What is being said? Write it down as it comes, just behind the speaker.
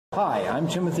Hi, I'm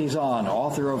Timothy Zahn,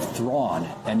 author of Thrawn,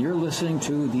 and you're listening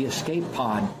to the Escape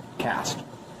Podcast.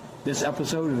 This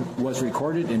episode was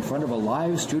recorded in front of a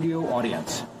live studio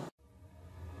audience.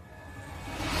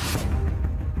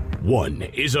 One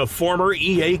is a former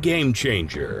EA game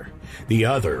changer. The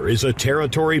other is a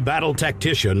territory battle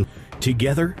tactician.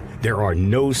 Together, there are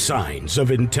no signs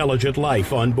of intelligent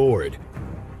life on board.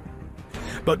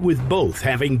 But with both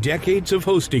having decades of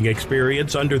hosting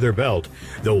experience under their belt,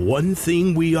 the one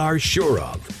thing we are sure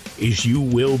of is you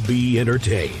will be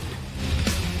entertained.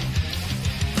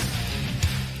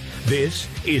 This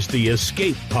is the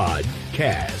Escape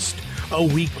Podcast, a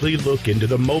weekly look into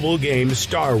the mobile game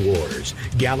Star Wars: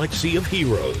 Galaxy of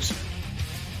Heroes.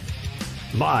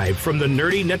 Live from the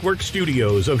Nerdy Network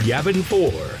studios of Yavin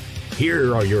 4,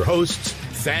 here are your hosts,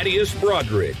 Thaddeus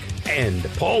Broderick and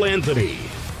Paul Anthony.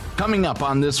 Coming up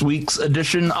on this week's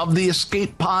edition of the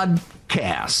Escape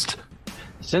Podcast.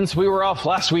 Since we were off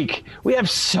last week, we have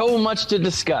so much to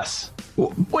discuss.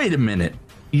 Wait a minute.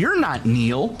 You're not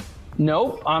Neil.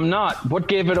 No, I'm not. What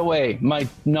gave it away? My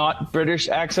not British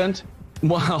accent?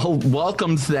 Well,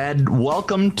 welcome, Thad.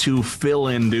 Welcome to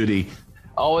fill-in duty.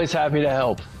 Always happy to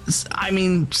help. I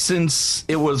mean, since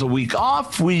it was a week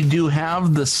off, we do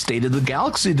have the state of the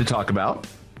galaxy to talk about.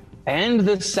 And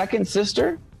the second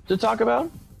sister to talk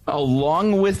about?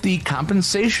 Along with the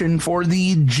compensation for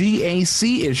the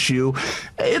GAC issue.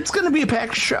 It's going to be a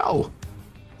packed show.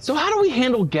 So how do we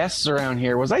handle guests around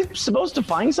here? Was I supposed to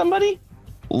find somebody?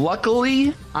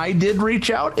 Luckily, I did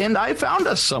reach out and I found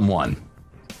us someone.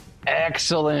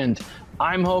 Excellent.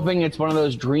 I'm hoping it's one of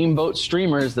those dreamboat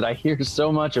streamers that I hear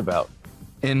so much about.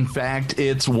 In fact,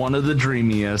 it's one of the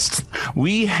dreamiest.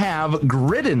 We have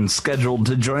Gridan scheduled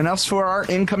to join us for our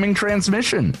incoming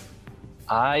transmission.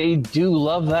 I do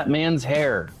love that man's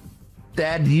hair.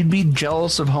 Dad, you'd be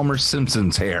jealous of Homer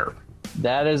Simpson's hair.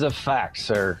 That is a fact,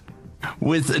 sir.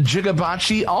 With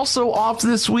Jigabachi also off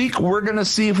this week, we're going to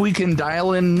see if we can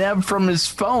dial in Nev from his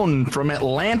phone from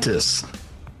Atlantis.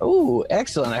 Oh,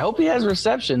 excellent. I hope he has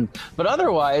reception. But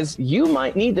otherwise, you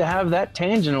might need to have that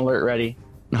tangent alert ready.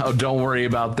 No, don't worry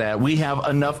about that. We have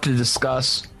enough to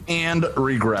discuss and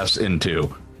regress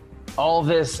into. All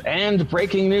this and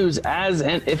breaking news as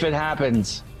and if it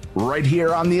happens. Right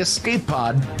here on the Escape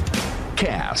Pod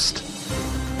Cast.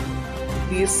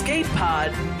 The Escape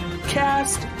Pod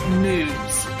Cast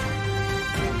News.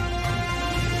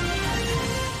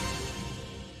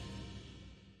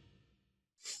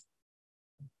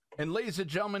 And ladies and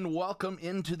gentlemen, welcome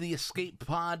into the Escape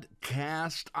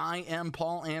Podcast. I am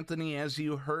Paul Anthony. As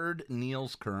you heard,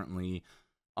 Neil's currently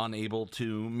unable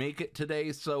to make it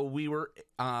today, so we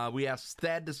asked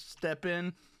Thad to step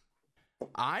in.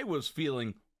 I was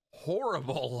feeling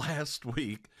horrible last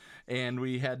week, and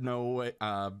we had no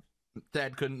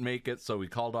Thad couldn't make it, so we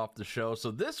called off the show. So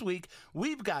this week,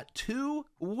 we've got 2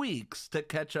 weeks to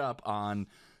catch up on.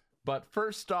 But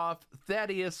first off,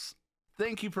 Thaddeus,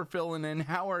 thank you for filling in.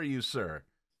 How are you, sir?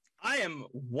 I am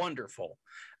wonderful.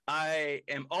 I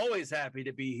am always happy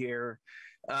to be here.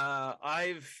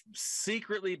 I've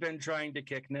secretly been trying to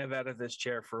kick Nev out of this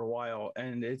chair for a while,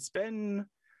 and it's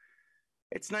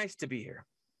nice to be here.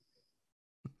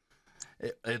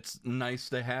 It's nice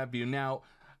to have you. Now,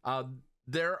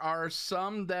 there are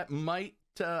some that might,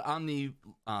 on the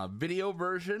video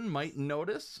version, might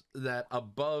notice that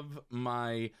above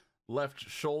my left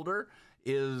shoulder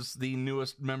is the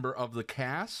newest member of the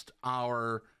cast,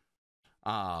 our,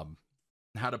 our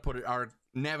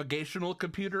navigational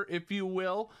computer, if you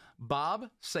will. Bob,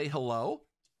 say hello.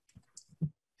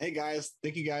 Hey guys,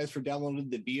 thank you guys for downloading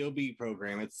the BOB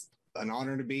program. It's an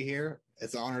honor to be here.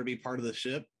 It's an honor to be part of the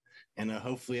ship, and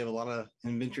hopefully have a lot of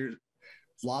adventures,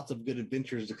 lots of good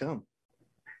adventures to come.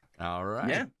 All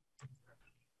right.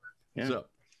 Yeah. So,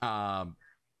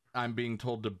 I'm being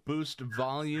told to boost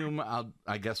volume.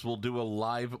 I guess we'll do a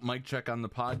live mic check on the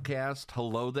podcast.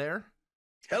 Hello there.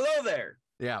 Hello there.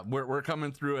 Yeah, we're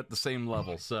coming through at the same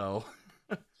level, so.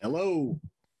 Hello.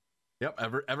 Yep,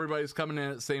 everybody's coming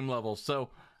in at the same level. So,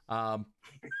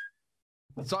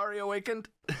 sorry, Awakened.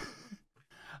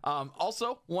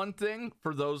 Also, one thing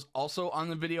for those also on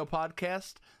the video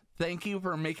podcast, thank you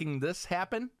for making this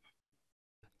happen.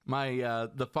 My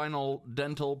the final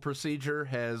dental procedure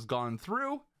has gone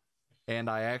through, and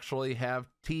I actually have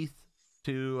teeth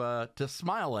to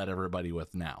smile at everybody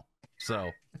with now.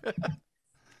 So.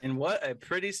 And what a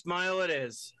pretty smile it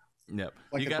is. Yep.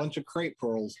 Like a bunch of crepe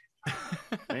pearls.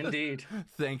 Indeed.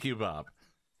 Thank you, Bob.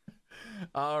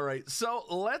 All right. So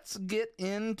let's get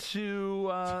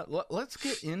into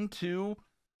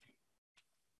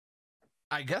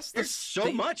I guess there's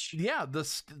so much. Yeah,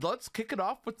 let's kick it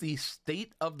off with the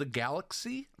state of the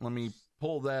galaxy. Let me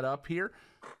pull that up here.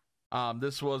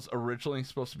 This was originally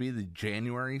supposed to be the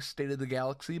January State of the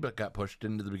Galaxy, but got pushed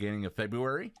into the beginning of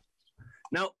February.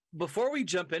 Now, before we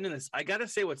jump into this, I got to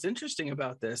say what's interesting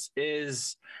about this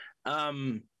is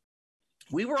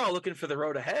we were all looking for the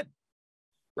road ahead,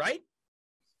 right?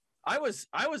 I was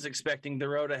expecting the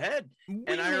road ahead.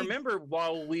 And I remember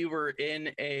while we were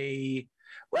in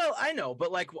I know,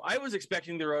 but like I was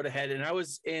expecting the road ahead, and I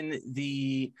was in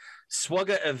the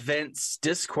Swugga Events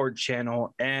Discord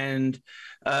channel, and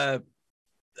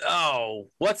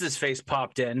what's his face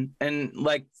popped in, and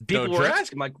like people were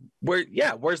asking like,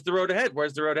 where's the road ahead?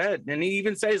 Where's the road ahead? And he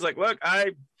even says like, look,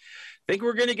 I think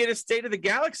we're going to get a State of the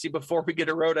Galaxy before we get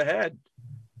a road ahead.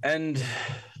 And,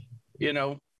 you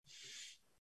know,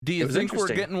 do you think we're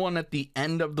getting one at the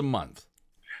end of the month?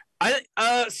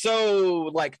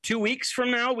 So like 2 weeks from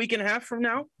now, week and a half from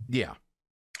now. Yeah.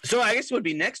 So I guess it would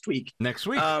be next week. Next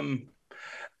week.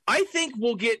 I think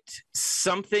we'll get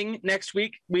something next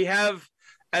week. We have,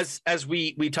 as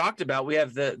we talked about, we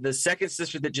have the second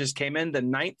sister that just came in. The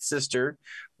ninth sister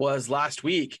was last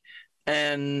week.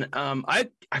 And I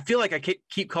feel like I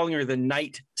keep calling her the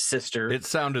night sister. It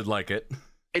sounded like it.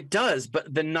 It does,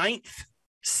 but the ninth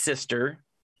sister,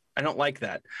 I don't like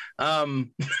that.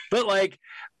 But like,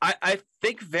 I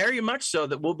think very much so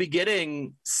that we'll be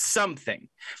getting something.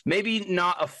 Maybe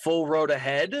not a full road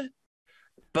ahead,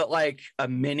 but like a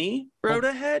mini road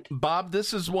ahead. Bob,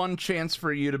 this is one chance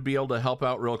for you to be able to help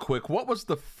out real quick. What was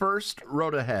the first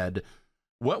road ahead?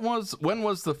 When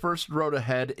was the first road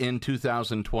ahead in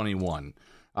 2021?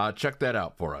 Check that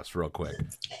out for us real quick.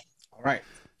 All right.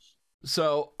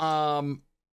 So,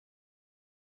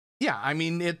 yeah, I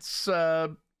mean, it's,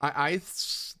 I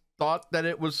thought that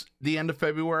it was the end of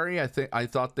February. I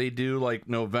thought they do like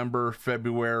November,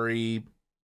 February,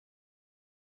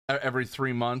 every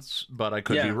 3 months, but I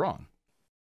could be wrong.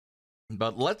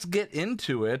 But let's get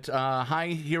into it. High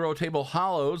Hero Table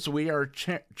Hollows, we are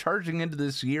charging into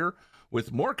this year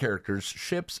with more characters,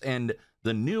 ships, and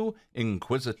the new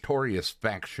Inquisitorius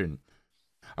faction.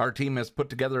 Our team has put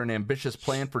together an ambitious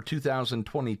plan for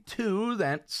 2022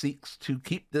 that seeks to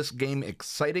keep this game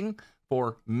exciting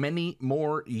for many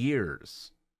more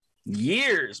years.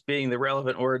 Years being the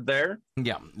relevant word there.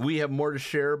 Yeah, we have more to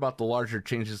share about the larger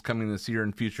changes coming this year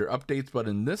and future updates, but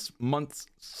in this month's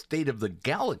State of the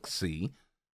Galaxy,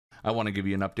 I want to give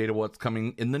you an update of what's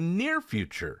coming in the near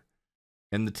future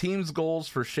and the team's goals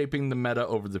for shaping the meta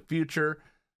over the future.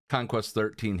 Conquest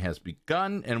 13 has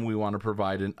begun, and we want to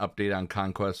provide an update on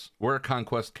Conquest, where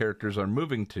Conquest characters are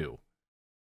moving to.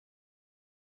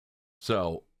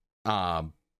 So,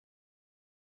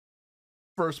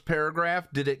 first paragraph,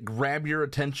 did it grab your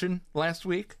attention last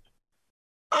week?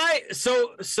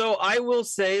 So I will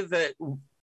say that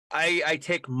I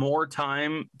take more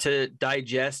time to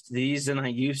digest these than I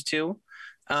used to.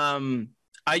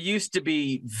 I used to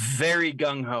be very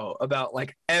gung-ho about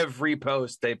like every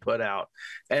post they put out,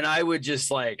 and I would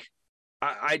just like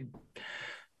I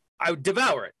would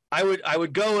devour it. I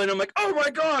would go and I'm like, oh my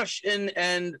gosh,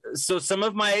 and so some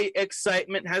of my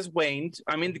excitement has waned.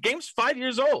 I mean, the game's 5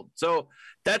 years old, so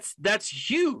that's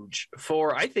huge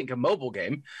for, I think, a mobile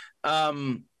game.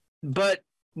 But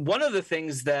one of the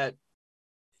things that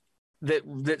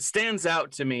stands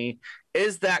out to me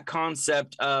is that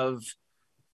concept of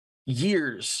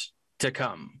years to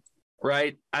come,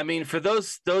 right? I mean, for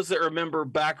those that remember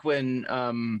back when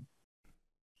I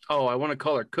want to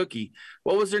call her Cookie.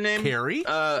 What was her name? Carrie?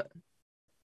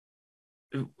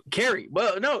 Carrie.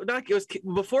 Well, no, not it was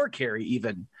before Carrie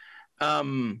even.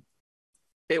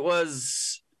 It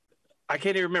was, I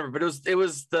can't even remember, but it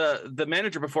was the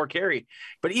manager before Carrie.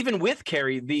 But even with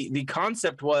Carrie, the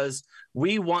concept was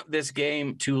we want this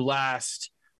game to last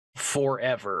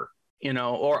forever. You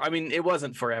know, or I mean, it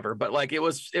wasn't forever, but like it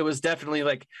was definitely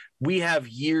like we have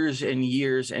years and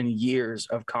years and years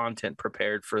of content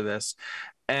prepared for this.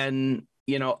 And,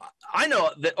 you know, I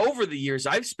know that over the years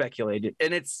I've speculated,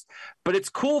 but it's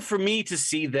cool for me to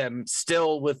see them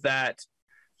still with that.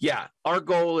 Yeah, our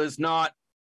goal is not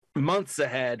months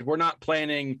ahead. We're not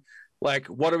planning like,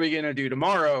 what are we going to do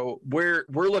tomorrow? We're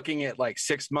looking at like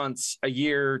 6 months, a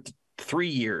year, 3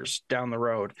 years down the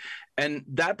road. And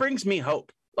that brings me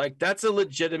hope. Like, that's a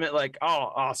legitimate, like, oh,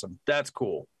 awesome. That's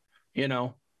cool. You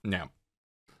know? Yeah.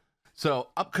 So,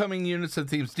 upcoming units and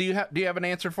themes. Do you have an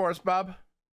answer for us, Bob?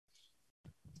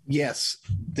 Yes.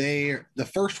 The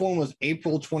first one was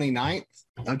April 29th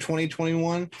of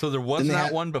 2021. So there was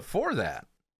not one before that.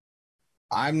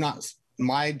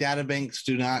 My data banks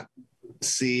do not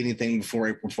see anything before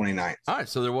April 29th. All right.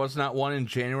 So there was not one in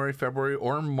January, February,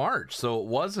 or March. So it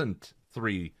wasn't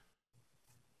 3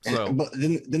 So, but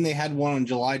then they had one on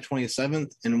July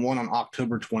 27th and one on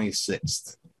October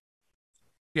 26th.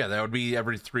 yeah, that would be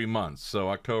every 3 months. So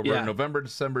October, November,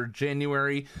 December,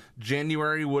 January.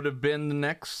 January would have been the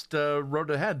next road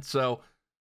ahead. So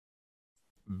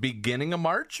beginning of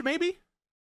March, maybe.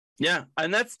 Yeah,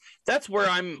 and that's where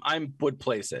I would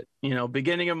place it.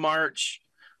 Beginning of March,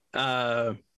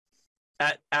 at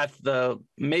the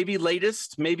maybe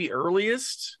latest, maybe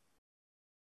earliest.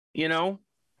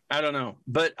 I don't know,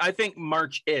 but I think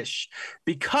March-ish,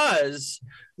 because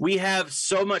we have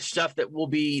so much stuff that will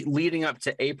be leading up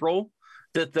to April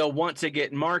that they'll want to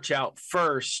get March out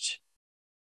first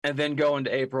and then go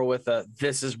into April with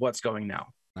this is what's going now.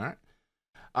 All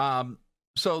right.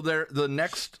 So the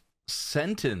next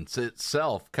sentence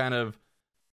itself kind of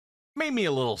made me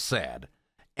a little sad.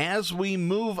 As we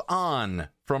move on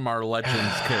from our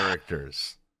Legends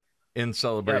characters in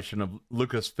celebration of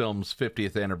Lucasfilm's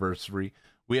 50th anniversary,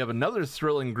 we have another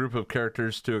thrilling group of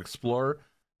characters to explore,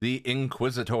 the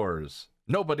Inquisitors.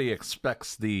 Nobody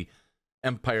expects the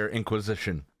Empire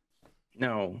Inquisition.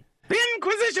 No. The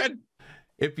Inquisition!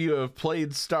 If you have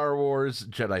played Star Wars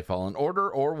Jedi Fallen Order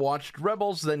or watched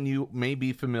Rebels, then you may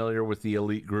be familiar with the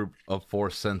elite group of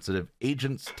Force-sensitive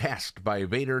agents tasked by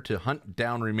Vader to hunt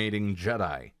down remaining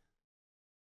Jedi.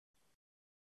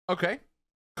 Okay,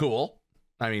 cool.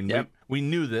 I mean, we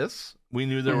knew this. We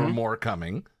knew there were more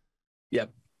coming. Yep.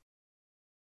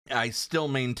 I still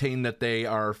maintain that they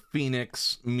are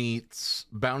Phoenix meets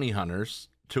bounty hunters,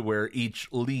 to where each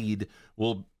lead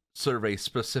will serve a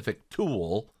specific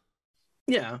tool.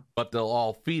 Yeah. But they'll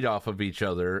all feed off of each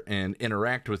other and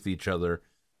interact with each other,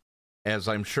 as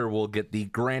I'm sure we'll get the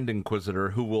Grand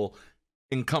Inquisitor, who will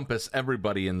encompass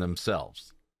everybody in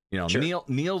themselves. Sure.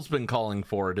 Neil's been calling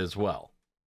for it as well.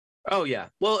 Oh, yeah.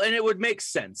 Well, and it would make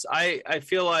sense. I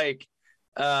feel like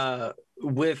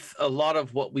with a lot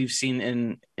of what we've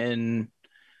seen in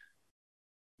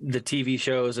the TV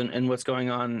shows and what's going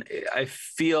on, I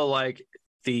feel like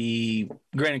the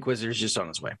Grand Inquisitor is just on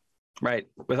his way, right?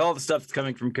 With all the stuff that's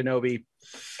coming from Kenobi,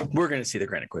 we're going to see the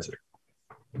Grand Inquisitor.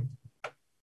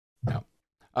 Now,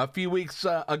 a few weeks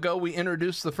ago, we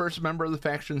introduced the first member of the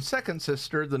faction's second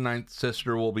sister. The ninth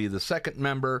sister will be the second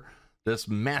member, this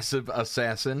massive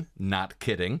assassin. Not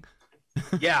kidding.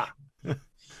 Yeah.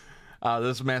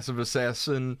 This massive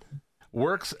assassin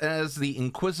works as the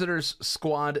Inquisitor's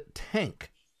squad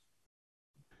tank.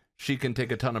 She can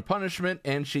take a ton of punishment,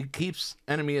 and she keeps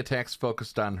enemy attacks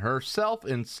focused on herself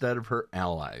instead of her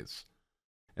allies.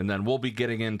 And then we'll be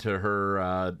getting into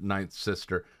her ninth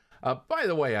sister. By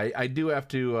the way, I do have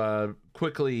to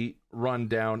quickly run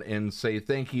down and say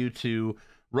thank you to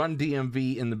Run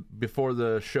DMV before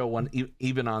the show went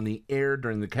even on the air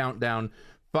during the countdown.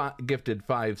 Gifted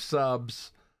 5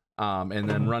 subs. And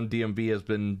then Run DMV has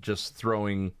been just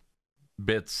throwing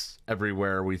bits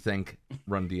everywhere. We thank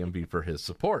Run DMV for his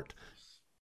support.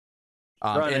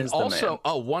 And also,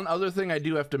 one other thing I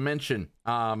do have to mention.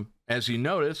 As you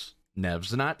notice,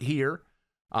 Nev's not here.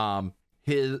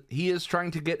 He is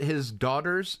trying to get his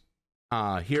daughters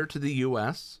here to the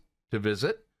U.S. to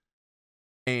visit.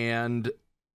 And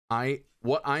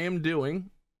what I am doing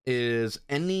is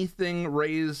anything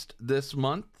raised this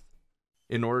month,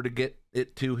 in order to get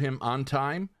it to him on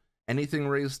time, anything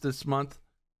raised this month,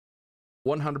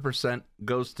 100%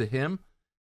 goes to him.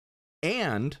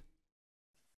 And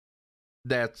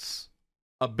that's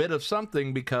a bit of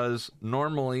something, because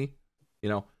normally,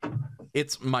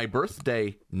 it's my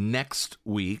birthday next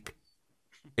week.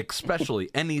 Especially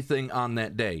anything on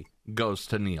that day goes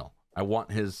to Neil. I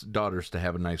want his daughters to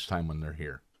have a nice time when they're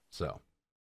here. So,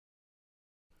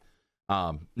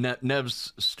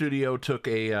 Nev's studio took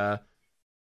a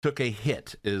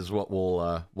hit, is what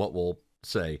we'll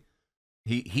say.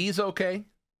 He's okay.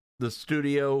 The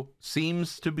studio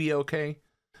seems to be okay,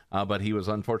 but he was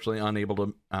unfortunately unable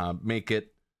to make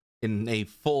it in a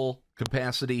full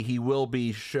capacity. He will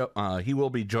be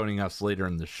joining us later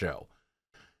in the show.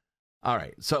 All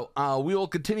right, so we will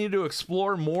continue to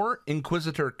explore more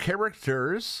Inquisitor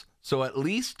characters. So at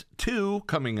least 2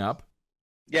 coming up.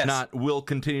 Yes. We'll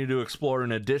continue to explore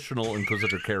an additional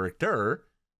Inquisitor character.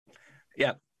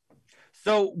 Yeah.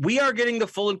 So we are getting the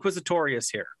full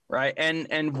Inquisitorius here, right?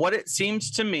 And what it seems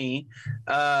to me,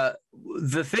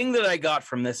 the thing that I got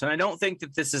from this, and I don't think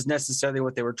that this is necessarily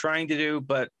what they were trying to do,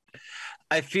 but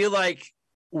I feel like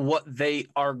what they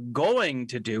are going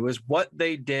to do is what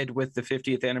they did with the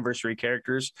 50th anniversary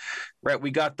characters, right? We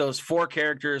got those 4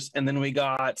 characters, and then we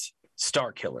got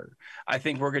Starkiller. I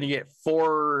think we're going to get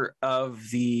 4 of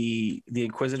the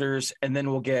Inquisitors, and then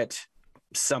we'll get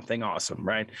something awesome,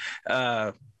 right?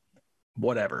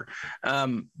 Whatever.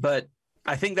 But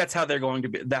I think that's how they're going to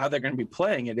be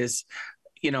playing it is,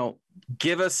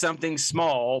 give us something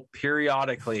small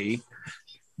periodically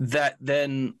that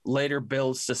then later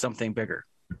builds to something bigger.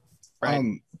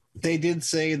 Right. They did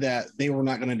say that they were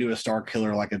not going to do a Star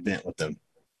Killer like event with them.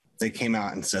 They came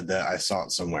out and said that. I saw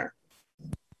it somewhere.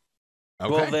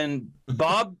 Okay. Well, then,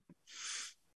 Bob,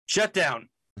 shut down.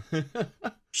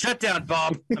 Shut down,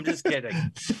 Bob. I'm just kidding.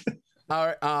 All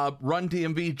right, Run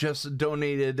DMV just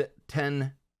donated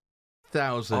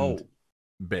 10,000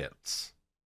 bits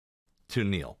to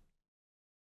Neil.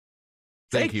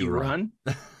 Thank you, Run.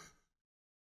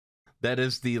 That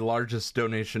is the largest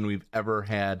donation we've ever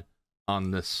had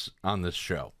on this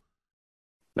show.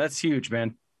 That's huge,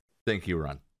 man. Thank you,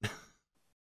 Run.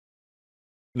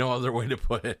 No other way to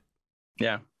put it.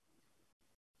 Yeah.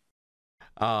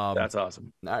 That's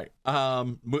awesome. All right.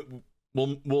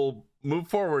 We'll move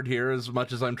forward here as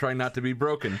much as I'm trying not to be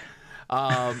broken.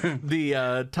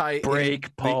 The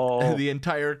the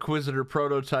entire Inquisitor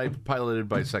prototype, piloted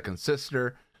by Second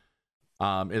Sister,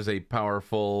 is a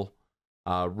powerful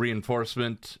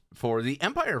reinforcement for the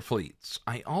Empire fleets.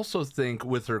 I also think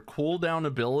with her cooldown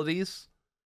abilities,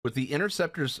 with the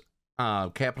Interceptor's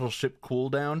capital ship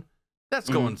cooldown, that's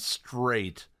going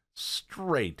straight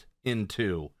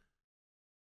into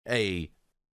a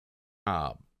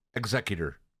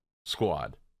Executor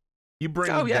squad. You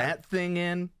bring that thing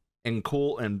in and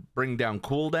bring down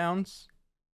cooldowns.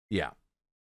 Yeah.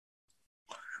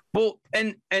 Well,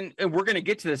 and we're going to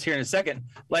get to this here in a second.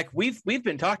 Like we've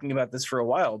been talking about this for a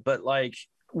while, but like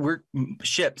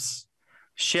ships,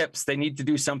 they need to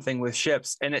do something with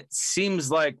ships, and it seems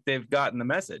like they've gotten the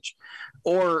message,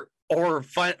 or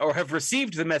have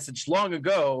received the message long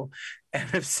ago and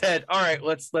have said, all right,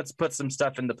 let's put some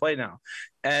stuff into play now.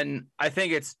 And I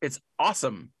think it's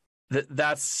awesome that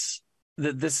this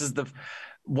is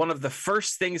one of the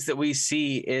first things that we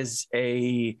see is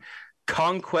a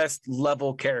conquest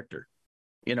level character,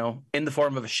 in the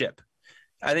form of a ship.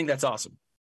 I think that's awesome.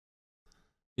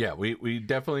 Yeah, we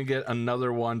definitely get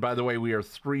another one. By the way, we are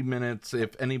 3 minutes.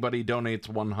 If anybody donates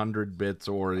 100 bits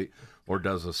or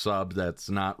does a sub that's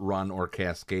not Run or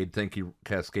Cascade, thank you,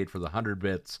 Cascade, for the 100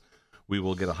 bits. We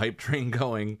will get a hype train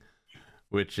going,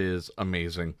 which is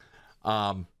amazing.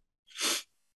 All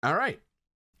right.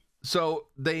 So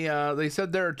they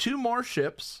said there are 2 more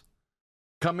ships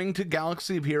coming to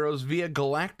Galaxy of Heroes via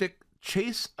galactic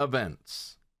chase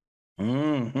events.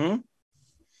 Mm-hmm.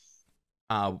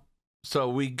 So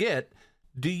we get,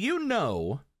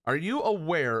 are you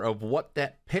aware of what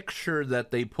that picture that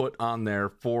they put on there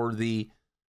for the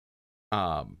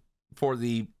TIE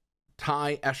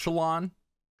Echelon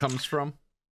comes from?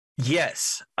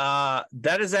 Yes.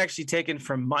 That is actually taken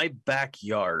from my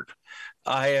backyard.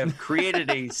 I have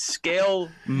created a scale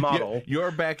model.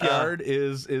 Your backyard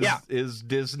is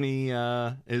Disney,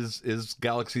 is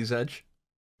Galaxy's Edge?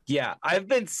 Yeah, I've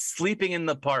been sleeping in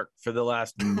the park for the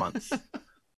last month.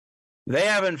 They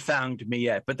haven't found me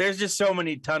yet, but there's just so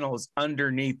many tunnels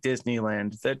underneath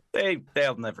Disneyland that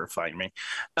they'll never find me.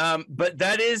 But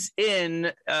that is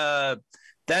the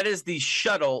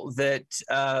shuttle that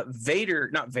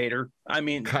Kylo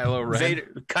Ren.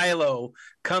 Kylo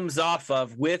comes off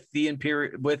of with the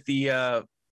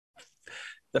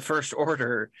First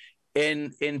Order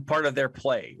in part of their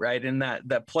play, right? In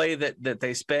that play that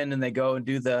they spend and they go and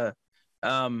do the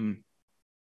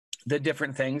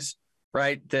different things,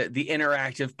 right? The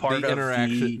interactive part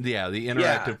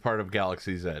part of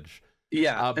Galaxy's Edge.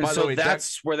 Yeah, and so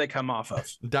that's where they come off of.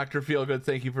 Dr. Feelgood,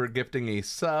 thank you for gifting a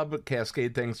sub.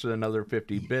 Cascade, thanks for another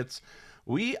 50 bits.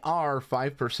 We are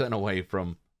 5% away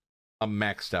from a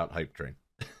maxed out hype train.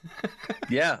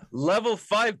 Yeah, level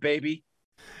 5, baby.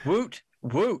 Woot,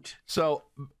 woot. So,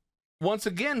 once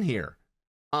again here,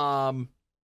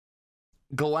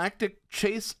 galactic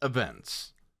chase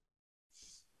events.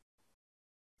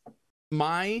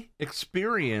 My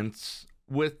experience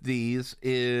with these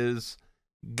is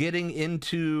getting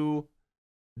into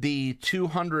the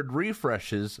 200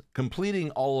 refreshes, completing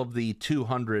all of the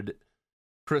 200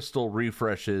 crystal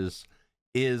refreshes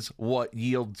is what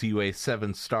yields you a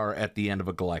 7-star at the end of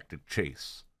a galactic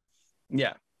chase.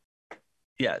 Yeah.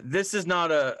 Yeah, this is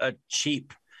not a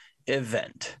cheap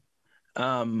event.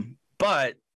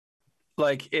 But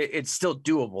like it's still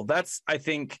doable. That's, I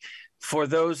think, for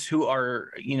those who are,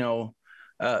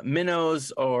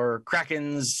 minnows or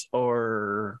krakens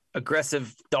or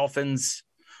aggressive dolphins.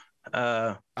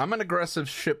 I'm an aggressive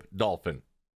ship dolphin,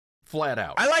 flat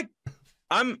out.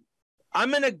 I'm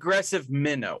an aggressive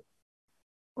minnow,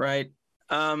 right?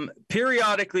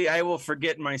 Periodically I will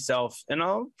forget myself and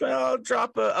I'll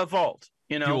drop a vault.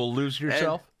 You will lose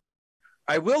yourself.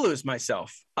 I will lose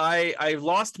myself. I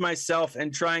lost myself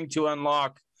in trying to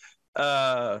unlock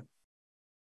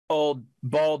old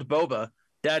bald boba,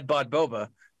 dad bod boba,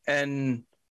 and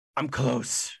I'm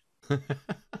close.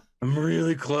 I'm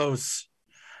really close.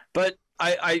 But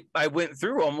I went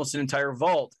through almost an entire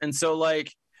vault. And so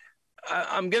like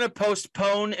I'm gonna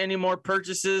postpone any more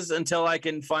purchases until I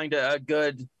can find a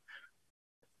good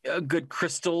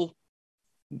crystal,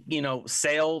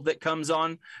 sale that comes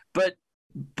on. But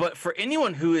for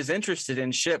anyone who is interested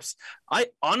in ships, I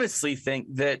honestly think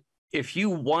that if you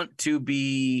want to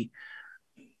be,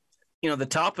 the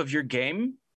top of your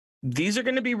game, these are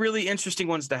going to be really interesting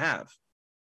ones to have.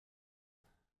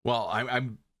 Well,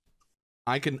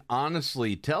 I can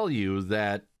honestly tell you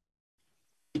that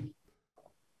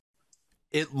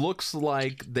it looks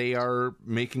like they are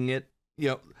making it,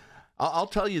 I'll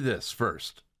tell you this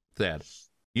first, Thad.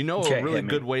 Okay, a really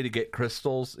good way to get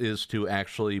crystals is to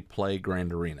actually play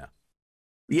Grand Arena.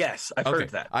 Yes, I've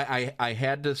heard that. I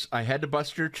had to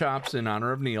bust your chops in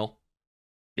honor of Neil.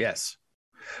 Yes.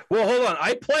 Well, hold on.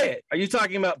 I play it. Are you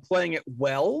talking about playing it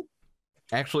well?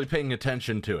 Actually paying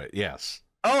attention to it, yes.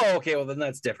 Oh, okay. Well, then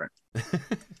that's different.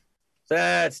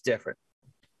 That's different.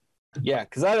 Yeah,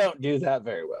 because I don't do that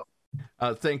very well.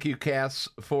 Thank you, Cass,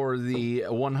 for the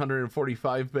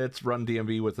 145 bits. Run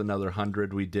DMV with another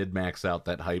 100. We did max out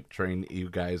that hype train. You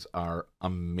guys are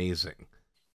amazing.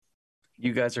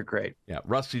 You guys are great. Yeah,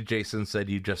 Rusty Jason said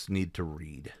you just need to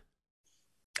read.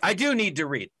 I do need to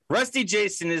read. Rusty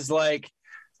Jason is like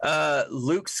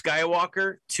Luke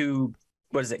Skywalker to,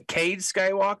 Cade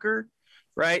Skywalker,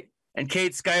 right? And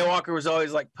Cade Skywalker was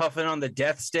always like puffing on the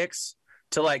death sticks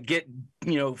to like get,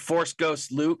 Force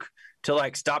Ghost Luke to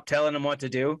like stop telling him what to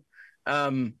do.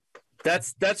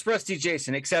 That's Rusty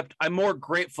Jason, except I'm more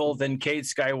grateful than Cade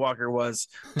Skywalker was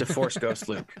to Force Ghost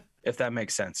Luke, if that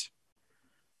makes sense.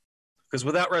 Because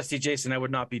without Rusty Jason, I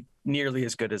would not be nearly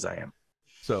as good as I am.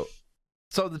 So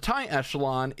the TIE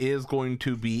Echelon is going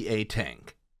to be a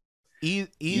tank.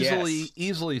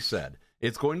 Easily said.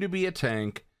 It's going to be a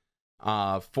tank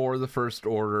for the First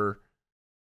Order.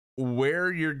 Where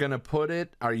you're going to put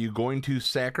it, are you going to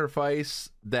sacrifice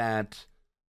that?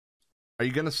 Are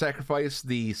you going to sacrifice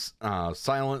the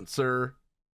silencer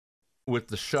with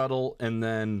the shuttle? And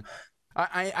then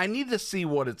I need to see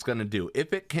what it's going to do.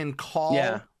 If it can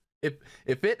call, if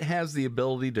it has the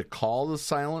ability to call the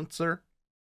silencer,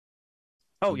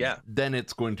 then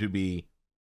it's going to be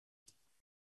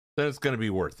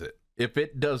worth it. If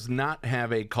it does not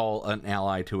have a call an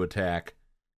ally to attack,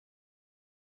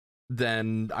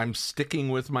 then I'm sticking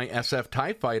with my SF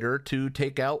TIE Fighter to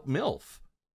take out MILF.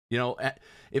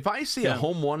 If I see a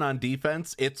home one on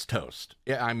defense, it's toast.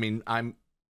 Yeah, I mean, I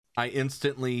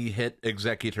instantly hit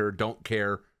Executor, don't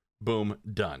care, boom,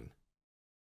 done.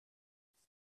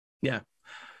 Yeah.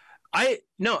 I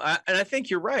think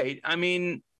you're right. I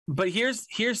mean, but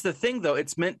here's the thing though,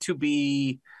 it's meant to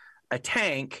be a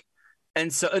tank,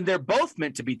 and they're both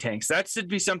meant to be tanks. That should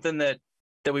be something that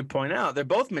we point out. They're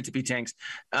both meant to be tanks.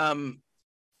 But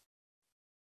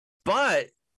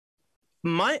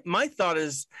my thought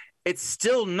is it's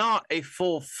still not a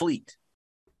full fleet.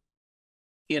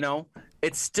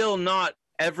 It's still not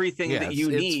everything that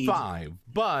you need. It's 5,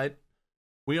 but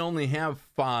we only have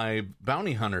 5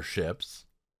 bounty hunter ships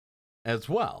as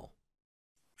well.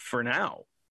 For now.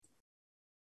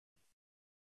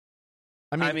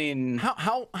 I mean,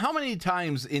 how many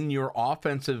times in your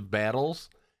offensive battles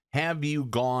have you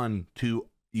gone to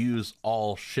use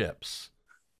all ships?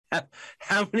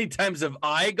 How many times have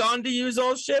I gone to use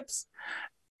all ships?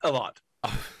 A lot.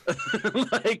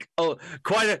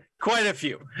 Quite a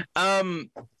few.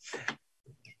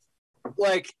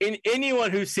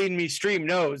 Anyone who's seen me stream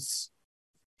knows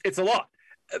it's a lot.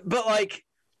 But I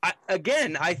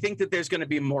think that there's going to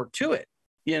be more to it.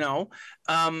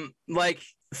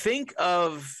 Think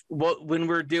of when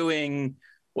we're doing,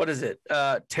 what is it?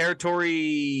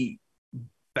 Territory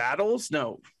battles?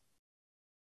 No.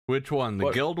 Which one?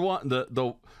 The guild one?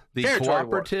 The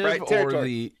cooperative war, right? Or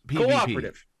the PvP?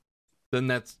 Cooperative. Then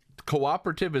that's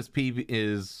cooperative is PV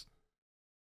is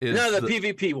no, the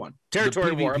PvP one.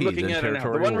 Territory war. I'm looking at it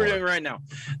now. The one we're doing right now.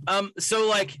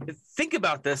 Think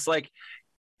about this.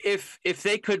 If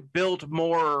they could build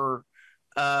more,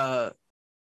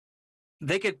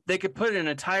 they could put an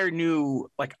entire new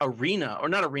arena, or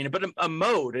not arena, but a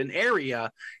mode, an area,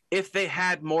 if they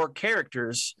had more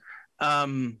characters,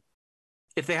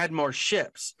 if they had more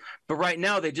ships. But right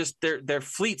now their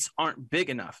fleets aren't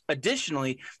big enough.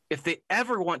 Additionally, if they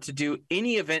ever want to do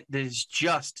any event that is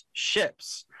just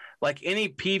ships, like any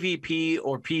PvP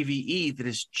or PvE that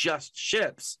is just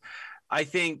ships, I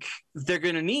think they're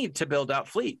going to need to build out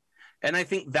fleet. And I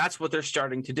think that's what they're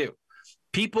starting to do.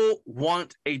 People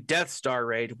want a Death Star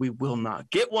raid. We will not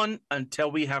get one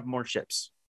until we have more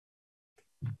ships.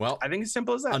 Well, I think it's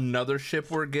simple as that. Another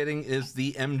ship we're getting is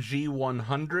the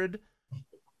MG-100.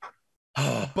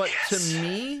 But yes. to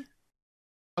me,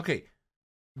 okay,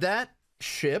 that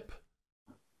ship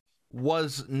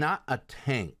was not a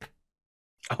tank.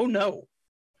 Oh no.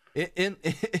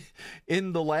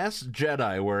 In The Last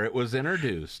Jedi, where it was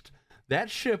introduced, that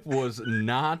ship was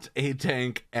not a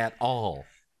tank at all.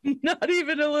 Not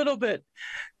even a little bit.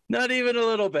 Not even a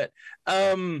little bit.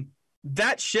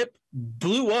 That ship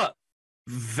blew up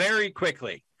very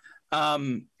quickly.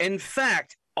 In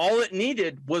fact, all it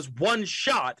needed was one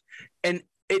shot, and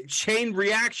it chain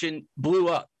reaction blew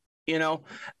up. You know,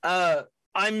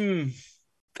 I'm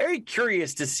very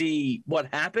curious to see what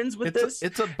happens with this.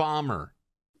 It's a bomber.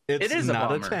 It is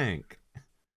not a tank.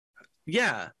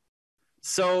 Yeah.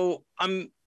 So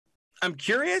I'm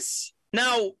curious.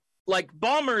 Now, like,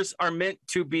 bombers are meant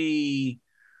to be,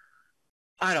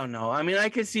 I don't know. I mean, I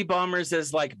could see bombers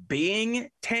as like being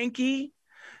tanky,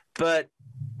 but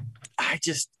I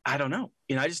don't know.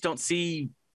 You know, I just don't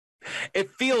see,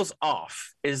 it feels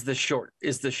off is the short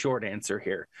answer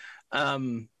here.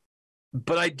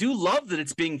 But I do love that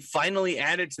it's being finally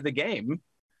added to the game,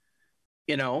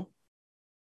 you know,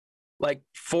 like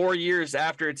 4 years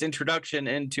after its introduction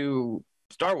into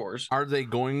Star Wars. Are they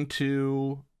going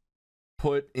to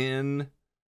put in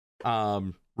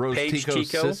Rose Tico's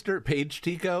sister, Paige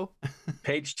Tico?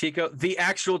 Paige Tico, the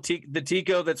actual the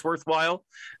Tico that's worthwhile.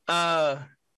 If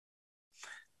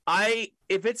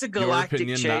it's a galactic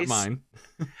Your opinion, chase, not mine.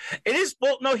 It is.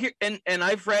 Well, no, here and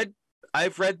I've read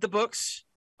the books.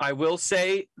 I will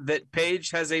say that Paige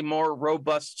has a more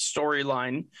robust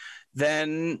storyline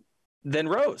than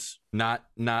Rose. Not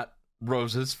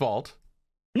Rose's fault.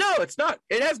 No, it's not.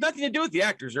 It has nothing to do with the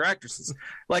actors or actresses.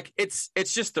 Like, it's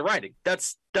just the writing.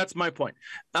 That's my point.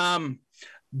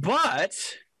 But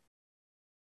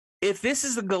if this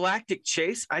is a galactic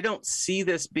chase, I don't see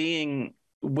this being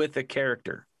with a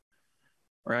character,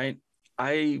 right?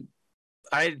 It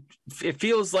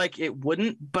feels like it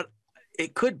wouldn't, but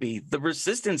it could be. The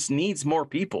Resistance needs more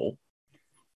people,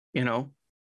 you know.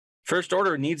 First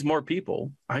Order needs more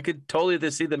people. I could totally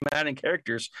see them adding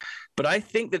characters, but I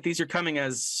think that these are coming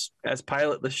as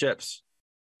pilotless ships.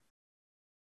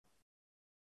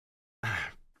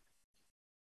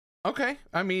 Okay,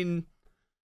 I mean,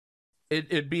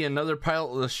 it'd be another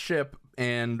pilotless ship,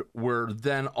 and we're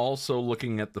then also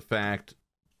looking at the fact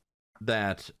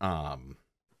that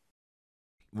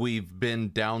we've been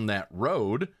down that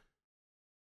road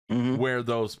where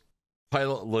those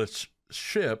pilotless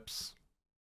ships,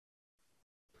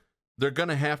 they're going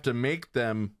to have to make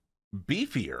them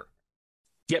beefier.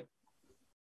 Yep.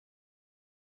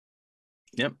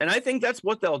 And I think that's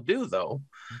what they'll do, though.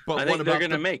 But I what think about they're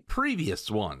going to make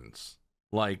previous ones,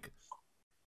 like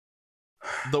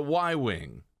the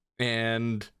Y-Wing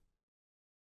and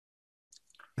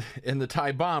the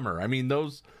TIE Bomber? I mean,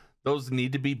 those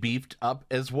need to be beefed up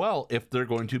as well if they're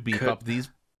going to beef up these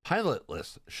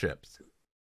pilotless ships.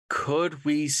 Could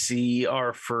we see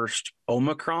our first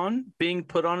Omicron being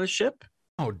put on a ship?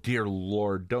 Oh, dear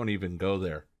Lord, don't even go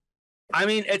there. I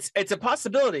mean, it's a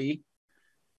possibility.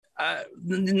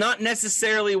 Not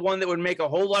necessarily one that would make a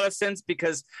whole lot of sense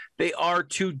because they are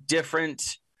two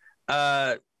different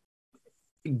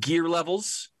gear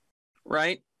levels,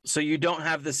 right? So you don't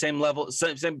have the same level,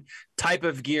 same type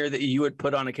of gear that you would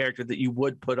put on a character that you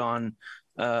would put on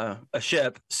a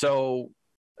ship. So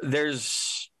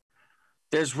there's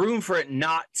room for it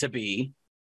not to be,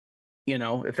 you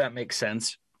know, if that makes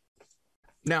sense.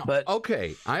 Now, but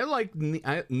okay, I like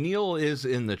Neil is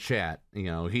in the chat. You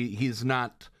know, he's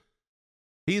not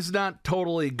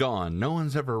totally gone. No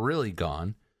one's ever really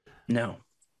gone. No.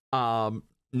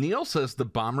 Neil says the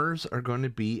bombers are going to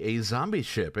be a zombie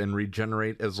ship and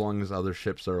regenerate as long as other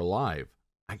ships are alive.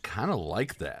 I kind of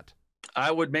like that.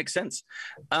 I would make sense.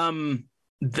 And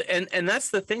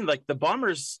that's the thing. Like, the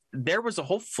bombers, there was a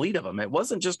whole fleet of them. It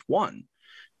wasn't just one,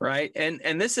 right?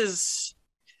 And this is,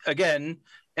 again,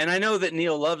 and I know that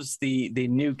Neil loves the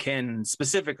new canon,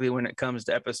 specifically when it comes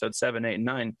to episode 7, 8, and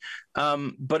 9.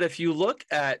 But if you look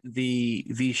at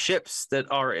the ships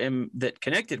that are that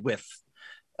connected with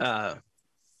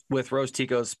Rose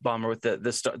Tico's bomber, with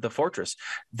the Fortress,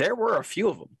 there were a few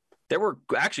of them. There were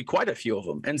actually quite a few of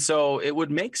them. And so it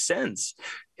would make sense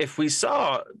if we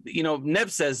saw, you know, Neb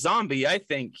says zombie, I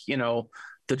think, you know,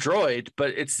 the droid, but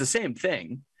it's the same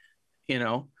thing, you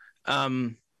know.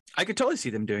 I could totally see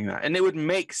them doing that, and it would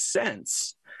make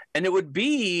sense. And it would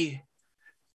be,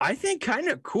 I think, kind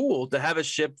of cool to have a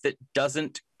ship that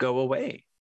doesn't go away.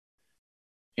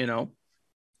 you know.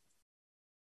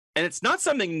 And it's not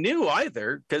something new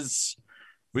either, because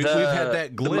we've had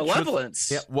that glitch. The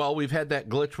malevolence. We've had that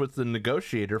glitch with the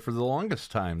Negotiator for the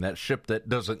longest time. That ship that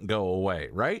doesn't go away,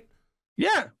 right?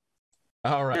 Yeah.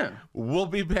 All right. Yeah. We'll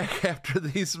be back after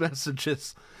these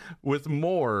messages with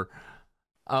more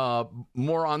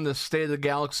on the state of the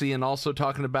galaxy, and also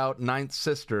talking about Ninth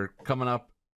Sister coming up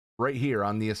right here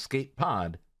on the Escape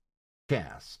Pod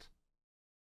cast.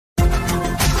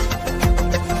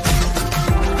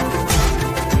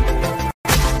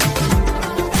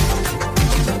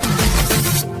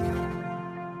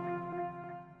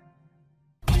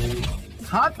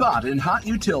 Hotbot in Hot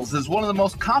Utils is one of the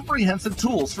most comprehensive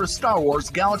tools for Star Wars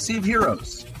Galaxy of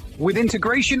Heroes. With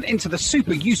integration into the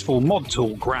super useful mod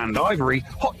tool Grand Ivory,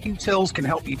 Hot Utils can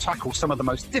help you tackle some of the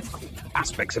most difficult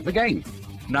aspects of the game.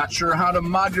 Not sure how to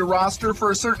mod your roster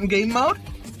for a certain game mode?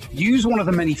 Use one of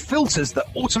the many filters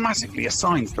that automatically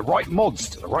assigns the right mods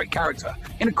to the right character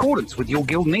in accordance with your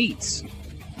guild needs.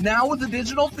 Now with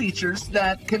additional features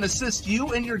that can assist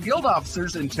you and your guild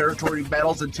officers in territory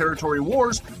battles and territory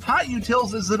wars, Hot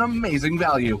Utils is an amazing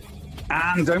value.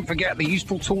 And don't forget the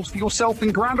useful tools for yourself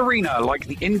in Grand Arena, like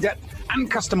the in-depth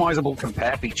and customizable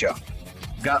compare feature.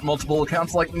 Got multiple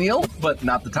accounts like Neil, but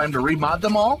not the time to remod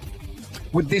them all?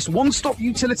 With this one-stop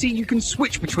utility, you can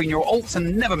switch between your alts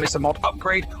and never miss a mod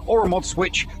upgrade or a mod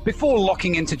switch before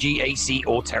locking into GAC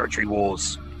or Territory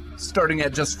Wars. Starting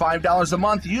at just $5 a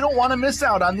month, you don't want to miss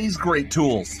out on these great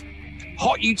tools.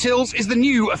 Hot Utils is the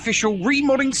new official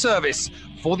remodding service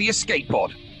for the Escape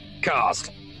Pod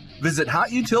cast. Visit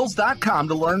hotutils.com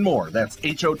to learn more. That's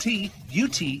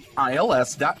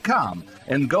HOTUTILS.com.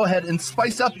 And go ahead and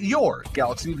spice up your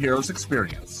Galaxy of Heroes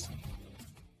experience.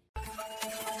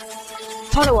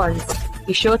 Podawans,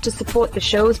 be sure to support the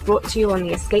shows brought to you on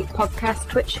the Escape Podcast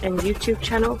Twitch and YouTube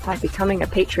channel by becoming a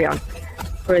Patreon.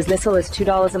 For as little as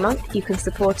 $2 a month, you can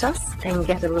support us and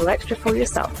get a little extra for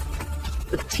yourself.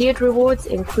 With tiered rewards,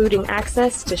 including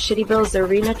access to Shitty Bill's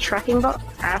Arena tracking bot,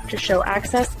 after-show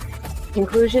access,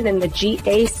 inclusion in the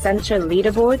GA Center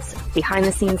leaderboards,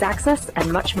 behind-the-scenes access,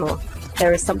 and much more.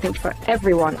 There is something for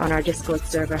everyone on our Discord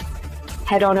server.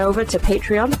 Head on over to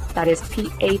Patreon, that is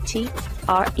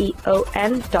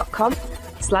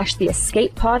patreon.com/The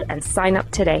Escape Pod, and sign up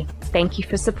today. Thank you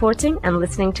for supporting and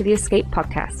listening to the Escape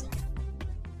Podcast.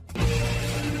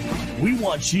 We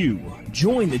want you.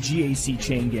 Join the GAC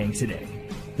Chain Gang today.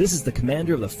 This is the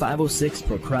commander of the 506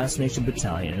 Procrastination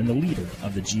Battalion and the leader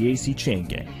of the GAC Chain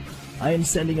Gang. I am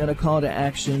sending out a call to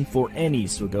action for any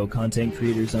SWGO content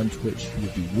creators on Twitch who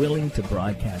would be willing to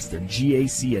broadcast their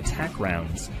GAC attack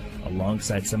rounds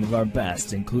alongside some of our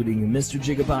best, including Mr.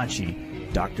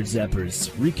 Jigabachi, Dr. Zeppers,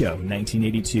 Rico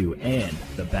 1982, and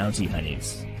the Bounty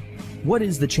Honeys. What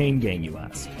is the Chain Gang, you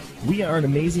ask? We are an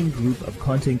amazing group of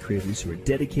content creators who are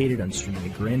dedicated on streaming the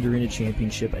Grand Arena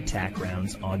Championship attack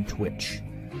rounds on Twitch.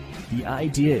 The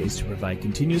idea is to provide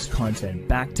continuous content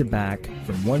back-to-back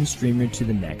from one streamer to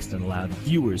the next and allow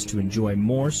viewers to enjoy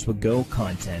more SWGO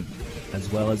content,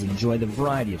 as well as enjoy the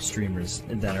variety of streamers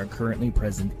that are currently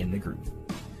present in the group.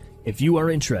 If you are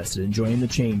interested in joining the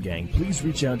Chain Gang, please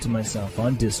reach out to myself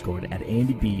on Discord at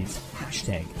AndyB's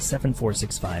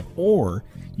 #7465, or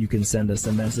you can send us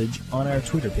a message on our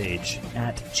Twitter page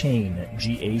at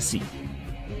ChainGAC.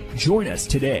 Join us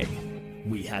today.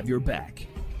 We have your back.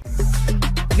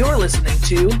 You're listening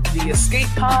to the Escape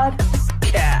Pod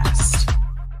cast.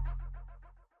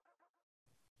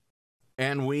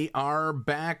 And we are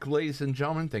back, ladies and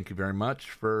gentlemen. Thank you very much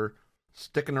for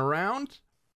sticking around.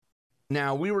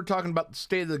 Now, we were talking about the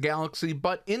state of the galaxy,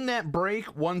 but in that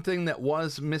break, one thing that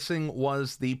was missing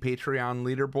was the Patreon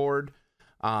leaderboard.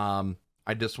 I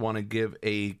just want to give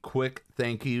a quick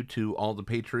thank you to all the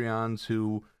Patreons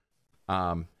who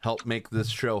helped make this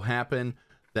show happen,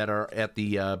 that are at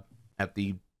the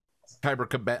Kyber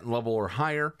combatant level or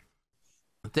higher.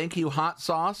 Thank you, Hot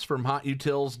Sauce from Hot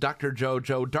Utils, Dr.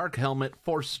 Jojo, Dark Helmet,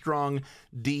 Force Strong,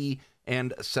 D,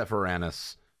 and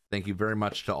Sephiranus. Thank you very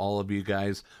much to all of you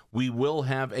guys. We will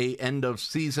have a end of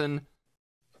season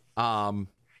Patreon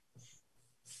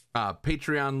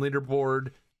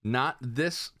leaderboard, not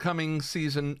this coming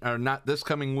season, or not this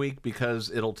coming week, because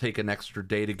it'll take an extra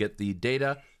day to get the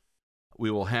data.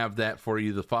 We will have that for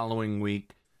you the following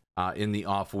week, in the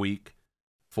off week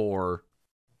for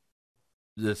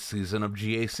this season of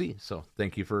GAC. So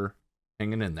thank you for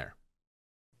hanging in there.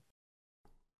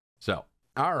 So,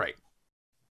 all right.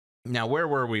 Now, where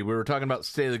were we? We were talking about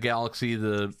State of the Galaxy.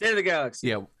 The State of the Galaxy.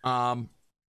 Yeah. I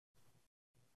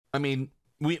mean,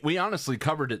 we honestly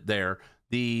covered it there.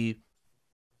 We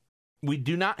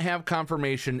do not have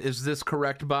confirmation. Is this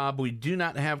correct, Bob? We do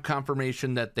not have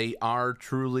confirmation that they are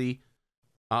truly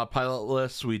pilot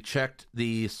lists. We checked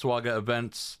the Swaga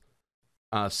events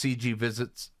CG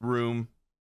visits room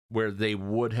where they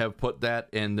would have put that,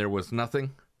 and there was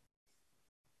nothing.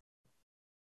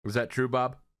 Was that true,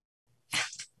 Bob?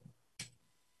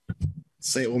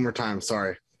 Say it one more time.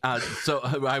 Sorry.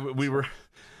 We were.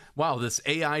 Wow, this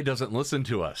AI doesn't listen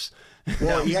to us.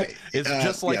 Well, yeah, it's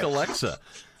just like Alexa.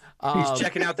 He's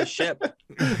checking out the ship.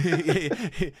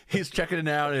 He's checking it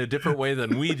out in a different way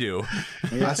than we do.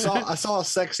 I saw a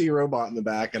sexy robot in the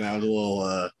back, and I was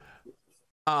a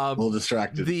little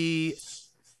distracted.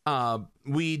 I'm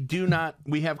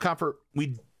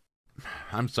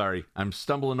sorry, I'm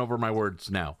stumbling over my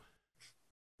words now.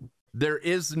 There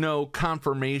is no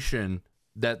confirmation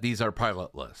that these are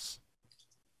pilot lists.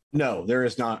 No, there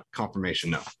is not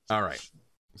confirmation. No. All right.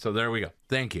 So there we go.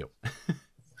 Thank you.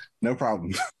 No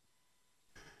problem.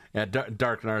 Yeah,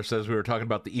 Darknar says we were talking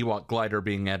about the Ewok glider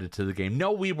being added to the game.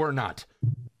 No, we were not.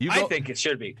 I think it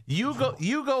should be. You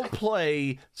go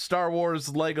play Star Wars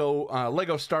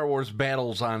Lego Star Wars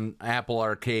Battles on Apple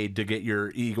Arcade to get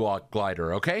your Ewok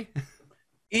glider, okay?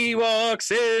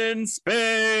 Ewoks in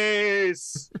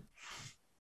space.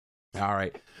 All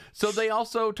right. So they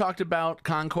also talked about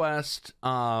Conquest.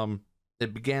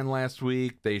 It began last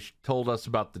week. They told us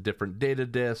about the different data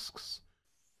disks.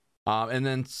 And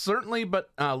then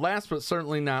last but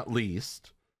certainly not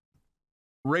least,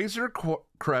 Razor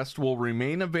Crest will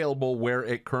remain available where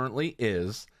it currently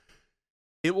is.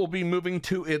 It will be moving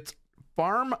to its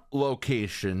farm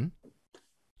location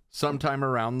sometime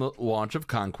around the launch of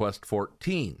Conquest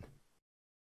 14.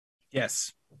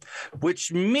 Yes.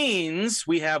 Which means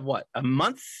we have what, a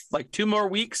month, like 2 more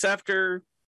weeks after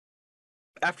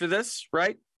this,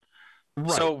 right?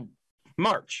 Right. So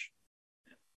March.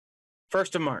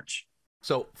 1st of March.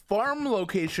 So farm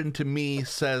location to me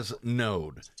says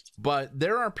node, but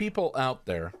there are people out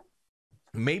there.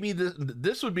 Maybe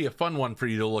this would be a fun one for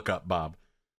you to look up, Bob.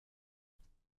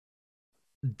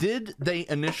 Did they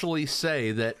initially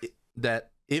say that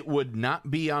it would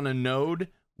not be on a node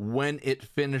when it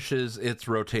finishes its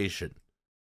rotation?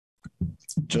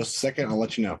 Just a second, I'll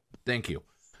let you know. Thank you.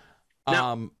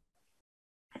 Now,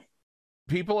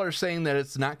 people are saying that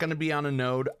it's not going to be on a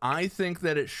node. I think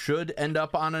that it should end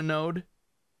up on a node.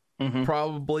 Mm-hmm.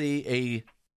 Probably a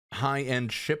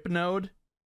high-end ship node,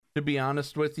 to be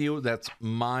honest with you. That's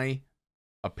my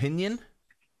opinion.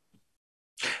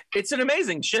 It's an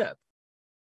amazing ship.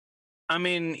 I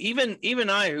mean, even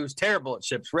I, who's terrible at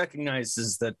ships,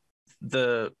 recognizes that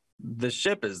the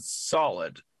ship is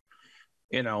solid,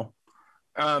 you know.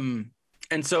 And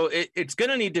so it's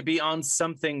going to need to be on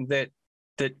something that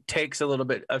takes a little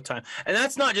bit of time. And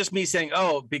that's not just me saying,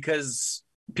 oh, because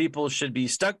people should be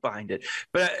stuck behind it,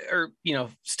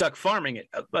 stuck farming it.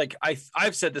 Like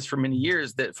I've said this for many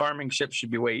years, that farming ships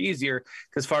should be way easier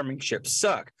because farming ships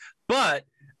suck. But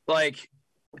like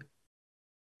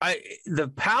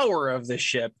the power of the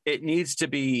ship, it needs to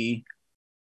be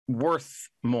worth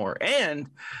more. And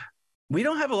we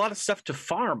don't have a lot of stuff to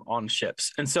farm on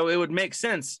ships. And so it would make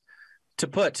sense to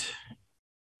put,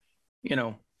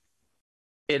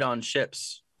 it on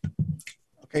ships.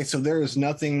 Okay, so there is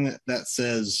nothing that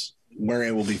says where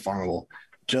it will be farmable.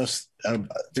 There's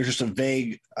just a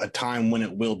vague time when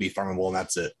it will be farmable, and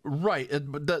that's it. Right,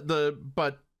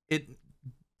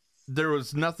 there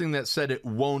was nothing that said it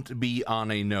won't be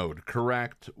on a node.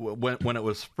 Correct? When it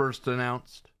was first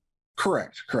announced.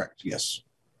 Correct. Yes.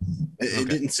 It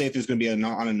didn't say if it was going to be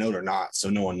on a node or not, so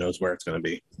no one knows where it's going to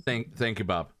be. Thank you,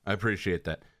 Bob. I appreciate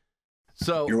that.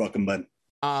 So you're welcome, bud.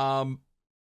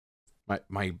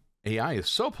 My AI is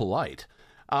so polite.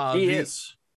 He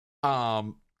is.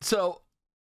 So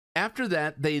after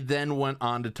that, they then went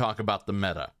on to talk about the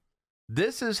meta.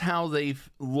 This is how they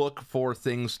look for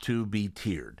things to be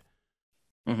tiered.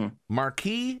 Mm-hmm.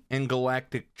 Marquee and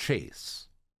Galactic Chase.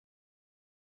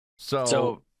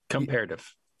 So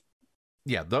comparative.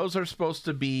 Yeah, those are supposed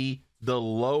to be the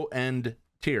low-end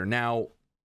tier. Now,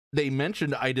 they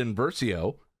mentioned Iden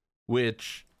Versio,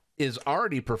 which is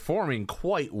already performing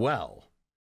quite well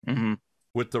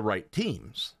with the right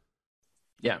teams.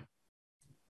 Yeah.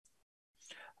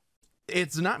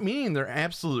 It's not meaning they're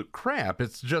absolute crap.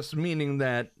 It's just meaning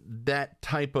that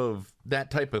type of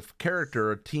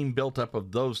character, a team built up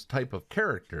of those type of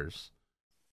characters,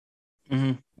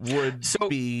 would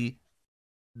be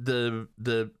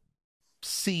the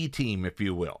C team, if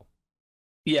you will.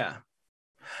 Yeah.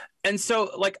 And so,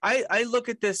 like, I look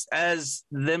at this as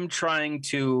them trying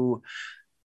to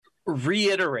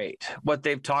reiterate what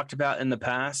they've talked about in the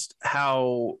past,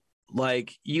 how,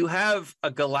 like, you have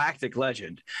a galactic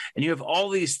legend and you have all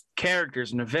these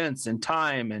characters and events and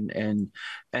time and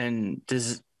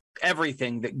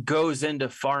everything that goes into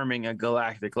farming a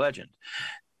galactic legend.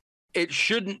 It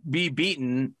shouldn't be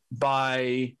beaten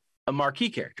by a marquee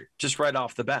character just right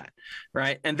off the bat,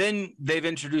 right? And then they've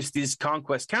introduced these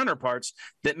conquest counterparts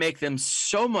that make them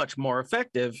so much more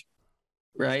effective,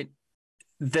 right?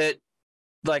 That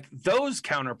like those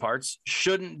counterparts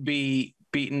shouldn't be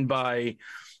beaten by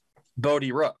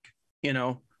Bodhi Rook, you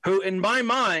know, who in my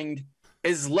mind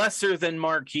is lesser than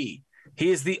marquee. He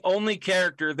is the only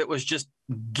character that was just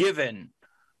given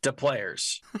to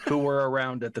players who were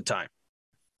around at the time.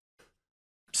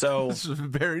 So this is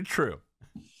very true.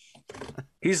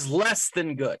 He's less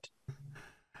than good.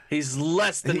 He's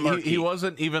less than marquee. He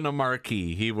wasn't even a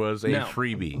marquee. He was a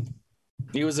freebie.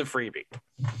 He was a freebie.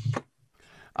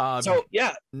 So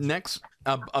yeah, next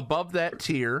above that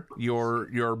tier,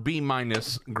 your B-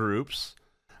 groups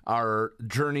are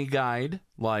Journey Guide,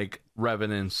 like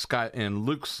Revan and Sky and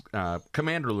Luke's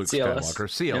Commander Luke Skywalker,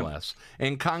 CLS,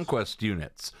 and Conquest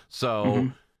units.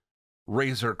 So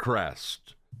Razor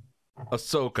Crest,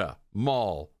 Ahsoka,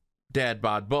 Maul, Dad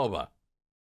Bod Boba.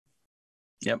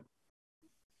 Yep.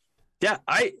 Yeah,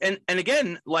 and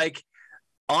again, like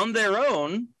on their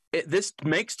own, this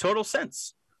makes total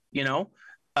sense. You know,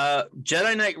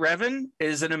 Jedi Knight Revan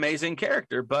is an amazing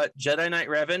character, but Jedi Knight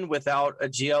Revan without a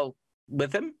GL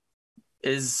with him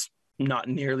is not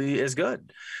nearly as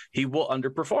good. He will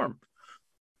underperform.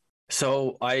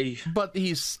 But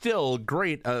he's still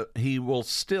great. He will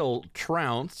still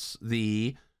trounce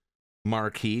the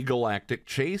marquee galactic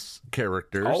chase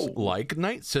characters like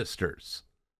Night Sisters.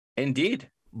 Indeed.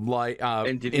 Like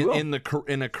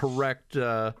in a correct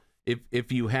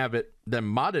if you have it then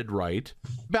modded right,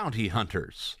 bounty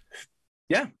hunters.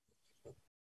 Yeah.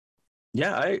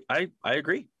 Yeah, I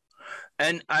agree.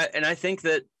 And I think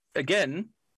that again,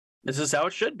 this is how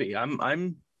it should be.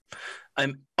 I'm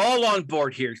all on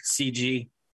board here, CG.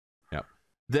 Yeah.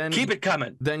 Then keep it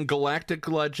coming. Then Galactic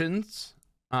Legends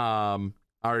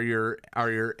are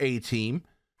your A team.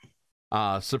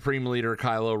 Supreme Leader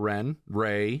Kylo Ren,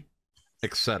 Rey,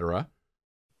 etc.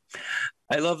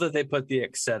 I love that they put the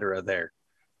etc. there.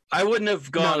 I wouldn't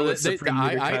have gone with Supreme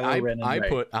Leader Kylo Ren and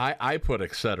Rey. I put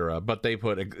etc., but they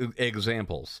put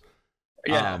examples.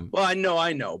 Yeah. Well,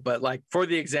 I know, but like for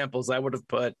the examples, I would have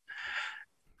put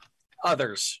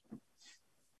others.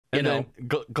 And then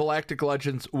Galactic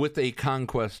Legends with a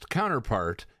conquest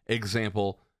counterpart.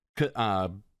 Example: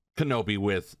 Kenobi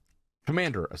with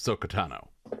Commander Ahsoka Tano.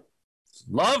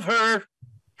 Love her.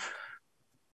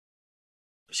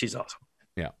 She's awesome.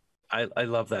 Yeah. I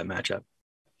love that matchup.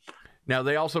 Now,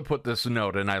 they also put this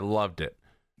note, and I loved it.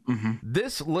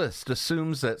 This list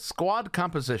assumes that squad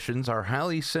compositions are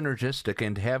highly synergistic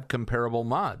and have comparable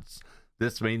mods.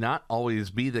 This may not always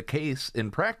be the case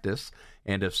in practice,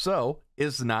 and if so,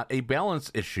 is not a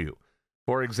balance issue.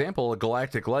 For example, a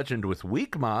Galactic Legend with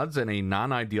weak mods and a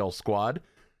non-ideal squad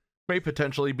may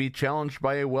potentially be challenged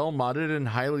by a well-modded and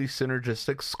highly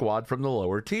synergistic squad from the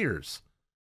lower tiers.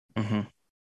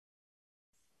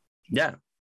 Yeah,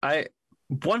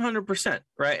 100%,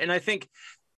 right? And I think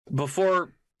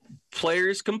before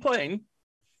players complain,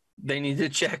 they need to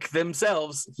check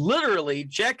themselves, literally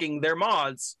checking their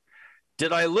mods.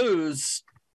 Did I lose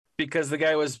because the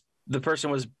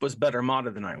person was better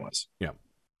modded than I was? Yeah.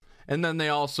 And then they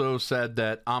also said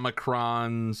that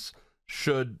Omicrons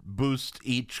should boost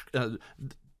each,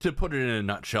 to put it in a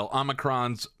nutshell,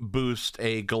 Omicrons boost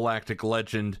a Galactic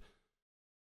Legend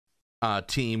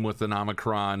team with an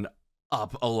Omicron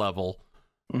up a level.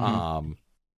 A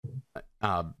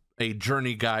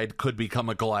Journey Guide could become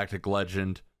a Galactic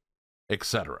Legend,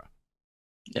 etc.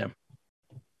 Yeah.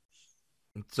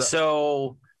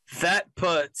 So that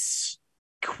puts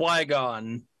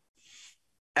Qui-Gon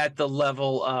at the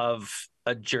level of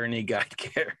a Journey Guide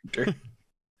character.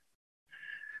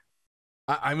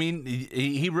 I mean,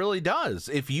 he really does.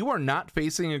 If you are not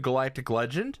facing a Galactic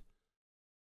Legend,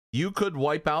 you could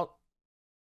wipe out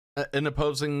an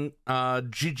opposing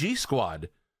GG squad,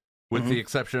 with the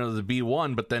exception of the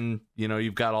B1, but then, you know,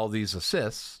 you've got all these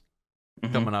assists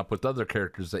coming up with other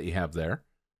characters that you have there.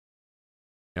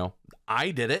 You know,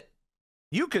 I did it.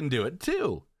 You can do it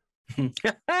too. No,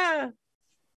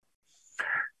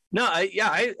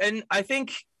 I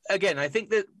think, again, I think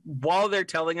that while they're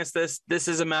telling us this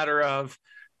is a matter of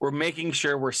we're making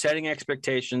sure we're setting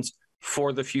expectations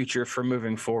for the future for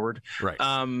moving forward. Right.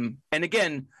 And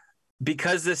again,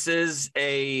 because this is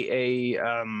a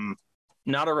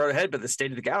not a road ahead, but the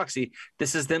state of the galaxy,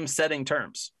 this is them setting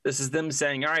terms. This is them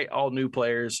saying, all right, all new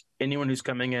players, anyone who's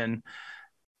coming in,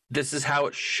 this is how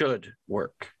it should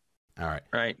work. All right.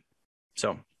 Right.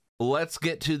 So let's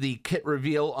get to the kit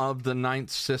reveal of the Ninth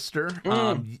Sister.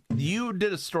 You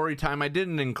did a story time. I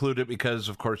didn't include it because,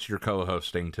 of course, you're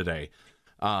co-hosting today.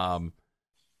 We'll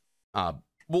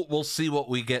see what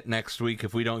we get next week.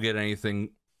 If we don't get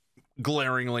anything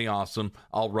glaringly awesome,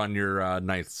 I'll run your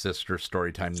Ninth Sister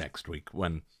story time next week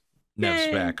when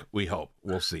Nev's back. We hope.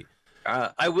 We'll see.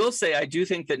 I will say I do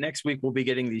think that next week we'll be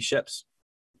getting these ships,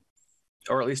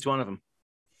 or at least one of them.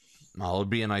 Well, it'll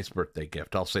be a nice birthday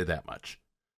gift. I'll say that much.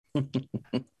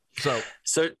 So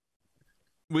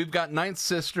we've got Ninth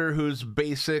Sister, who's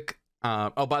basic.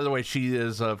 Oh, by the way, she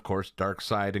is, of course, Dark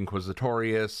Side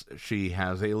Inquisitorius. She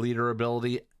has a leader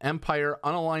ability, Empire,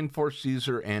 Unaligned Force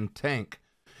User, and Tank.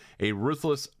 A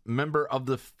ruthless member of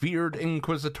the feared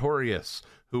Inquisitorius,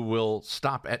 who will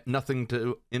stop at nothing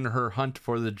in her hunt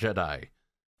for the Jedi.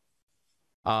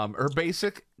 Her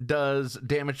basic does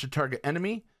damage to target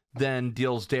enemy, then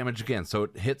deals damage again. So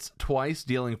it hits twice,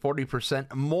 dealing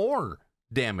 40% more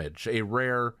damage. A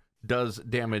rare does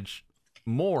damage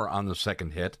more on the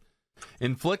second hit.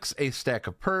 Inflicts a stack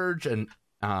of purge and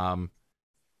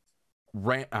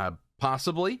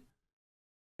possibly.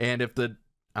 And if the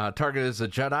target is a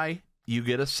Jedi, you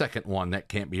get a second one that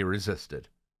can't be resisted.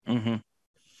 Mm-hmm.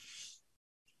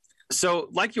 So,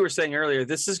 like you were saying earlier,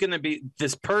 this is going to be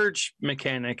this purge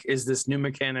mechanic is this new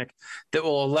mechanic that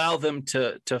will allow them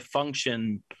to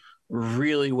function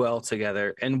really well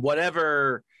together. And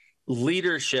whatever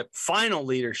final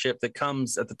leadership that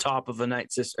comes at the top of the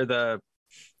Night Sister, or the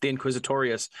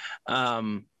Inquisitorius,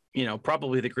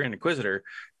 probably the Grand Inquisitor,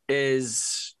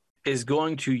 is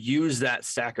going to use that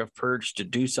stack of purge to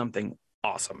do something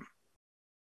awesome.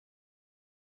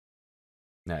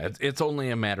 Yeah, it's only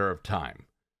a matter of time.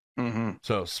 Mm-hmm.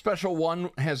 So Special 1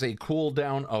 has a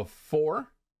cooldown of 4,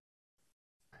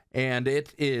 and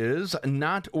it is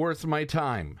not worth my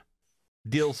time.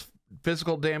 Deals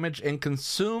physical damage and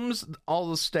consumes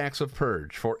all the stacks of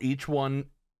purge. For each one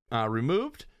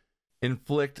removed,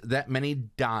 inflict that many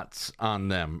dots on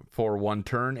them for 1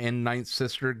 turn, and Ninth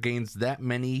Sister gains that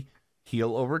many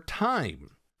heal over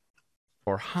time,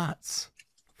 or HOTS,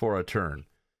 for a turn.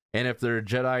 And if they're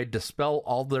Jedi, dispel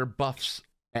all their buffs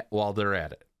while they're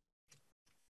at it.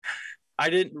 I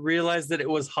didn't realize that it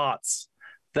was HOTS.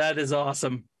 That is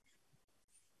awesome.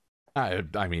 I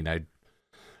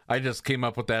just came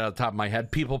up with that on top of my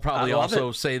head. People probably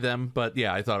also say them, but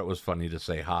yeah, I thought it was funny to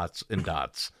say HOTS and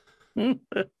dots.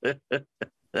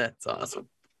 That's awesome.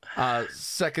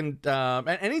 Second,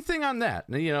 anything on that?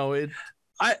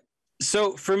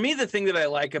 So for me, the thing that I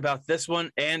like about this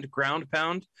one and Ground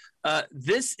Pound,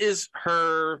 this is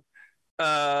her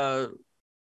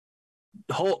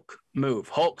Hulk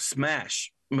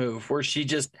smash move, where she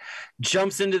just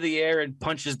jumps into the air and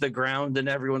punches the ground, and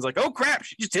everyone's like, oh crap,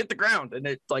 she just hit the ground, and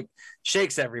it like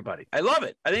shakes everybody. I love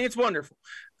it. I think it's wonderful.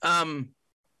 I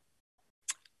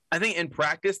think in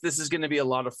practice this is going to be a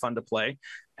lot of fun to play,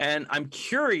 and I'm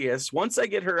curious, once I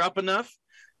get her up enough,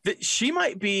 that she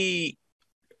might be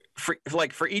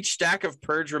for each stack of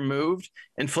purge removed,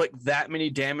 inflict that many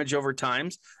damage over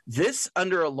times. This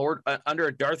under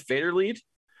a Darth Vader lead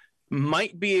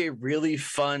might be a really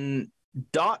fun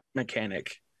dot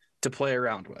mechanic to play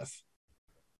around with.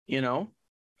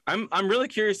 I'm really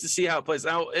curious to see how it plays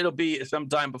out. It'll be some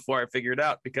time before I figure it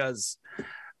out, because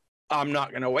I'm not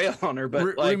going to wail on her.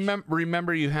 But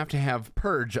remember, you have to have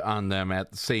purge on them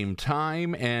at the same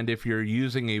time, and if you're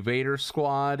using a Vader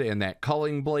squad and that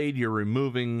culling blade, you're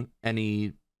removing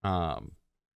any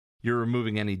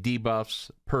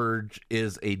debuffs. Purge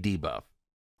is a debuff.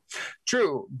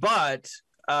 True, but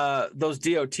those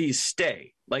DOTs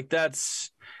stay. Like,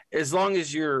 that's as long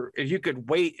as if you could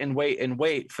wait and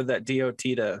wait for that DOT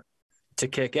to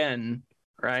kick in,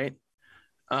 right?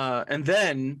 And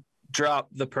then drop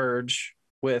the purge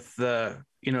with the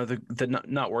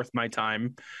not worth my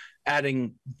time,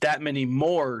 adding that many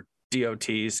more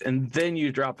DOTs, and then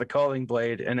you drop the calling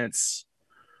blade, and it's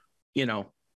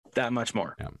that much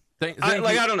more. Yeah.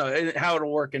 I don't know how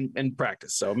it'll work in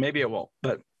practice, so maybe it won't,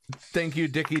 but thank you,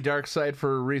 Dickie Darkside,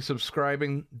 for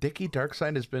resubscribing. Dickie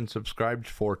Darkside has been subscribed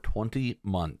for 20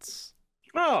 months.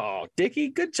 Oh, Dickie,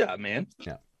 good job, man.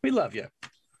 Yeah, we love you.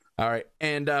 All right,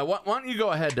 and why don't you go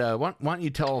ahead? Why don't you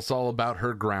tell us all about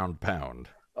her Ground Pound?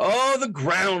 Oh, the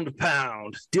Ground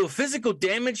Pound. Deal physical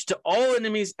damage to all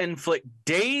enemies, inflict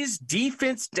daze,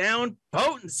 defense down,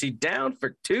 potency down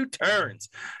for 2 turns,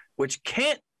 which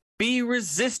can't be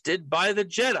resisted by the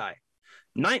Jedi.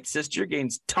 Ninth Sister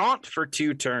gains taunt for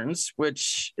 2 turns,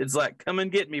 which is like, come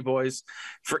and get me, boys.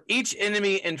 For each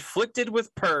enemy inflicted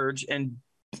with purge and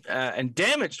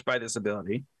damaged by this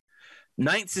ability,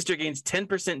 Ninth Sister gains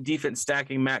 10% defense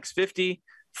stacking, max 50.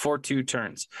 for 2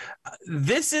 turns.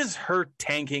 This is her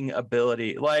tanking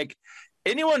ability. Like,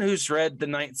 anyone who's read the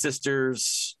Night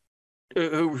Sisters,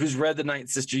 who's read the Night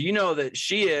Sister, you know that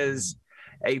she is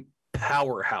a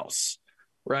powerhouse,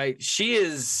 right? She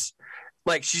is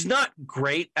like, she's not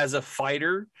great as a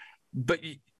fighter, but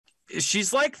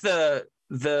she's like the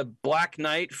Black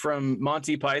Knight from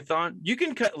Monty Python. You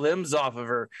can cut limbs off of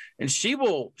her and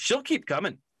she'll keep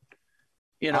coming.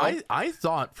 You know, I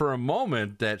thought for a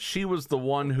moment that she was the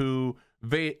one who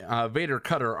Vader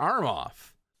cut her arm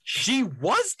off. She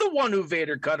was the one who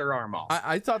Vader cut her arm off.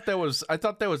 I thought that was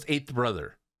Eighth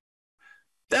Brother.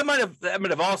 That might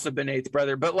have also been Eighth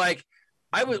Brother, but like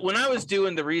when I was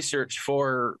doing the research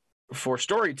for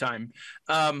story time,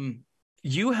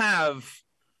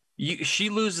 she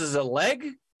loses a leg,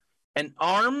 an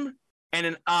arm, and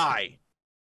an eye.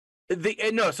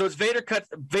 So it's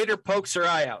Vader pokes her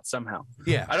eye out somehow.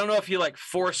 Yeah. I don't know if he like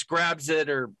force grabs it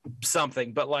or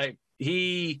something, but like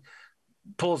he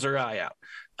pulls her eye out.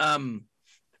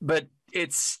 But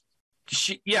it's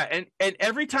and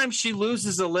every time she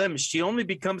loses a limb, she only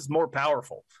becomes more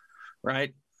powerful,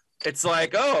 right? It's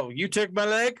like, oh, you took my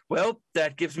leg? Well,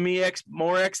 that gives me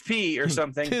more XP or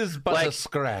something. Tis but like, a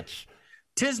scratch.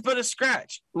 Tis but a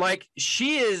scratch. Like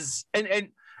she is, and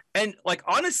like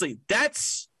honestly,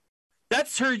 that's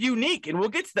her unique, and we'll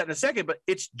get to that in a second. But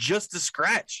it's just a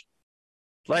scratch.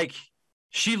 Like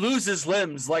she loses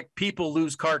limbs like people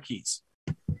lose car keys.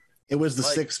 It was the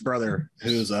sixth brother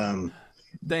whose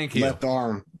thank you left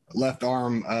arm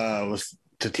was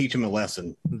to teach him a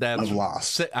lesson of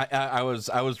loss. I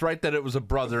was right that it was a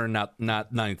brother, not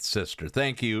Ninth Sister.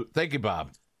 Thank you,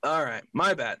 Bob. All right,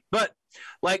 my bad. But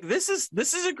like this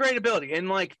is a great ability, and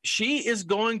like she is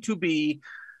going to be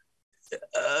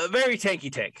a very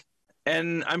tanky tank,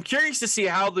 and I'm curious to see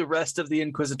how the rest of the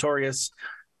Inquisitorius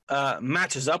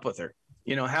matches up with her.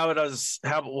 You know how it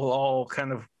will all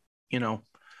kind of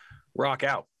rock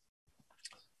out.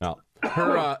 No.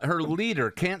 Her leader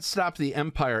can't stop the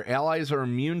Empire. Allies are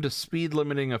immune to speed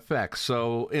limiting effects.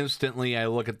 So instantly I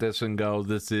look at this and go,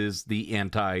 this is the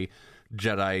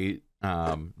anti-Jedi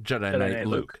Knight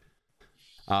Luke.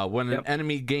 When an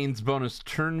enemy gains bonus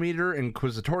turn meter,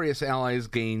 Inquisitorius allies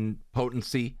gain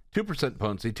potency, 2%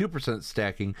 potency, 2%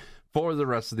 stacking for the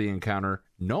rest of the encounter.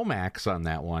 No max on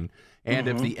that one. And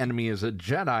if the enemy is a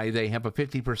Jedi, they have a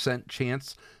 50%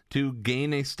 chance to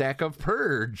gain a stack of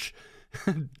Purge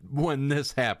when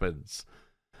this happens.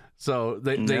 So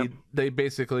they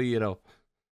basically,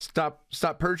 stop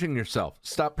purging yourself.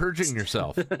 Stop purging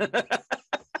yourself.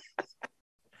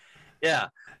 Yeah.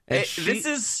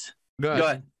 Go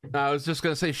ahead. I was just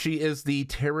going to say she is the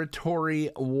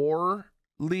territory war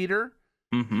leader.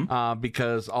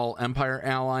 Because all Empire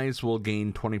allies will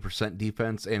gain 20%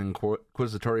 defense, and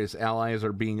Inquisitorius allies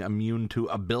are being immune to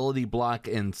ability block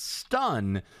and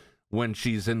stun when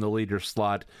she's in the leader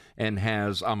slot and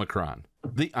has Omicron.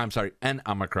 N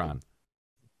Omicron.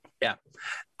 Yeah,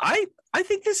 I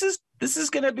think this is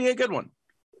going to be a good one.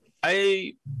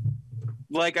 I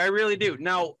really do.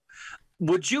 Now,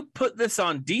 would you put this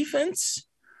on defense?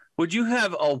 Would you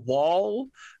have a wall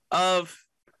of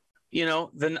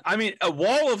a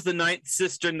wall of the Ninth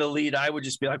Sister in the lead? I would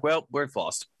just be like, well, we're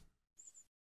lost.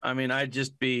 I mean, I'd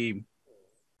just be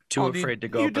too afraid to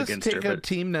go up against her. You just take a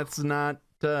team that's not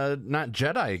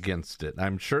Jedi against it.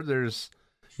 I'm sure there's,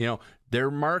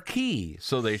 they're marquee,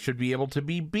 so they should be able to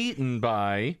be beaten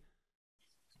by.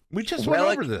 We just went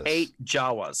over this. 8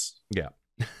 Jawas. Yeah.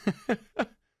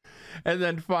 And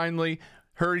then finally,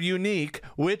 her unique,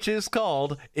 which is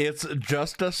called It's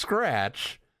Just a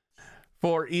Scratch.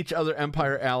 For each other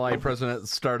Empire ally present at the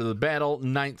start of the battle,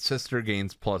 Ninth Sister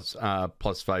gains plus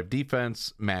 5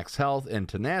 defense, max health, and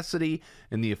tenacity,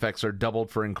 and the effects are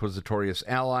doubled for Inquisitorius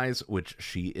allies, which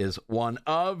she is one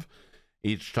of.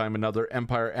 Each time another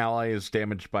Empire ally is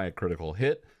damaged by a critical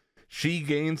hit, she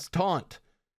gains taunt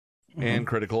and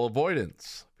critical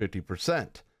avoidance,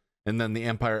 50%. And then the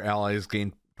Empire allies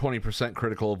gain 20%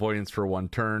 critical avoidance for 1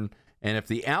 turn. And if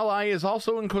the ally is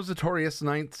also Inquisitorius,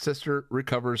 Ninth Sister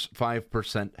recovers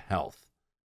 5% health.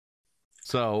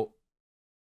 So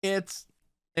it's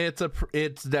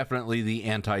definitely the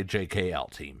anti-JKL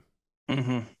team.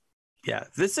 Yeah,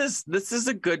 this is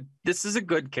a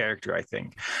good character, I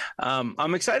think.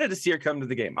 I'm excited to see her come to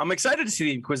the game. I'm excited to see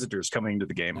the Inquisitors coming to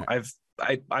the game.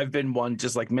 I've been one,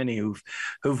 just like many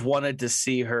who've wanted to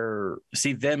see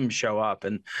them show up,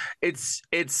 and it's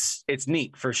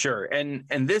neat for sure. And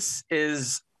this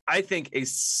is, I think, a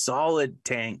solid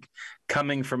tank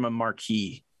coming from a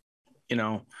marquee.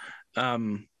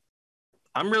 I'm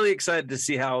really excited to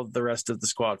see how the rest of the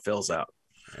squad fills out.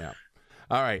 Yeah.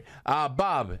 All right.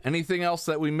 Bob, anything else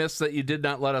that we missed that you did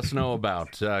not let us know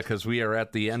about? Because we are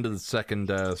at the end of the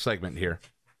second segment here.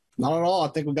 Not at all. I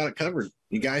think we got it covered.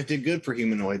 You guys did good for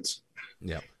humanoids.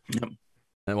 Yep.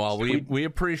 And well, we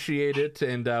appreciate it,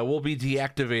 and we'll be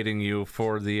deactivating you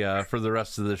for the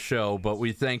rest of the show. But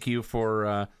we thank you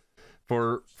for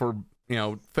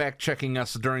fact checking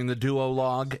us during the duo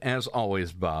log as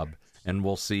always, Bob. And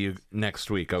we'll see you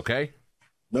next week. Okay.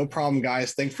 No problem,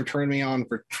 guys. Thanks for turning me on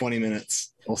for 20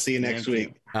 minutes. We'll see you next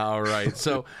week. All right.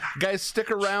 So, guys, stick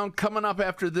around. Coming up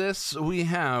after this, we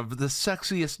have the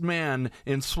sexiest man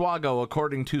in Swago,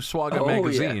 according to Swago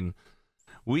magazine.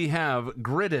 Yeah. We have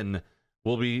Gridan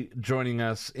will be joining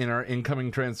us in our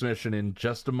incoming transmission in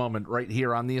just a moment, right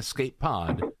here on the Escape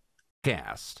Pod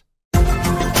cast.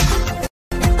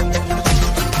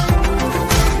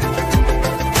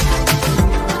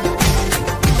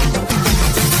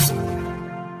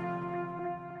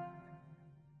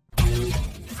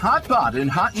 Hotbot in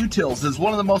Hot Utils is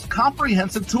one of the most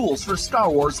comprehensive tools for Star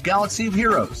Wars Galaxy of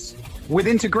Heroes. With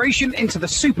integration into the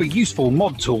super useful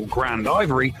mod tool Grand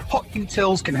Ivory, Hot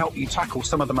Utils can help you tackle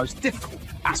some of the most difficult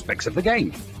aspects of the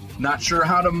game. Not sure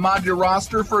how to mod your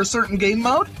roster for a certain game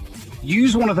mode?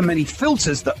 Use one of the many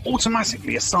filters that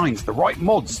automatically assigns the right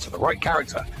mods to the right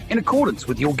character in accordance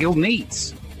with your guild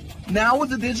needs. Now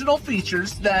with additional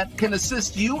features that can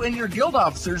assist you and your guild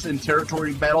officers in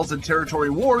territory battles and territory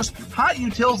wars, Hot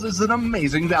Utils is an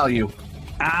amazing value.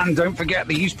 And don't forget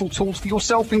the useful tools for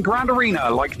yourself in Grand Arena,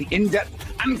 like the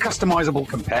in-depth and customizable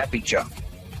compare feature.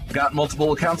 Got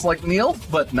multiple accounts like Neil,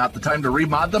 but not the time to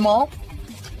remod them all?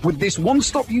 With this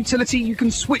one-stop utility, you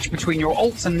can switch between your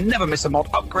alts and never miss a mod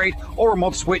upgrade or a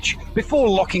mod switch before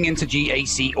locking into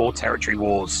GAC or territory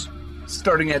wars.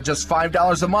 Starting at just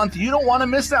 $5 a month, you don't want to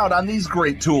miss out on these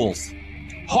great tools.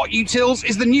 Hot Utils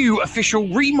is the new official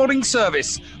remodding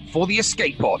service for the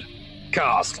Escape Pod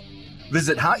cast.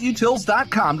 Visit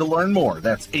hotutils.com to learn more.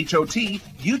 That's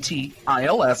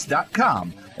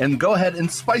HOTUTILS.com. And go ahead and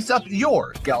spice up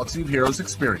your Galaxy of Heroes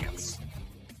experience.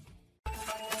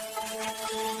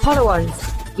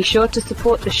 Padawans, be sure to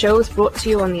support the shows brought to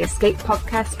you on the Escape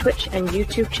Podcast Twitch and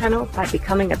YouTube channel by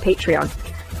becoming a Patreon.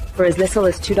 For as little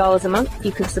as $2 a month,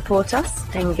 you can support us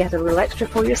and get a little extra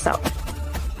for yourself.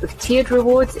 With tiered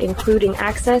rewards including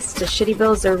access to Shitty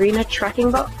Bill's Arena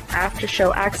tracking bot,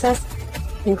 after-show access,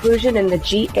 inclusion in the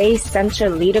GA Center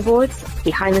leaderboards,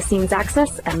 behind-the-scenes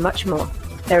access, and much more.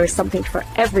 There is something for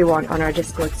everyone on our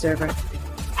Discord server.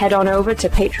 Head on over to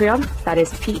Patreon, that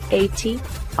is Patreo.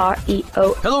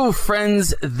 Hello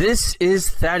friends, this is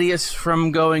Thaddeus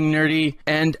from Going Nerdy,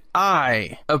 and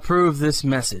I approve this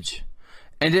message,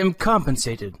 and am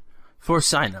compensated for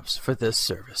signups for this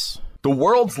service. The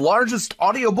world's largest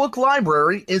audiobook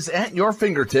library is at your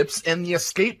fingertips, and the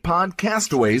Escape Pod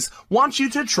Castaways want you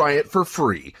to try it for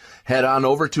free. Head on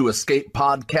over to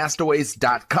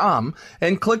escapepodcastaways.com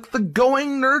and click the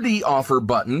Going Nerdy offer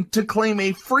button to claim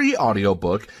a free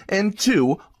audiobook and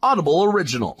 2 Audible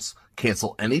originals.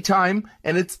 Cancel anytime,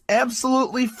 and it's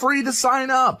absolutely free to sign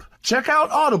up. Check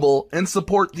out Audible and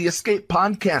support the Escape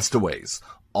Pod Castaways.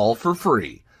 All for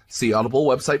free. See Audible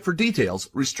website for details.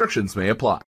 Restrictions may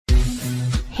apply.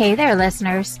 Hey there,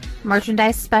 listeners.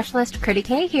 Merchandise specialist Critty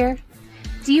K here.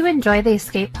 Do you enjoy the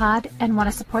Escape Pod and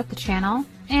want to support the channel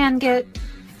and get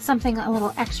something a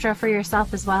little extra for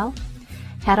yourself as well?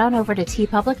 Head on over to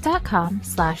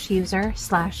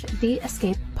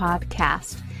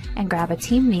tpublic.com/user/theescapepodcast and grab a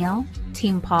Team Neil,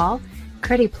 Team Paul,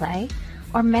 Critty Play,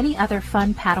 or many other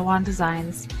fun Padawan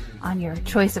designs on your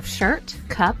choice of shirt,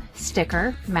 cup,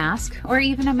 sticker, mask, or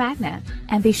even a magnet.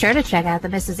 And be sure to check out the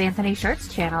Mrs. Anthony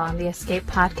Shirts channel on the Escape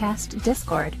Podcast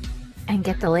Discord and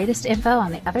get the latest info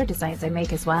on the other designs I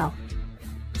make as well.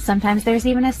 Sometimes there's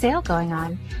even a sale going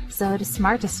on, so it is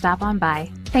smart to stop on by.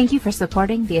 Thank you for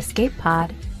supporting the Escape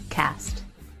Pod cast.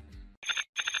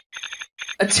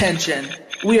 Attention,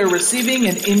 we are receiving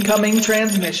an incoming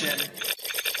transmission.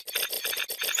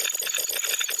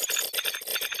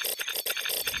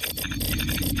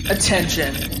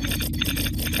 Attention.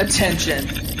 Attention.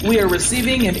 We are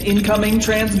receiving an incoming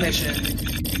transmission.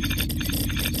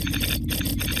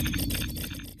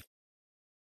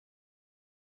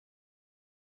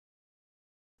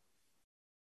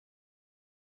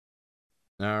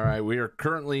 All right, we are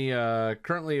currently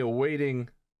awaiting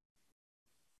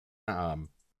him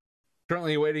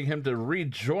to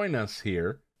rejoin us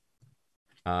here.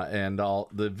 And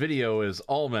the video is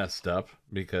all messed up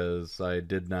because I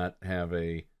did not have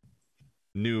a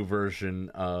new version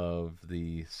of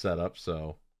the setup,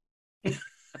 so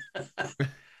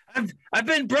I've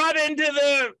been brought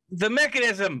into the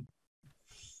mechanism.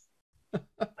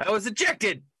 I was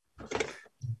ejected.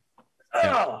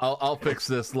 Yeah, I'll fix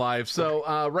this live.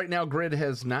 So right now, Grid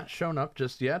has not shown up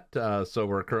just yet, so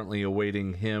we're currently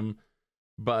awaiting him.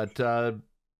 But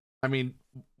I mean,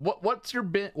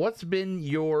 what's been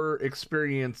your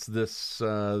experience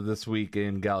this week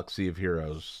in Galaxy of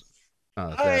Heroes?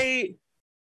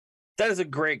 That is a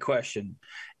great question,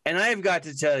 and I have got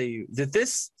to tell you that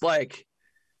this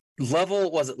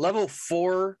level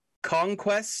 4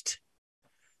 conquest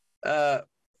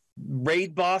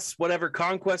raid boss, whatever,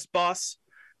 conquest boss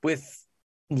with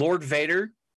Lord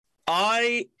Vader.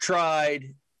 I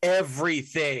tried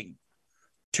everything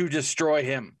to destroy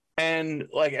him, and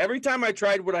every time I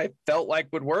tried what I felt like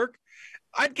would work,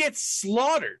 I'd get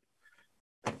slaughtered.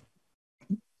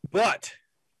 But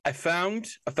I found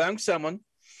someone.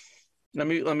 Let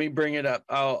me bring it up.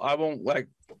 I won't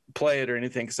play it or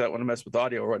anything because I don't want to mess with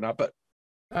audio or whatnot. But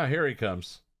here he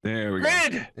comes. There we go.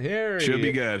 Red! Here he should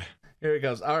be good. Here he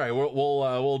goes. All right,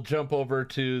 we'll jump over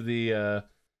to the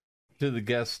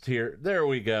guest here. There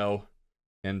we go.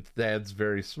 And Thad's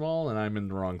very small, and I'm in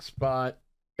the wrong spot.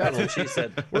 That's what she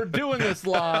said. We're doing this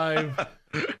live.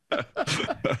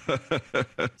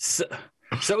 So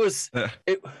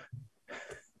it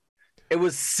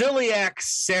was Celiac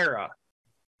Sarah.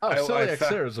 Oh, Celiac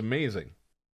Sarah is amazing.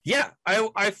 Yeah,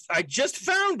 I just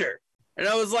found her, and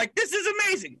I was like, "This is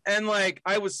amazing," and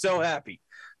I was so happy.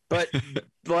 But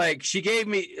she gave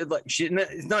me she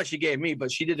gave me,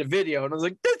 but she did a video, and I was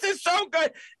like, "This is so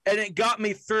good," and it got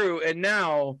me through. And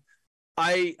now,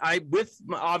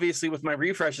 obviously with my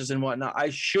refreshes and whatnot, I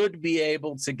should be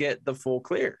able to get the full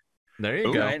clear. There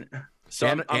you go. So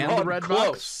and the red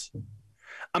close. box.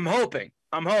 I'm hoping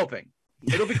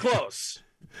it'll be close.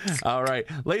 All right,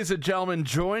 ladies and gentlemen,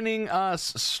 joining us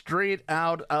straight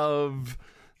out of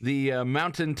the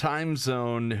Mountain Time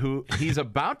Zone, he's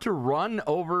about to run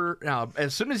over.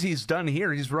 As soon as he's done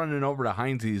here, he's running over to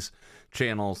Heinze's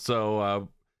channel. So,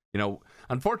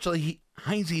 unfortunately,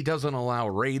 Heinze doesn't allow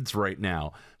raids right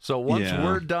now. So once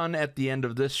we're done at the end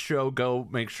of this show, go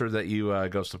make sure that you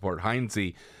go support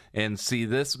Heinze and see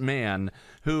this man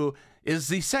who is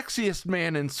the sexiest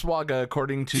man in Swaga,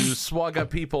 according to Swaga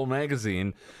People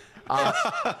magazine. And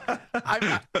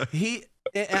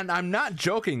I'm not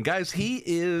joking, guys.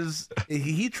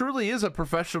 He truly is a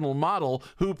professional model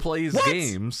who plays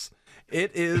games.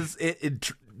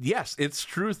 Yes, it's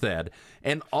true, Thad.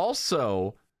 And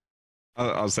also,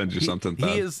 I'll send you something. Thad.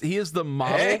 He is the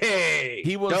model. Hey,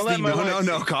 he was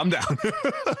no, calm down.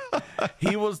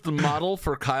 He was the model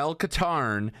for Kyle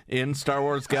Katarn in Star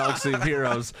Wars Galaxy of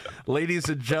Heroes. Ladies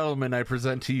and gentlemen, I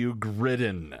present to you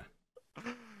Gridan.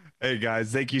 Hey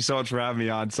guys, thank you so much for having me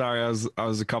on. Sorry, I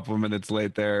was a couple of minutes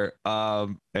late there.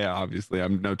 Obviously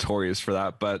I'm notorious for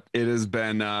that, but it has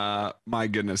been my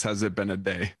goodness, has it been a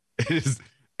day? It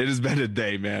has been a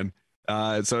day, man.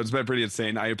 So it's been pretty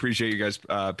insane. I appreciate you guys'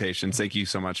 patience. Thank you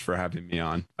so much for having me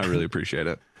on. I really appreciate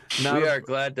it. Now, we are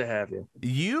glad to have you.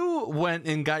 You went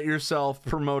and got yourself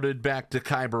promoted back to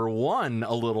Kyber 1,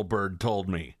 a little bird told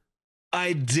me.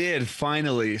 I did,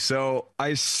 finally. So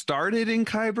I started in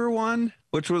Kyber 1,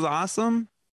 which was awesome.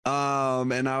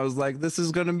 And I was like, this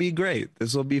is going to be great.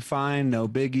 This will be fine. No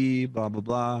biggie, blah, blah,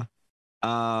 blah.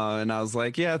 And I was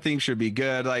like, yeah, things should be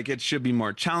good. It should be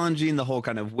more challenging, the whole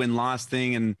kind of win-loss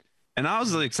thing. And I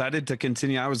was excited to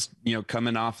continue. I was,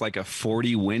 coming off a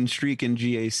 40 win streak in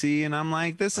GAC, and I'm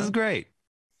like, this is great.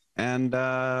 And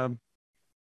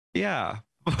yeah,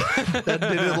 that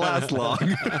didn't last long.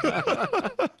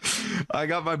 I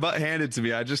got my butt handed to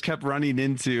me. I just kept running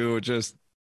into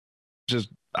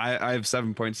I have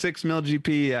 7.6 mil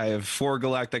GP. I have 4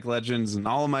 Galactic Legends, and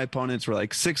all of my opponents were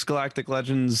 6 Galactic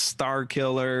Legends, Star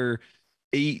Killer,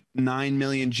 8-9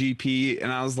 million GP,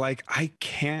 and I was like, I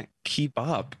can't keep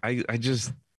up. I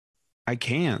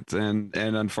can't, and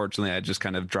unfortunately, I just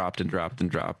kind of dropped.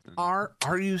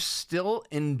 Are you still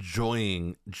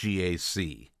enjoying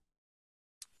GAC?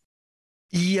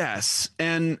 Yes,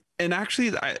 and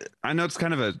actually, I know it's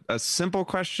kind of a simple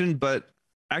question, but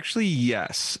actually,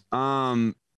 yes.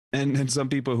 And some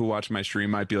people who watch my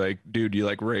stream might be like, dude, you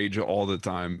rage all the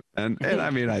time, and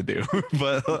I mean, I do,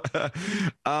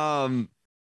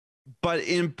 but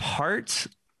in part,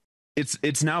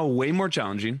 it's now way more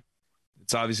challenging.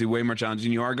 It's obviously way more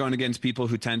challenging. You are going against people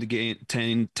who tend to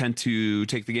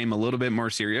take the game a little bit more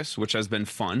serious, which has been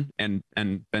fun and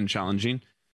been challenging.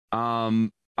 I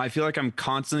feel like I'm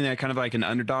constantly kind of like an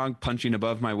underdog punching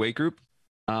above my weight group.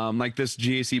 Like this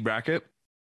GAC bracket,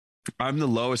 I'm the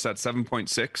lowest at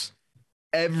 7.6.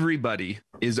 Everybody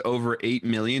is over 8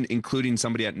 million, including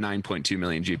somebody at 9.2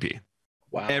 million GP.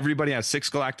 Wow. Everybody has 6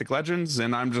 Galactic Legends,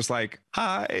 and I'm just like,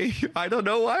 hi, I don't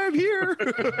know why I'm here. I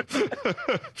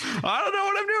don't know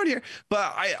what I'm doing here.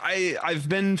 But I've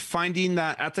been finding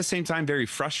that at the same time very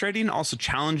frustrating, also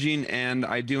challenging, and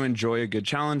I do enjoy a good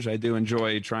challenge. I do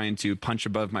enjoy trying to punch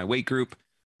above my weight group.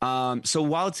 So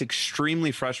while it's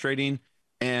extremely frustrating,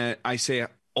 and I say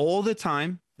all the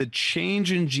time, the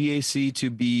change in GAC to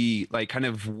be like kind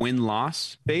of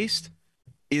win-loss based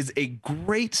is a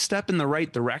great step in the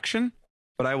right direction.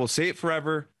 But I will say it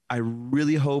forever. I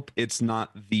really hope it's not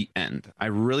the end. I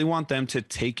really want them to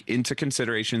take into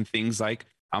consideration things like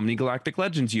how many Galactic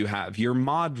Legends you have, your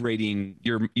mod rating,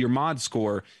 your mod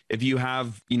score. If you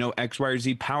have, X, Y, or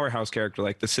Z powerhouse character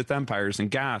like the Sith Empires and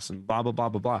Gas and blah, blah, blah,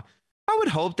 blah, blah. I would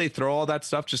hope they throw all that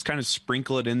stuff, just kind of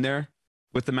sprinkle it in there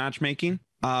with the matchmaking.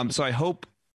 So I hope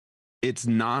it's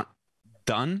not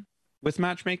done with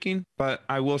matchmaking, but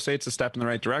I will say it's a step in the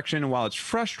right direction. And while it's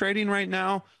frustrating right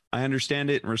now, I understand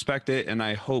it and respect it, and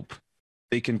I hope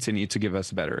they continue to give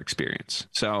us a better experience.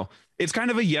 So it's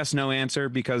kind of a yes/no answer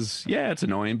because, yeah, it's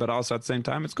annoying, but also at the same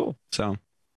time, it's cool. So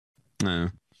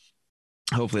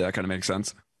hopefully that kind of makes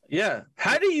sense. Yeah.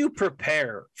 How do you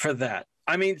prepare for that?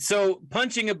 I mean, so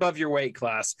punching above your weight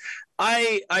class,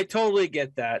 I totally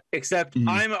get that, except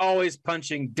I'm always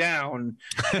punching down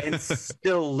and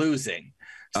still losing.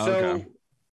 So,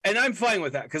 and I'm fine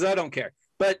with that because I don't care.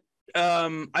 But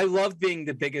I love being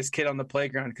the biggest kid on the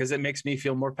playground because it makes me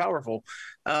feel more powerful.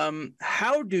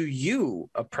 How do you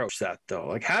approach that though?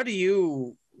 Like, how do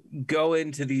you go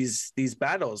into these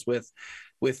battles with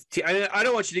I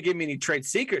don't want you to give me any trade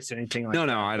secrets or anything like that.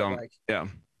 No, I don't. Like, yeah.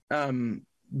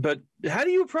 But how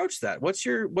do you approach that? What's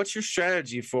your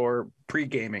strategy for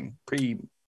pre-gaming,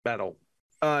 pre-battle?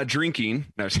 Drinking.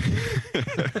 No.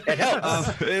 It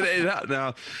helps.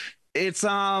 No.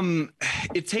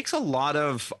 It takes a lot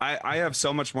of, I have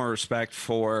so much more respect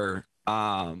for,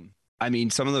 some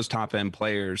of those top end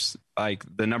players, like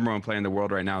the number 1 player in the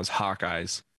world right now is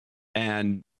Hawkeyes,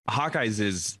 and Hawkeyes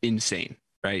is insane,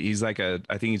 right? He's like I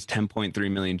think he's 10.3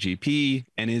 million GP,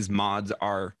 and his mods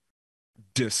are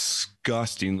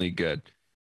disgustingly good.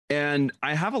 And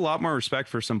I have a lot more respect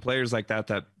for some players like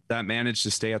that manage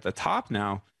to stay at the top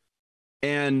now.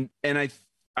 And I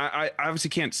obviously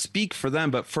can't speak for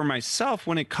them, but for myself,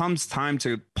 when it comes time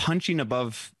to punching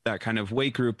above that kind of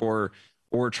weight group or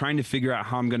trying to figure out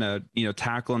how I'm going to,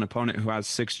 tackle an opponent who has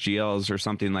 6 GLs or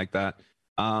something like that,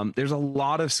 there's a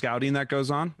lot of scouting that goes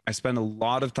on. I spend a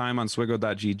lot of time on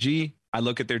swiggle.gg. I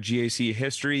look at their GAC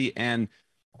history, and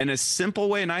in a simple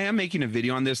way, and I am making a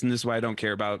video on this, and this is why I don't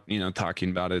care about, talking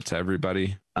about it to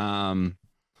everybody.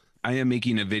 I am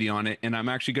making a video on it, and I'm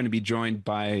actually going to be joined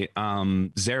by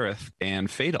Zareth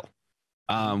and Fatal.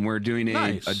 We're doing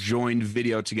a joined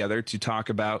video together to talk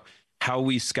about how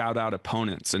we scout out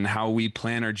opponents and how we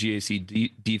plan our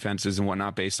GAC defenses and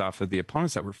whatnot based off of the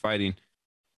opponents that we're fighting.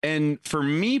 And for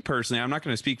me personally, I'm not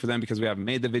going to speak for them because we haven't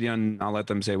made the video, and I'll let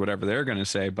them say whatever they're going to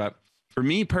say. But for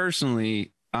me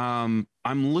personally, I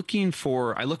look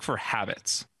for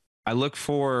habits. I look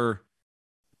for,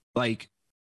 like,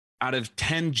 out of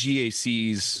 10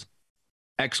 GACs,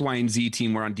 X, Y, and Z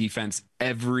team were on defense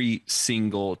every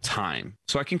single time.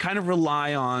 So I can kind of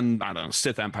rely on, I don't know,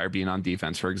 Sith Empire being on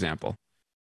defense, for example.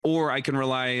 Or I can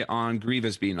rely on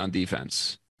Grievous being on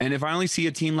defense. And if I only see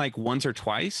a team like once or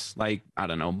twice, like, I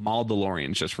don't know,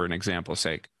 Maldalorians, just for an example's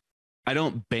sake, I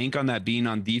don't bank on that being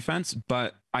on defense,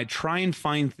 but I try and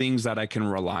find things that I can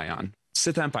rely on.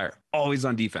 Sith Empire, always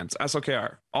on defense.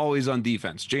 SLKR, always on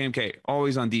defense. JMK,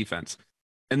 always on defense.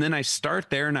 And then I start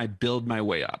there and I build my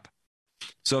way up.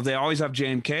 So if they always have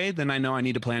JMK, then I know I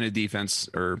need to plan a defense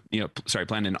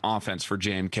plan an offense for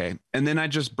JMK. And then I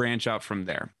just branch out from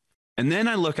there. And then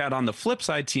I look at on the flip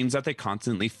side teams that they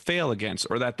constantly fail against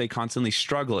or that they constantly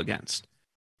struggle against.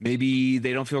 Maybe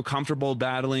they don't feel comfortable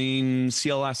battling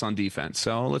CLS on defense.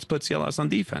 So let's put CLS on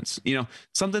defense.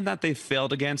 Something that they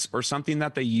failed against or something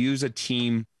that they use a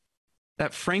team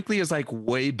that frankly is like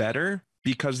way better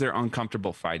because they're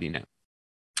uncomfortable fighting it.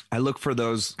 I look for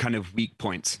those kind of weak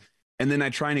points. And then I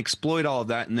try and exploit all of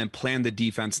that and then plan the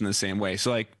defense in the same way.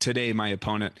 So like today, my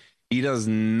opponent, he does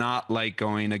not like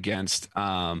going against,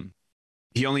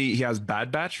 he has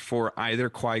Bad Batch for either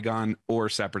Qui-Gon or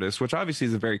Separatist, which obviously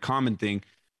is a very common thing.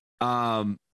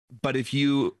 But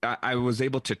I was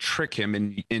able to trick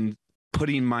him in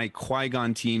putting my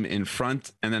Qui-Gon team in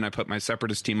front, and then I put my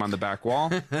Separatist team on the back wall.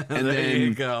 And there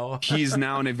you go. He's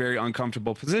now in a very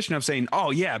uncomfortable position of saying, oh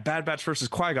yeah, Bad Batch versus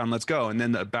Qui-Gon, let's go. And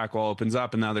then the back wall opens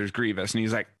up and now there's Grievous. And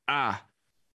he's like, and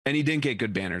he didn't get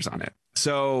good banners on it.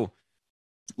 So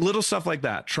little stuff like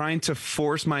that, trying to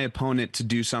force my opponent to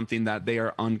do something that they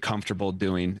are uncomfortable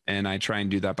doing. And I try and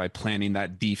do that by planning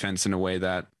that defense in a way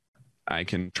that I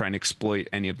can try and exploit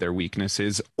any of their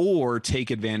weaknesses or take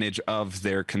advantage of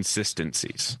their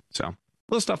consistencies. So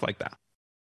little stuff like that.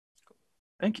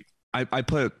 Thank you. I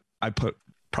put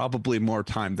probably more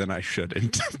time than I should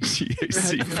into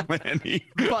GAC planning.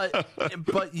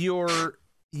 but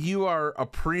you are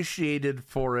appreciated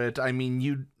for it. I mean,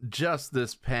 you just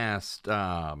this past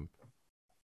I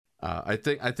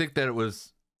think that it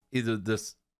was either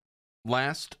this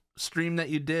last stream that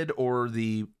you did or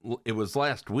it was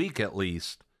last week at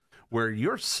least, where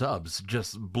your subs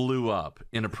just blew up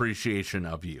in appreciation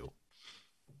of you.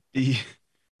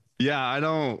 Yeah, I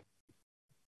know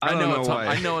it's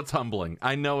humbling.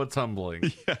 I know it's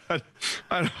humbling. Yeah,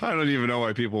 I don't even know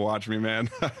why people watch me, man.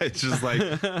 It's just like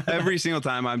every single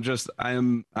time I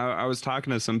was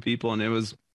talking to some people, and it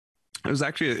was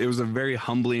a very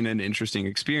humbling and interesting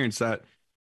experience. That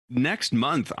next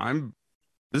month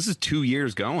this is 2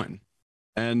 years going.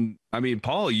 And I mean,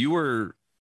 Paul, you and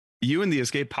the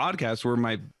Escape podcast were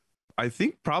I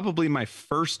think probably my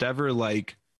first ever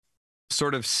like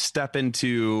sort of step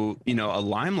into, a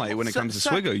limelight when it comes to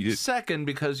Swiggo. Second,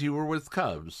 because you were with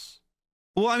Cubs.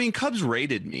 Well, I mean, Cubs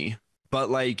rated me, but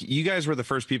like you guys were the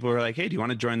first people who were like, hey, do you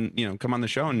want to join, come on the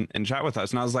show and chat with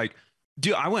us? And I was like,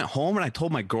 dude, I went home and I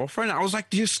told my girlfriend, I was like,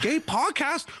 the Escape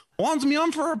podcast wants me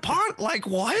on for a pod. Like,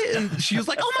 what? And she was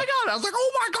like, oh my God. I was like,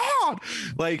 oh my God.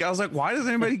 Like, I was like, why does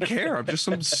anybody care? I'm just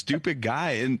some stupid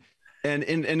guy. And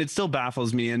it still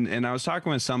baffles me. And I was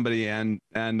talking with somebody and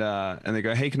they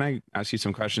go, hey, can I ask you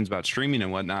some questions about streaming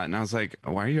and whatnot? And I was like,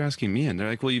 why are you asking me? And they're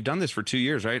like, well, you've done this for 2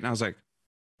 years, right? And I was like,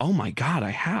 oh my God,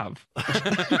 I have.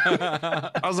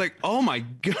 I was like, oh my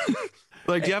God.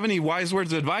 Like, do you have any wise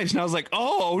words of advice? And I was like,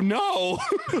 oh no.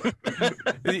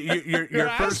 You're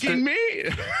asking me.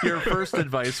 Your first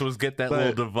advice was get that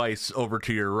little device over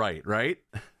to your right?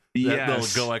 Yes. That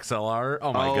little Go XLR.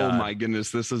 Oh my God. Oh my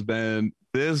goodness. This has been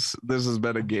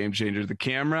a game changer. The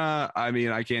camera, I mean,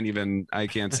 I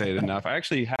can't say it enough. I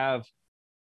actually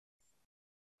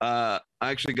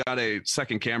got a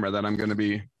second camera that I'm going to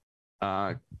be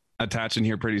attaching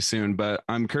here pretty soon, but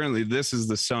this is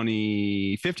the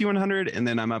Sony 5100, and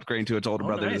then I'm upgrading to its older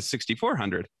brother, nice, the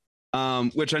 6400,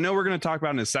 which I know we're going to talk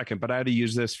about in a second, but I had to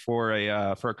use this for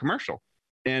a commercial,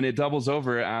 and it doubles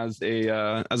over as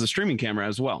a streaming camera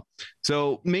as well.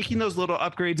 So making those little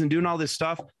upgrades and doing all this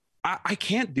stuff, I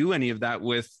can't do any of that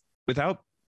without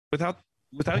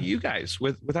you guys,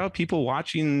 without people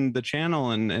watching the channel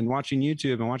and watching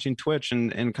YouTube and watching Twitch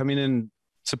and coming in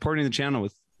supporting the channel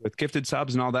with gifted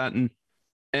subs and all that.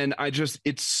 And I just,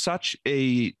 it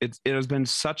has been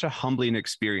such a humbling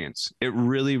experience. It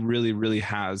really, really, really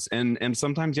has. And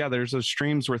sometimes, yeah, there's those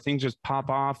streams where things just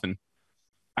pop off, and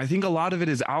I think a lot of it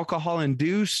is alcohol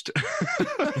induced.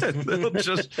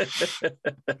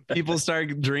 People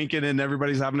start drinking and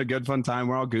everybody's having a good fun time.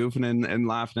 We're all goofing and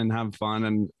laughing and having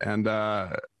fun. And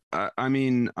I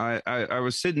mean, I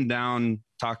was sitting down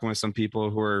talking with some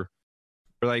people who were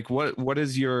like,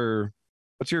 what's your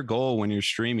goal when you're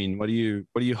streaming? What do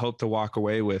you hope to walk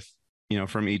away with,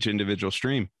 from each individual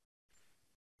stream?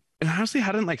 And honestly, I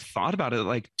hadn't thought about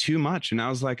it too much. And I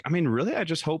was like, I mean, really, I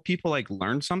just hope people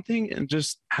learn something and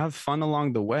just have fun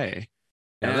along the way.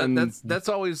 Yeah, that's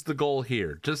always the goal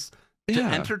here. Just to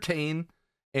entertain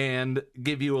and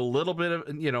give you a little bit of,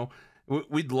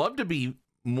 we'd love to be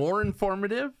more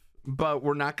informative, but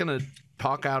we're not going to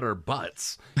talk out our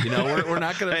butts. We're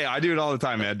not going to. Hey, I do it all the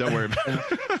time, man. Don't worry about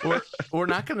it. We're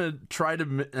not going to try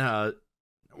to,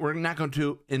 we're not going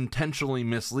to intentionally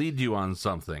mislead you on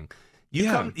something.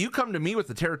 You come to me with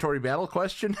the territory battle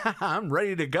question, I'm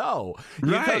ready to go.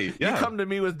 You come to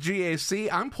me with GAC,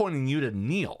 I'm pointing you to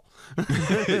Neil.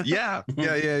 Yeah.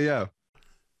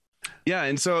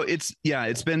 And so it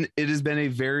has been a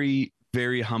very,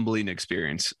 very humbling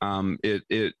experience.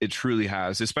 It truly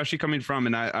has, especially coming from,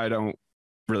 and I don't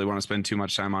really want to spend too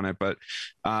much time on it, but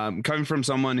coming from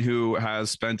someone who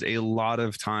has spent a lot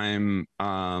of time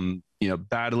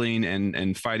battling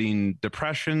and fighting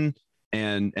depression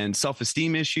and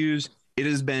self-esteem issues. It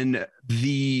has been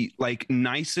the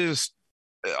nicest,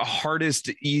 hardest,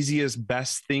 easiest,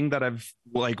 best thing that I've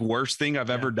worst thing I've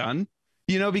ever done,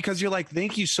 because you're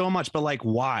thank you so much, but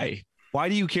why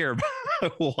do you care?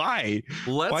 Why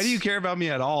do you care about me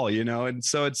at all? And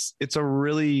so it's a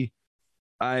really,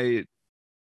 I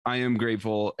am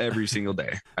grateful every single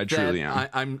day. I truly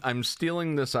am. I'm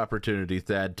stealing this opportunity,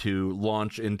 Thad, to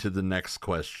launch into the next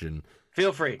question.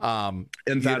 Feel free.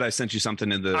 In fact, I sent you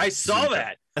something in the. I saw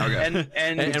that. Okay.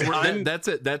 And that's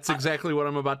it. That's exactly what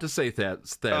I'm about to say. That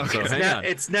Okay. so hang on.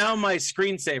 it's now my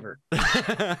screensaver.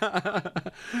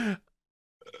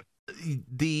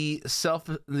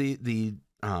 The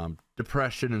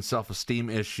depression and self-esteem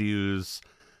issues,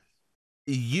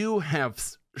 you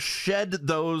have shed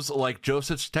those like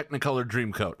Joseph's Technicolor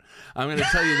Dreamcoat. I'm going to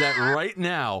tell you that right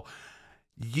now.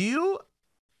 You're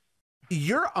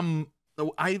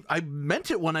I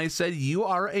meant it when I said you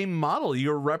are a model.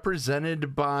 You're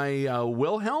represented by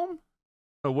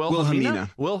Wilhelmina.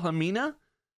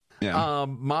 Yeah.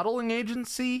 Modeling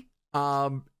agency.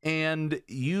 And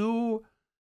you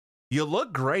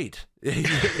look great.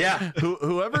 Yeah.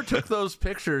 Whoever took those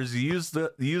pictures used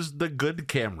the good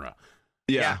camera.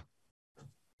 Yeah.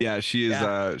 Yeah, she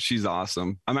is she's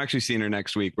awesome. I'm actually seeing her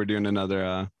next week. We're doing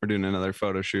another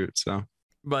photo shoot, so.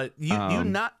 But you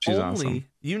not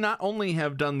only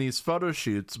have done these photo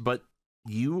shoots, but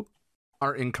you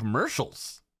are in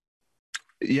commercials.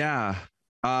 Yeah.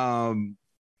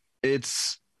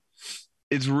 It's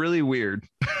really weird.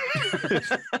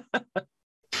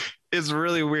 It's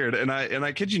really weird. And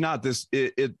I kid you not,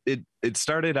 it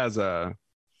started as a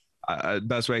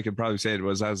best way I could probably say it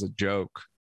was as a joke.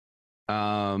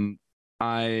 I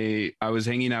was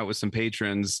hanging out with some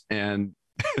patrons and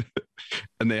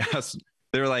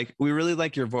they were like, we really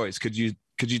like your voice. Could you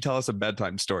tell us a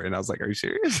bedtime story? And I was like, are you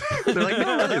serious? They're like,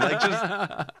 no, really,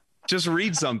 like just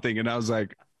read something. And I was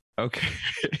like, okay.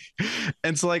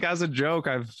 And so like as a joke,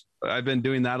 I've been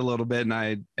doing that a little bit,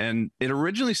 and it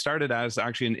originally started as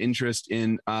actually an interest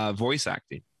in voice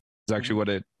acting. It's actually what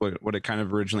it kind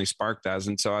of originally sparked as.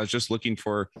 And so I was just looking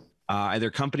for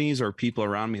either companies or people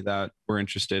around me that were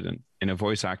interested in a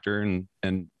voice actor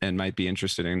and might be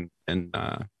interested in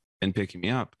picking me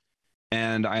up.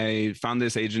 And I found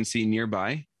this agency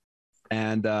nearby,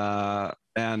 and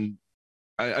again,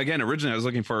 originally I was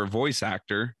looking for a voice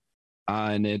actor,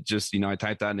 and it just, I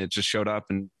typed that and it just showed up,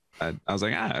 and I was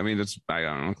like, I mean, I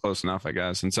don't know, close enough, I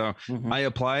guess. And so I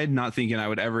applied, not thinking I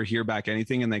would ever hear back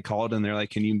anything. And they called and they're like,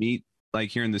 can you meet like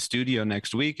here in the studio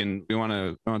next week? And we want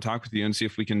to talk with you and see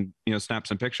if we can, snap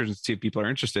some pictures and see if people are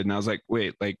interested. And I was like,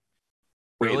 wait,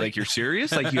 really? Like you're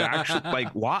serious? Like you actually like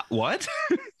what?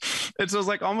 And so it was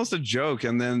like almost a joke.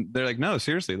 And then they're like, no,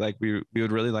 seriously, like we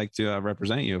would really like to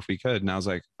represent you if we could. And I was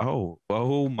like, oh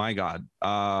my God.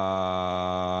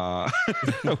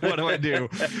 What do I do?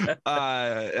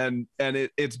 And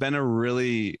it's been a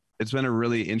really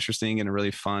interesting and a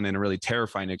really fun and a really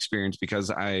terrifying experience, because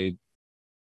I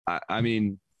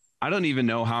mean, I don't even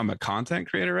know how I'm a content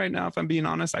creator right now, if I'm being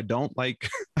honest. I don't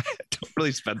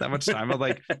really spend that much time on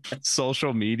like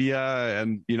social media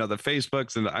and, the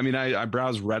Facebooks. And I mean, I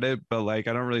browse Reddit, but like,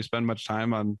 I don't really spend much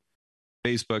time on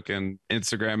Facebook and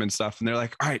Instagram and stuff. And they're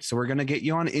like, all right, so we're going to get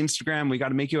you on Instagram. We got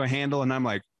to make you a handle. And I'm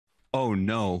like, oh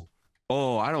no.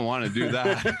 Oh, I don't want to do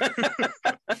that.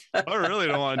 I really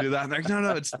don't want to do that. And they're like,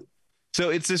 no,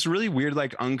 it's this really weird,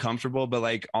 like uncomfortable, but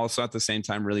like also at the same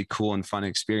time, really cool and fun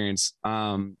experience.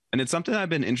 And it's something I've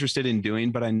been interested in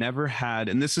doing, but I never had.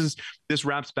 And this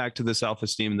wraps back to the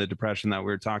self-esteem and the depression that we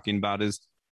were talking about. Is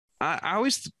I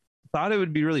always thought it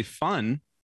would be really fun.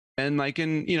 And like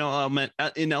in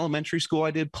elementary school,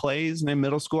 I did plays, and in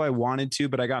middle school I wanted to,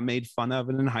 but I got made fun of.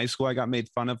 And in high school, I got made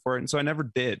fun of for it. And so I never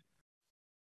did.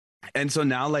 And so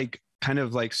now, like, kind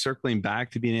of like circling back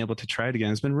to being able to try it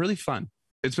again, it's been really fun.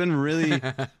 It's been really,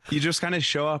 you just kind of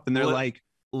show up and they're like,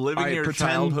 living your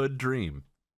childhood dream.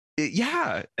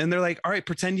 Yeah. And they're like, all right,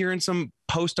 pretend you're in some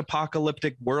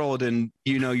post-apocalyptic world and,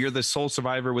 you're the sole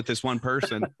survivor with this one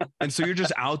person. And so you're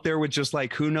just out there with just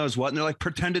like, who knows what. And they're like,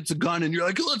 pretend it's a gun. And you're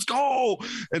like, let's go.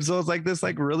 And so it's like this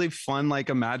like really fun, like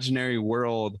imaginary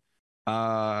world.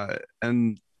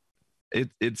 And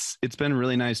it's been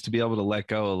really nice to be able to let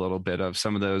go a little bit of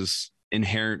some of those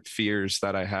inherent fears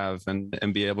that I have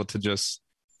and be able to just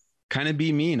kind of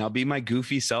be me. I'll be my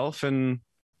goofy self, and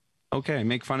okay,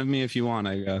 make fun of me if you want,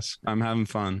 I guess. I'm having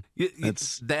fun.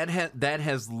 That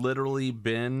has literally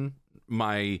been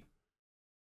my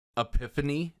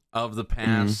epiphany of the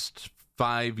past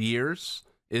 5 years,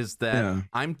 is that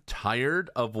I'm tired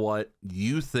of what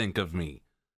you think of me.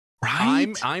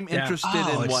 Right? I'm interested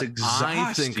in what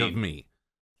I think of me.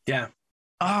 Yeah.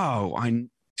 Oh,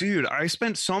 Dude, I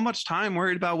spent so much time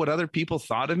worried about what other people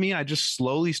thought of me. I just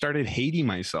slowly started hating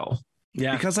myself.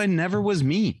 Yeah. Because I never was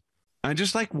me. I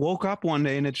just like woke up one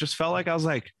day and it just felt like I was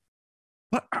like,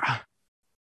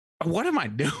 what am I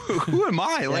doing? Who am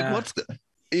I? Like, what's the,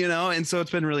 and so it's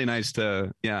been really nice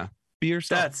to, be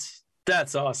yourself.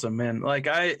 That's awesome, man. Like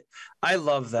I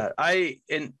love that.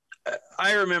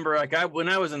 I remember when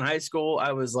I was in high school,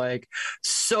 I was like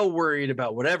so worried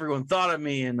about what everyone thought of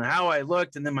me and how I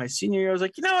looked. And then my senior year, I was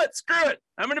like, you know what? Screw it.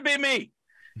 I'm going to be me.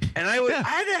 And I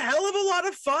had a hell of a lot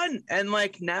of fun. And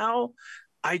like now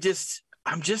I'm just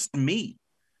me,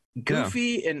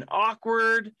 goofy and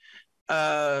awkward.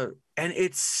 And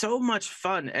it's so much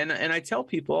fun. And I tell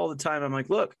people all the time, I'm like,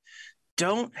 look,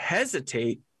 don't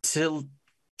hesitate to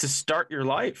start your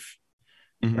life.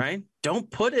 Right? Don't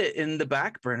put it in the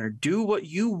back burner. Do what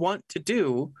you want to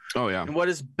do. Oh yeah. And what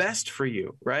is best for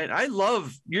you. Right? I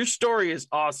love your story is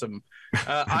awesome.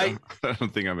 I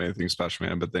don't think I'm anything special,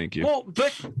 man, but thank you. Well,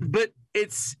 but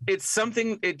it's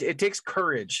something. It takes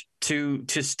courage to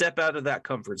step out of that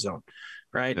comfort zone,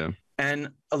 right? Yeah. And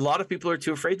a lot of people are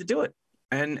too afraid to do it.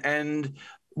 And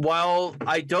while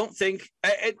I don't think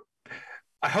I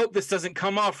hope this doesn't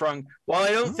come off wrong. While I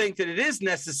don't think that it is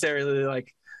necessarily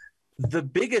like the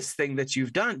biggest thing that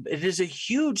you've done, it is a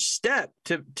huge step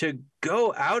to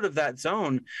go out of that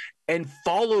zone and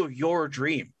follow your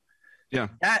dream. Yeah.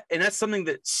 That's something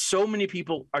that so many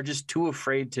people are just too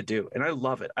afraid to do. And I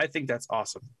love it. I think that's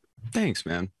awesome. Thanks,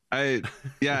 man. It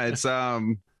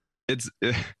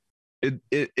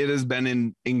has been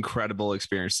an incredible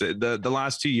experience. The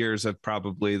last 2 years have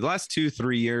probably the last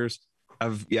 2-3 years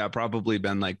have probably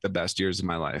been like the best years of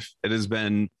my life. It has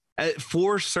been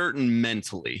for certain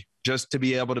mentally, just to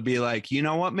be able to be like, you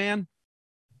know what, man,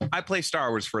 I play Star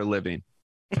Wars for a living.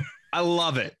 I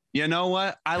love it. You know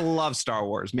what? I love Star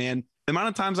Wars, man. The amount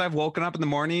of times I've woken up in the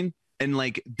morning and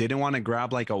like didn't want to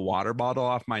grab like a water bottle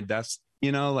off my desk,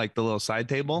 you know, like the little side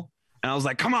table. And I was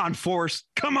like, come on, Force,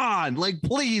 come on, like,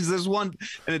 please, this one.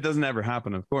 And it doesn't ever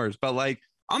happen, of course. But like,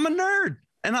 I'm a nerd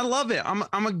and I love it.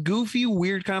 I'm a goofy,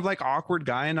 weird, kind of like awkward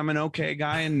guy, and I'm an okay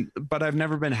guy. But I've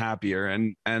never been happier.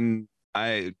 And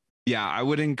I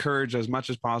would encourage as much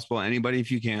as possible, anybody,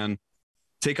 if you can,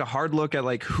 take a hard look at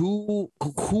like, who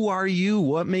are you?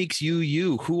 What makes you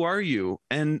you? Who are you?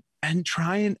 And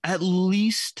try and at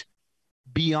least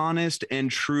be honest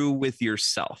and true with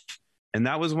yourself. And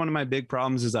that was one of my big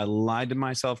problems, is I lied to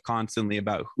myself constantly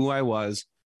about who I was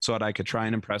so that I could try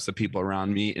and impress the people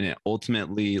around me. And it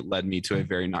ultimately led me to a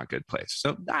very not good place.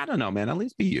 So I don't know, man, at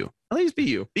least be you. At least be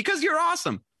you, because you're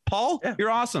awesome. Paul,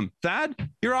 you're awesome. Thad,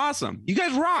 you're awesome. You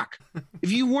guys rock.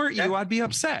 If you weren't you, I'd be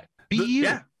upset. Be you.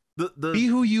 Yeah. Be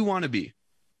who you want to be.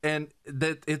 And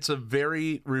that it's a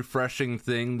very refreshing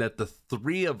thing that the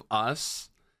three of us,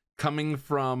 coming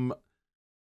from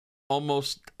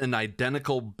almost an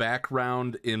identical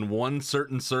background in one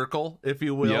certain circle, if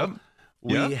you will,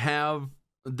 we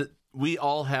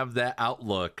all have that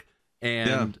outlook.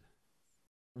 And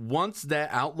once that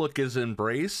outlook is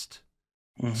embraced,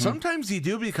 sometimes you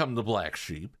do become the black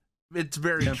sheep. It's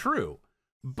very true.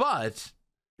 But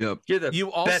you're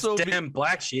the best damn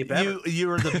black sheep ever.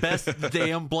 You are the best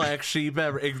damn black sheep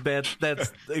ever. That's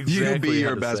exactly. You can be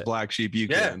your best black sheep. You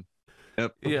can.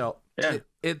 Yep. You know,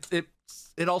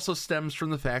 it also stems from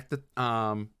the fact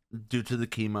that due to the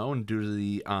chemo and due to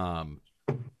the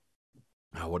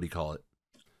what do you call it?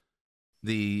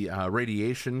 The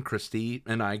radiation, Christy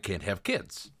and I can't have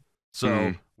kids.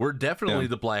 So we're definitely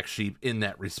the black sheep in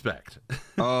that respect.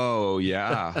 Oh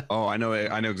yeah. Oh, I know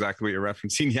exactly what you're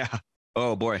referencing. Yeah.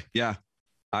 Oh boy. Yeah.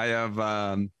 I have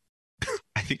I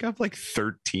think I have like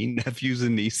 13 nephews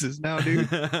and nieces now,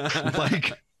 dude.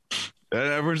 Like, and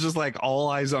everyone's just like all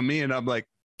eyes on me, and I'm like,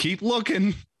 keep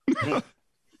looking. It's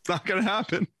not gonna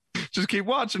happen. Just keep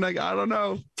watching. I don't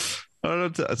know.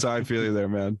 So I feel you there,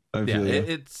 man.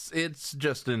 It's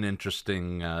just an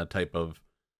interesting type of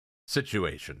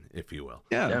situation, if you will.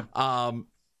 Yeah.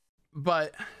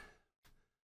 But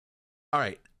all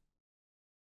right.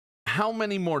 How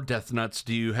many more death nuts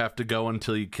do you have to go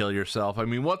until you kill yourself? I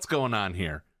mean, what's going on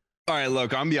here? All right,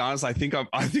 look, I'm be honest. I think I'm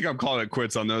calling it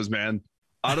quits on those, man.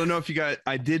 I don't know if you got.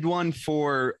 I did one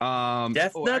for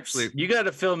death nuts. Actually, you got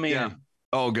to fill me in.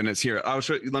 Oh goodness, here I'll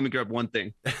show you. Let me grab one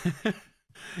thing.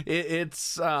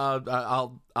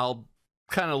 I'll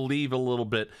kind of leave a little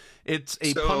bit. It's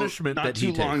a punishment that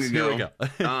he takes. Here we go.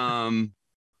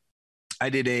 I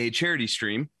did a charity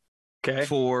stream. Okay.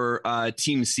 For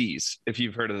Team C's, if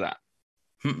you've heard of that,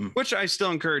 which I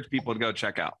still encourage people to go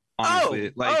check out.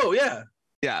 Honestly,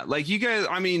 yeah, like you guys.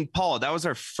 I mean, Paul, that was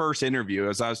our first interview,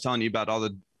 as I was telling you about all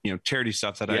the charity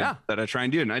stuff that I try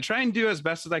and do, and I try and do as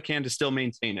best as I can to still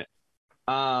maintain it.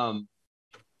 I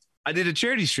did a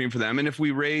charity stream for them, and if we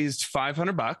raised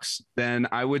 $500, then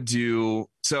I would do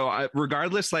so.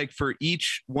 Regardless, like for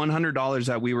each $100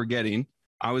 that we were getting,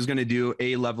 I was going to do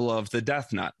a level of the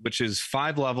death nut, which is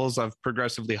 5 levels of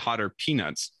progressively hotter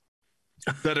peanuts.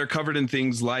 that are covered in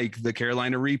things like the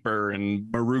Carolina Reaper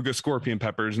and Maruga scorpion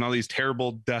peppers and all these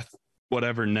terrible death,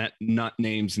 whatever nut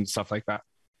names and stuff like that.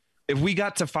 If we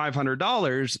got to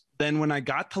 $500, then when I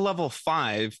got to level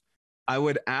 5, I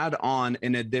would add on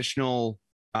an additional,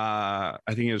 I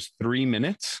think it was 3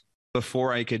 minutes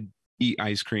before I could eat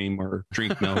ice cream or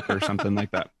drink milk or something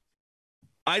like that.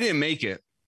 I didn't make it.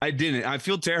 I didn't. I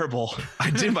feel terrible. I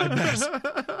did my best,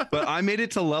 but I made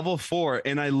it to level 4,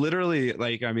 and I literally,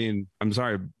 like, I mean, I'm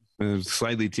sorry,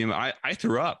 slightly team. I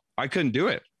threw up. I couldn't do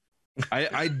it.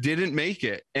 I didn't make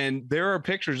it. And there are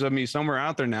pictures of me somewhere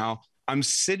out there now. I'm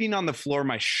sitting on the floor.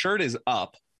 My shirt is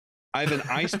up. I have an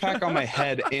ice pack on my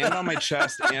head and on my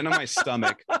chest and on my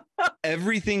stomach.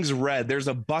 Everything's red. There's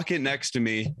a bucket next to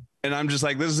me. And I'm just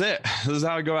like, this is it. This is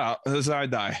how I go out. This is how I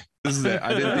die. This is it.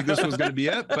 I didn't think this was going to be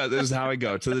it, but this is how I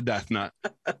go to the death nut.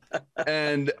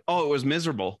 And it was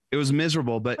miserable. It was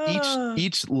miserable. But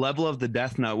each level of the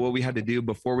death nut, what we had to do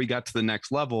before we got to the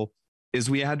next level is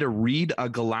we had to read a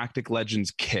Galactic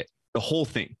Legends kit, the whole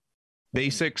thing,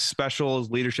 basics,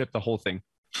 specials, leadership, the whole thing.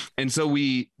 And so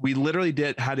we literally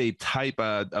had a type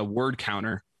a word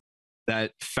counter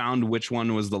that found which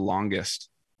one was the longest.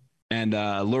 And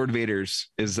Lord Vader's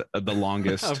is the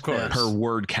longest of course per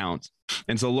word count.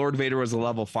 And so Lord Vader was a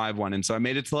level 5 one. And so I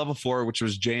made it to level 4, which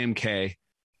was JMK.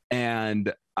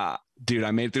 And dude,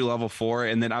 I made it through level 4.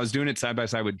 And then I was doing it side by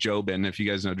side with Jobin. If you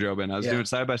guys know Jobin, I was doing it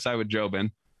side by side with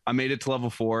Jobin. I made it to level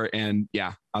 4. And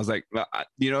yeah, I was like,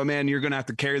 you know, man, you're going to have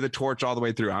to carry the torch all the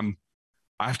way through. I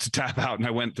have to tap out. And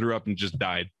I went through up and just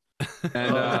died.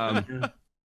 And,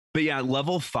 but yeah,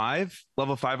 level 5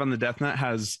 on the Death Nut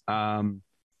has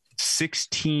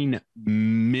 16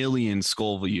 million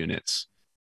Scoville units,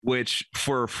 which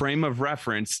for a frame of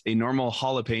reference, a normal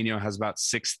jalapeno has about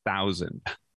 6,000.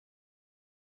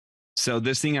 So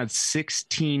this thing had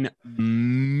 16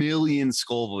 million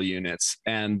Scoville units.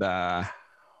 And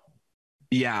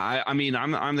yeah, I mean,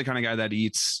 I'm the kind of guy that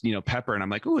eats, you know, pepper, and I'm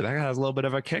like, ooh, that has a little bit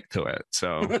of a kick to it.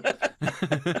 So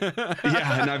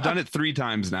yeah, and I've done it 3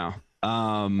 times now.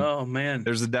 Oh man,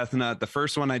 there's a Death Nut. The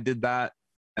first one I did that,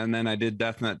 and then I did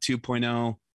Death Nut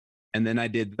 2.0, and then I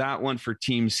did that one for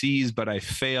Team C's, but I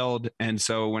failed. And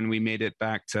so when we made it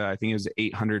back to, I think it was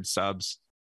 800 subs,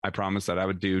 I promised that I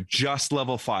would do just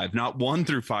level 5, not 1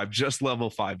 through 5, just level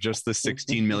 5, just the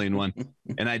 16 million one.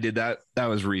 And I did that. That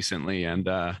was recently, and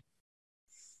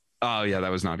oh yeah, that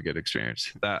was not a good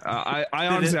experience. I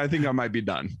honestly, I think I might be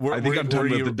done. I think I'm done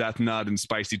with the Death Nut and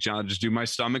spicy challenges. Dude, my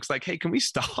stomach's like, hey, can we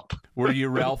stop? Were you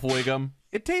Ralph Wiggum?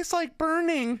 It tastes like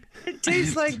burning. It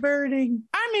tastes like burning.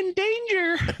 I'm in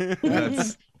danger.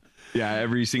 That's, yeah,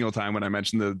 every single time when I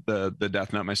mention the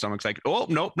Death Nut, my stomach's like, oh,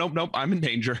 nope, I'm in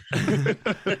danger.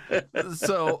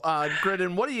 So,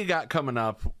 Gridan, what do you got coming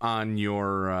up on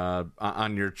your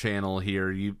channel here?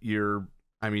 You're,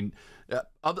 I mean,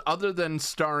 other than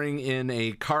starring in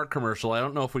a car commercial, I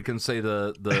don't know if we can say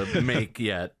the make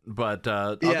yet, but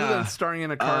other than starring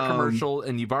in a car commercial,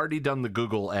 and you've already done the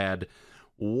Google ad,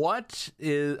 what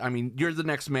is, I mean, you're the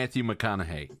next Matthew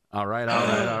McConaughey. All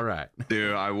right.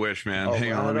 Dude, I wish, man.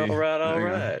 Hang on. All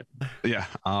right. Yeah.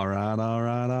 All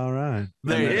right.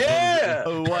 Yeah.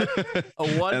 What?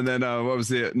 And then what was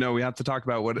the, no, we have to talk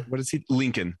about what is he?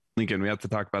 Lincoln. We have to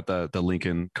talk about the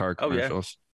Lincoln car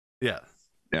commercials. Yeah.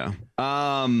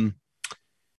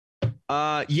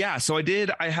 So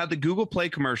I had the Google Play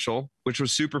commercial, which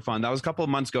was super fun. That was a couple of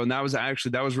months ago, and that was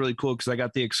really cool because I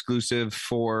got the exclusive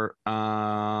for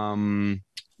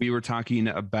we were talking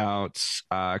about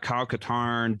Kyle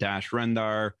Katarn, Dash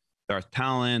Rendar, Darth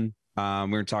Talon.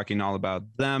 We were talking all about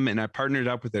them, and I partnered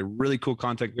up with a really cool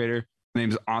content creator. His name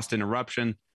is Austin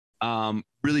Eruption.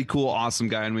 Really cool, awesome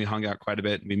guy, and we hung out quite a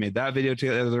bit. We made that video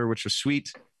together, which was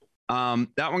sweet. That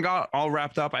one got all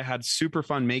wrapped up. I had super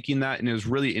fun making that, and it was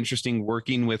really interesting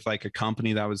working with like a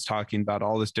company that was talking about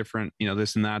all this different, you know,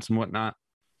 this and that and whatnot.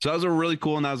 So that was a really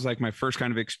cool, and that was like my first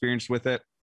kind of experience with it.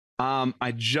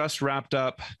 I just wrapped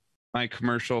up my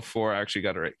commercial for, I actually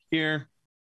got it right here.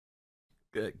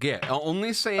 Yeah,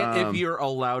 only say it if you're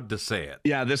allowed to say it.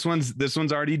 Yeah, this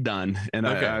one's already done, and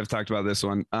okay. I've talked about this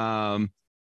one.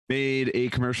 Made a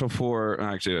commercial for,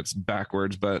 actually it's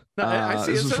backwards, but I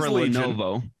see this was for Legion.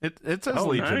 Lenovo. It says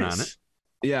Legion on it.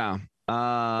 Yeah.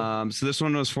 So this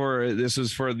was for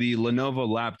the Lenovo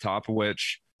laptop,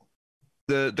 which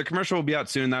the commercial will be out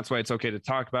soon. That's why it's okay to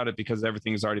talk about it, because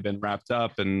everything's already been wrapped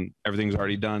up and everything's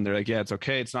already done. They're like, yeah, it's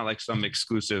okay. It's not like some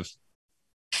exclusive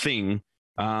thing.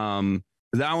 That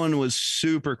one was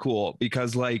super cool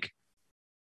because like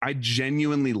I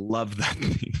genuinely love that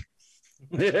thing.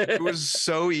 It was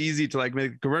so easy to like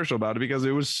make a commercial about it because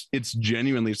it's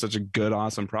genuinely such a good,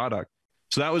 awesome product.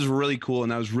 So that was really cool,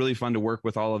 and that was really fun to work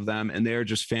with all of them, and they're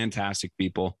just fantastic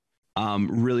people.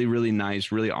 Really, really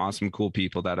nice, really awesome, cool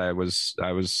people that I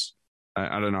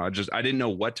don't know. I didn't know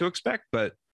what to expect,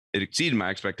 but it exceeded my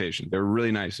expectation. They're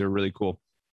really nice. They're really cool.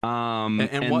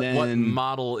 What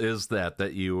model is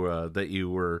that you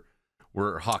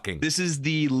were hawking? This is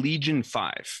the Legion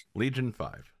 5. Legion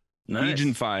 5. Nice.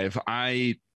 Legion 5.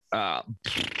 I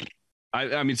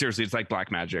mean, seriously, it's like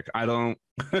black magic.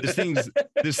 This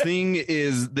thing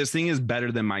is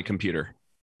better than my computer.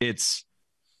 It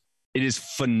is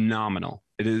phenomenal.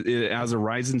 It has a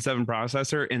Ryzen 7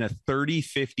 processor and a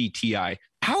 3050 Ti.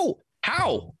 How?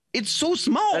 It's so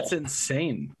small. That's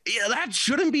insane. Yeah, that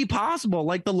shouldn't be possible.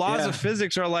 Like, the laws of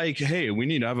physics are like, hey, we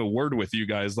need to have a word with you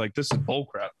guys. Like, this is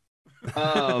bullcrap.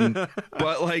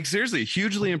 But like, seriously,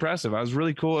 hugely impressive. I was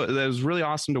really cool. It was really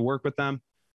awesome to work with them.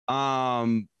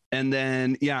 And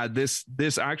then,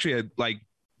 this actually, like,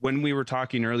 when we were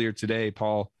talking earlier today,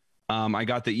 Paul, I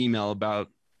got the email about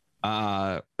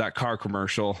that car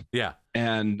commercial. Yeah.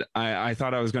 And I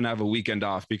thought I was going to have a weekend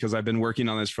off because I've been working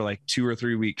on this for like 2 or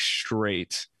 3 weeks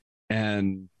straight.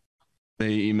 And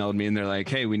they emailed me and they're like,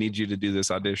 hey, we need you to do this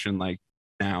audition like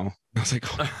now. I was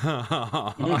like,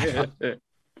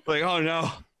 like, oh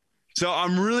no. So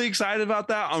I'm really excited about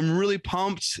that. I'm really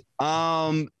pumped.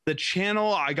 The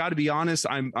channel, I got to be honest,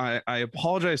 I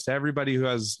apologize to everybody who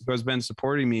has been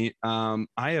supporting me.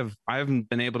 I haven't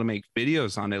been able to make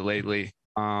videos on it lately.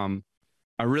 I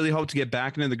really hope to get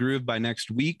back into the groove by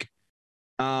next week.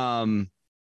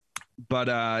 But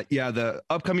the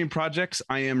upcoming projects,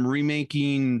 I am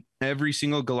remaking every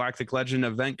single Galactic Legend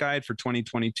event guide for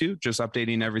 2022, just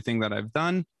updating everything that I've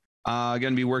done. Going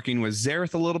to be working with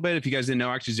Zareth a little bit. If you guys didn't know,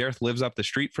 actually Zareth lives up the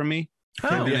street from me. We're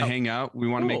going to hang out. We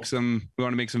want to make some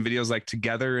videos like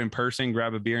together in person,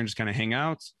 grab a beer and just kind of hang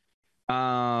out.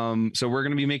 So we're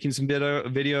going to be making some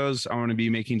videos. I want to be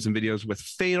making some videos with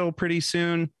Fatal pretty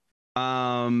soon.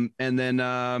 And then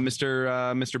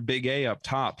Mr. Big A up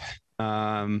top.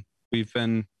 We've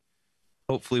been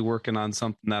hopefully working on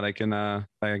something that I can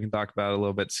talk about a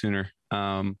little bit sooner,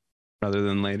 rather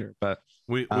than later. But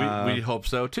we hope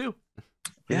so too.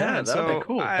 Yeah, that'd be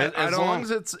cool.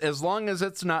 As long as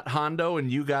it's not Hondo and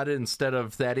you got it instead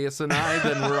of Thaddeus and I,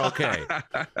 then we're okay.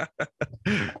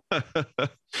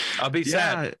 I'll be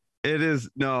sad. It is.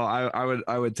 No,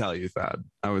 I would tell you, Thad.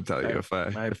 I would tell you if I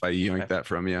yoink that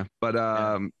from you. But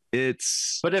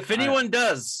But if anyone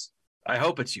does, I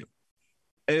hope it's you.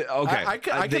 Okay, I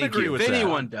can agree with that. If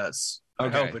anyone does, I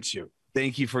hope it's you.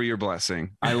 Thank you for your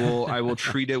blessing. I will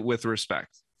treat it with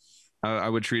respect. I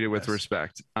would treat it with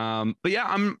respect. But yeah,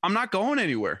 I'm not going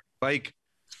anywhere. Like,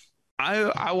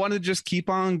 I want to just keep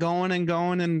on going and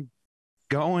going and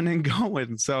going and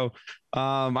going. So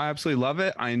I absolutely love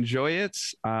it. I enjoy it.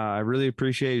 I really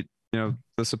appreciate the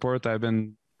support that I've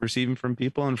been receiving from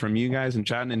people and from you guys and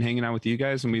chatting and hanging out with you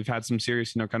guys. And we've had some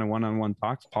serious kind of one-on-one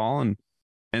talks, Paul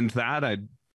and Thad. I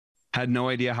had no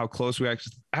idea how close we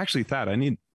actually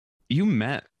Thad. You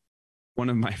met one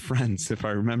of my friends, if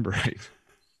I remember right.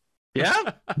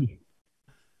 Yeah.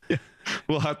 Yeah.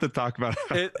 We'll have to talk about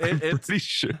it. It's pretty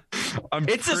sure.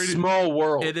 It's a small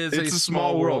world. It's a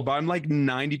small world, but I'm like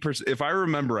 90%. If I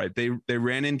remember right, they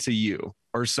ran into you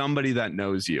or somebody that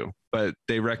knows you, but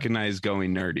they recognize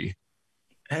Going Nerdy.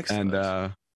 Excellent.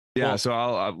 And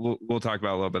so we'll talk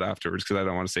about it a little bit afterwards because I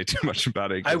don't want to say too much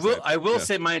about it. I will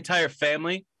say my entire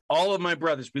family, all of my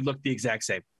brothers, we look the exact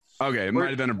same. Okay, it might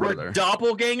have been a brother. We're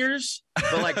doppelgangers,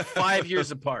 but like 5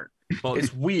 years apart. Well,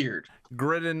 it's weird.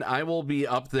 Gridan, I will be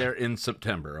up there in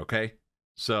September. Okay,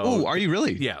 so are you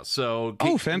really? Yeah. So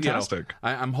fantastic.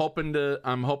 I'm hoping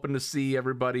to see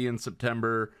everybody in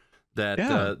September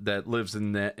that lives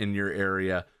in your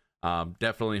area.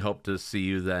 Definitely hope to see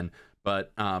you then.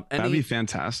 But that'd be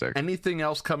fantastic. Anything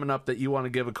else coming up that you want to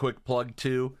give a quick plug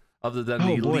to, other than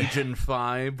the Legion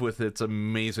 5 with its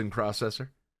amazing processor?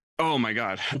 Oh my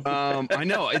God. I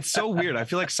know, it's so weird. I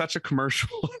feel like such a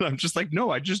commercial. I'm just like, no,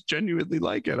 I just genuinely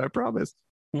like it. I promise.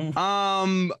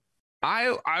 I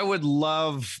would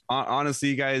love, honestly,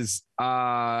 you guys,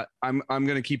 I'm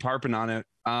going to keep harping on it.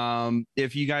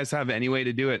 If you guys have any way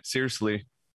to do it, seriously.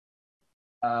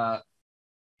 Death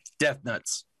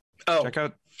nuts. Oh,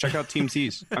 check out Team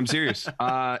C's. I'm serious.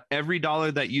 Every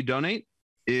 $1 that you donate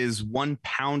is 1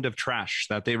 pound of trash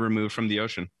that they remove from the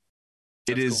ocean.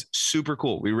 It is super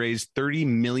cool. We raised $30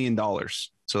 million.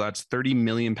 So that's 30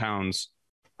 million pounds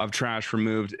of trash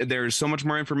removed. There's so much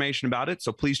more information about it.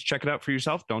 So please check it out for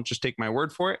yourself. Don't just take my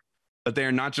word for it. But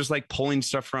they're not just like pulling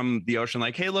stuff from the ocean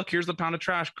like, hey, look, here's a pound of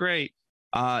trash. Great.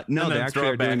 No, they actually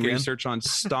are doing research on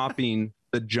stopping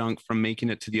the junk from making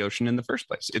it to the ocean in the first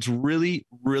place. It's really,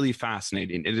 really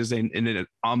fascinating. It is an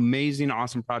amazing,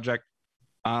 awesome project.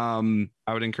 I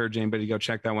would encourage anybody to go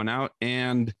check that one out.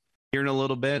 And here in a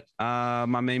little bit, my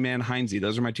main man Heinze.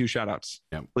 Those are my two shout outs.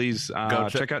 Yeah. Please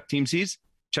check out Team C's.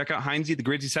 Check out Heinze, the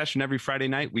Gridsy session every Friday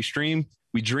night. We stream,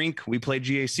 we drink, we play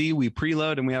GAC, we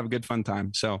preload, and we have a good fun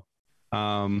time. So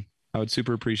I would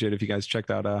super appreciate if you guys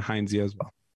checked out Heinze as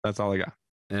well. That's all I got.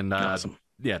 And awesome.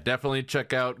 Yeah, definitely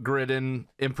check out Gridan.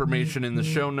 Information in the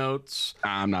show notes.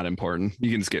 I'm not important.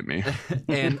 You can skip me.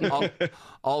 And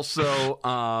also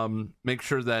make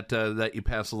sure that you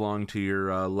pass along to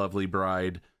your lovely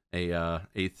bride a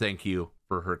thank you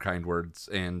for her kind words,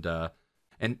 and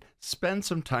spend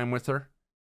some time with her.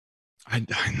 I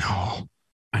know.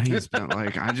 I need to spend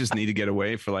I just need to get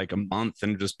away for like a month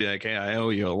and just be like, hey, I owe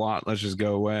you a lot. Let's just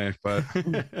go away. But she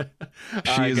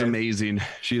is amazing.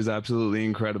 She is absolutely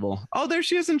incredible. Oh, there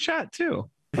she is in chat too.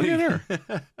 Look at her.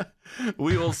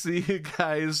 We will see you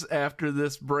guys after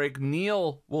this break.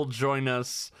 Neil will join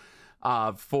us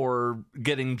for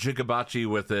getting Jigabachi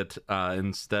with it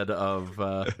instead of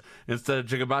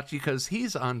Jigabachi, because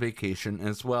he's on vacation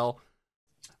as well.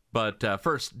 But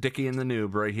first, Dickie and the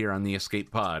Noob right here on the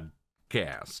Escape Pod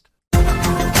Cast.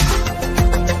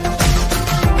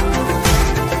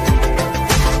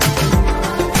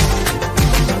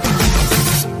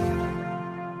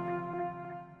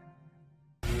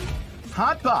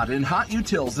 Hotbot in Hot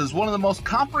Utils is one of the most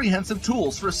comprehensive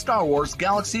tools for Star Wars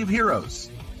Galaxy of Heroes.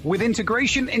 With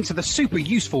integration into the super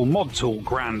useful mod tool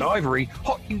Grand Ivory,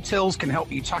 Hot Utils can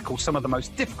help you tackle some of the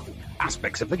most difficult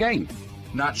aspects of the game.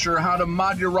 Not sure how to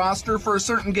mod your roster for a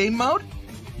certain game mode?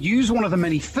 Use one of the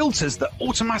many filters that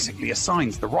automatically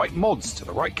assigns the right mods to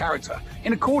the right character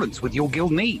in accordance with your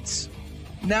guild needs.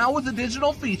 Now with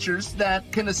additional features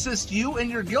that can assist you and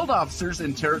your guild officers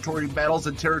in territory battles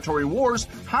and territory wars,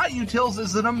 Hot Utils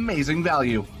is an amazing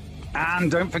value. And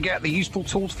don't forget the useful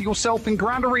tools for yourself in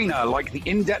Grand Arena, like the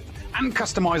in-depth and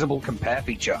customizable compare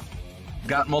feature.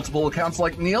 Got multiple accounts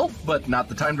like Neil, but not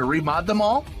the time to remod them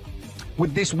all?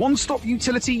 With this one-stop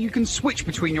utility, you can switch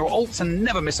between your alts and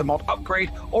never miss a mod upgrade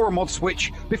or a mod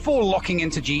switch before locking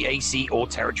into GAC or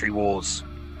Territory Wars.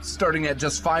 Starting at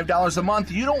just $5 a month,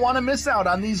 you don't want to miss out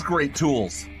on these great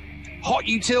tools. Hot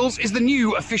Utils is the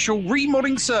new official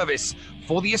remodding service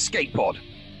for the Escape Pod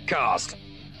Cast.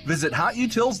 Visit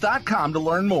hotutils.com to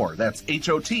learn more. That's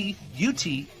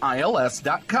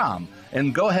HOTUTILS.com.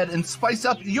 And go ahead and spice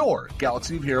up your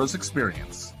Galaxy of Heroes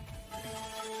experience.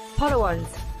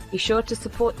 Podawans, be sure to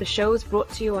support the shows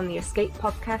brought to you on the Escape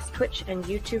Podcast Twitch and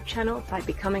YouTube channel by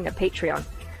becoming a Patreon.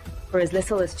 For as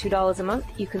little as $2 a month,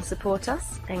 you can support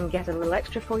us and get a little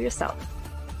extra for yourself.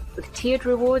 With tiered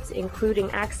rewards including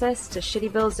access to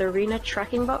Shitty Bill's Arena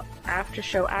Tracking Bot,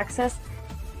 after-show access,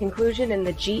 inclusion in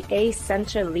the GA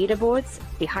Center leaderboards,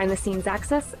 behind-the-scenes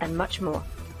access, and much more.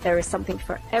 There is something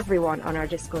for everyone on our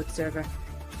Discord server.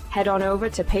 Head on over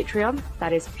to Patreon,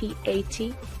 that is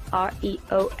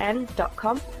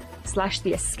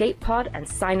patreon.com/The Escape Pod, and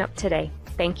sign up today.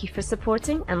 Thank you for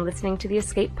supporting and listening to the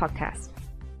Escape Podcast.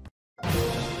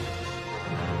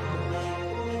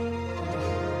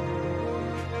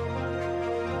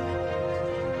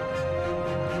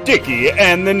 Dickie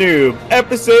and the Noob,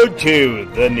 Episode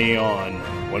 2, The Neon.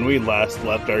 When we last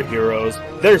left our heroes,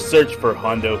 their search for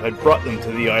Hondo had brought them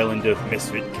to the island of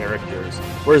misfit characters,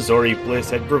 where Zori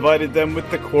Bliss had provided them with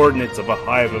the coordinates of a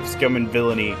hive of scum and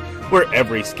villainy, where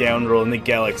every scoundrel in the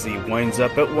galaxy winds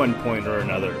up at one point or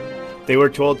another. They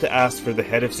were told to ask for the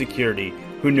head of security,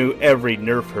 who knew every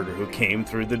nerf herder who came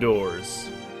through the doors.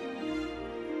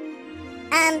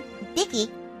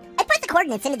 Dickie, I put the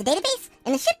coordinates into the database,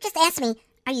 and the ship just asked me,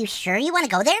 are you sure you want to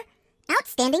go there?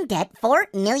 Outstanding debt, 4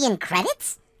 million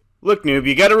credits? Look, Noob,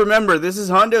 you gotta remember, this is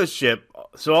Hondo's ship,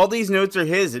 so all these notes are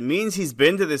his. It means he's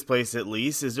been to this place at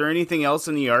least. Is there anything else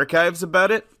in the archives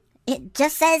about it? It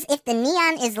just says if the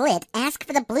neon is lit, ask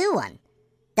for the blue one.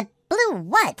 The blue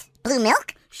what? Blue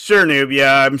milk? Sure, Noob,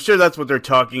 yeah, I'm sure that's what they're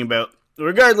talking about.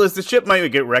 Regardless, the ship might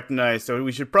get recognized, so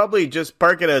we should probably just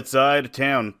park it outside of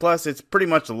town. Plus, it's pretty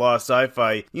much a law of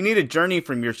sci-fi. You need a journey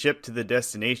from your ship to the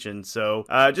destination, so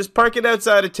just park it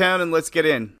outside of town and let's get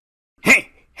in.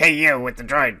 Hey you with the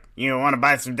droid. You want to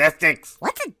buy some death sticks?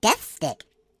 What's a death stick?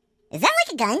 Is that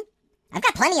like a gun? I've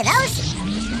got plenty of those.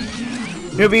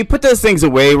 Noobie, put those things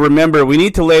away. Remember, we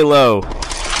need to lay low.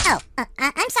 Oh,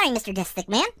 I'm sorry, Mr. Death Stick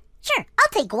Man. Sure, I'll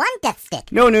take one death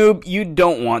stick. No, Noob, you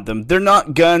don't want them. They're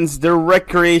not guns. They're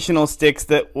recreational sticks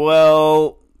that,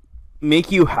 well,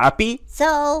 make you happy.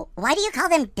 So, why do you call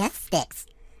them death sticks?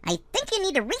 I think you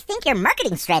need to rethink your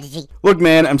marketing strategy. Look,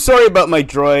 man, I'm sorry about my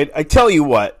droid. I tell you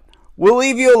what. We'll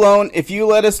leave you alone if you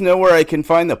let us know where I can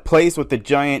find the place with the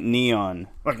giant neon.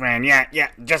 Look, man, yeah,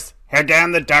 just head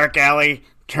down the dark alley,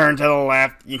 turn to the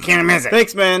left. You can't miss it.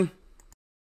 Thanks, man.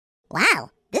 Wow,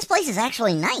 this place is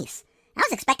actually nice. I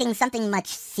was expecting something much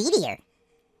seedier.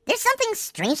 There's something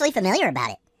strangely familiar about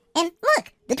it. And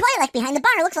look, the Twi'lek behind the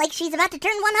bar looks like she's about to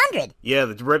turn 100. Yeah,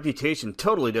 the reputation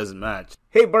totally doesn't match.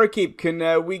 Hey, barkeep,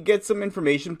 can we get some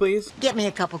information, please? Get me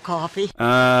a cup of coffee.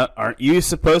 Aren't you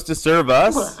supposed to serve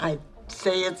us? Well, I'd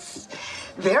say it's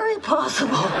very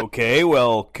possible. Okay,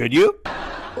 well, could you?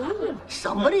 Ooh,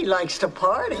 somebody likes to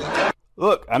party.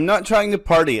 Look, I'm not trying to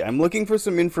party. I'm looking for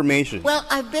some information. Well,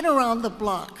 I've been around the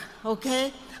block,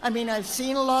 okay? I mean, I've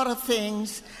seen a lot of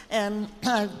things, and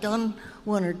I've done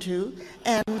one or two,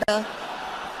 and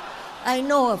I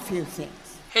know a few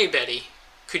things. Hey, Betty,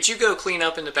 could you go clean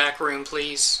up in the back room,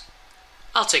 please?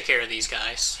 I'll take care of these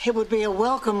guys. It would be a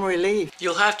welcome relief.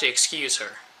 You'll have to excuse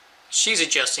her. She's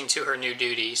adjusting to her new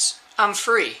duties. I'm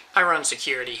free. I run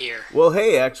security here. Well,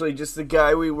 hey, actually, just the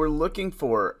guy we were looking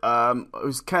for. I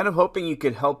was kind of hoping you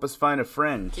could help us find a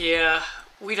friend. Yeah,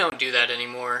 we don't do that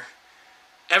anymore.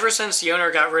 Ever since the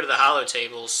owner got rid of the hollow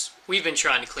tables, we've been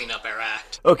trying to clean up our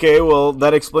act. Okay, well,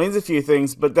 that explains a few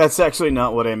things, but that's actually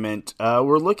not what I meant.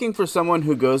 We're looking for someone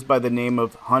who goes by the name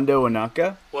of Hondo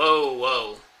Inaka.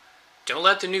 Whoa. Don't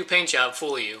let the new paint job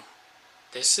fool you.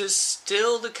 This is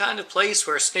still the kind of place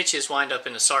where snitches wind up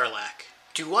in a sarlacc.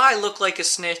 Do I look like a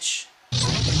snitch?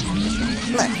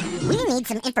 Look, we need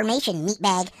some information,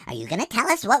 meatbag. Are you gonna tell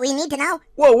us what we need to know?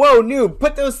 Whoa, noob,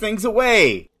 put those things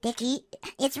away! Dickie,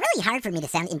 it's really hard for me to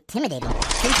sound intimidating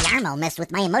since Yarmo messed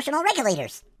with my emotional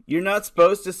regulators. You're not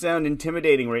supposed to sound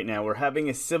intimidating right now. We're having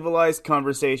a civilized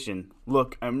conversation.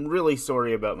 Look, I'm really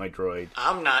sorry about my droid.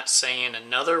 I'm not saying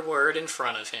another word in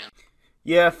front of him.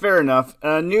 Yeah, fair enough.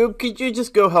 Noob, could you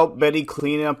just go help Betty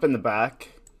clean up in the back?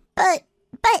 But...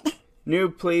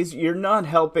 Noob, please, you're not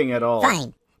helping at all.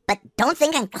 Fine, but don't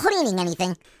think I'm cleaning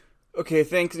anything. Okay,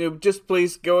 thanks, Noob. Just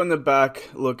please go in the back.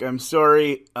 Look, I'm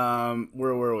sorry.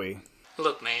 Where were we?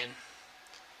 Look, man.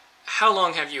 How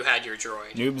long have you had your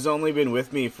droid? Noob's only been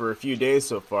with me for a few days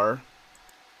so far.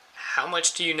 How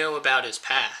much do you know about his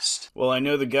past? Well, I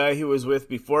know the guy he was with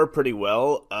before pretty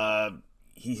well.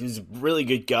 He's a really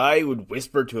good guy who would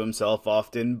whisper to himself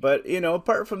often, but,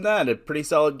 apart from that, a pretty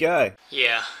solid guy.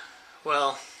 Yeah,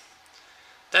 well,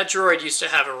 that droid used to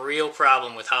have a real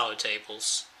problem with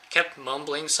holotables. Kept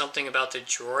mumbling something about the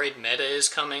droid meta is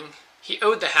coming. He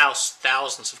owed the house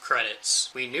thousands of credits.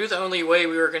 We knew the only way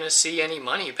we were going to see any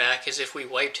money back is if we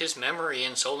wiped his memory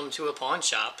and sold him to a pawn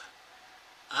shop.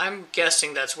 I'm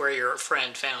guessing that's where your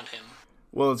friend found him.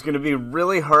 Well, it's going to be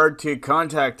really hard to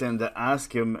contact him to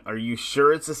ask him, are you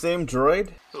sure it's the same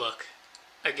droid? Look,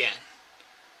 again,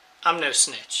 I'm no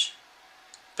snitch.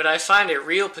 But I find it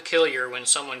real peculiar when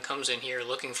someone comes in here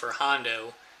looking for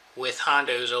Hondo with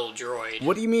Hondo's old droid.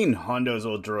 What do you mean, Hondo's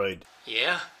old droid?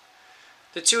 Yeah.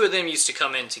 The two of them used to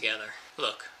come in together.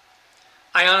 Look,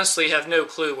 I honestly have no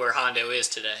clue where Hondo is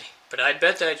today, but I'd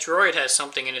bet that droid has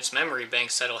something in its memory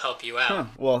banks that'll help you out. Huh.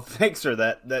 Well, thanks for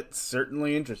that. That's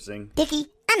certainly interesting. Dickie,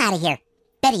 I'm out of here.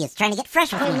 Betty is trying to get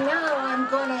fresh with me. And now I'm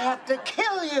gonna have to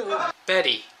kill you.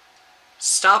 Betty,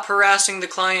 stop harassing the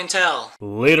clientele.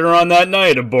 Later on that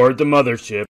night aboard the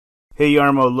mothership. Hey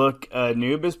Yarmo, look,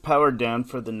 Noob is powered down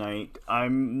for the night. I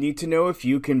need to know if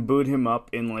you can boot him up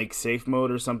in safe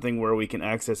mode or something where we can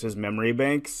access his memory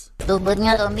banks.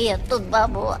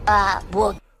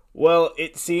 Well,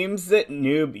 it seems that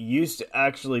Noob used to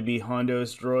actually be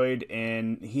Hondo's droid,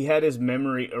 and he had his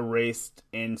memory erased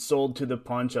and sold to the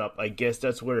pawn shop. I guess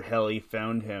that's where Helly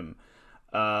found him.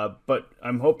 But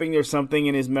I'm hoping there's something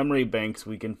in his memory banks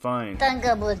we can find.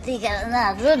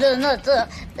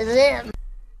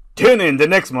 Tune in to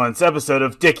next month's episode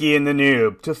of Dickie and the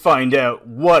Noob to find out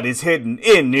what is hidden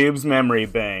in Noob's memory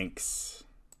banks.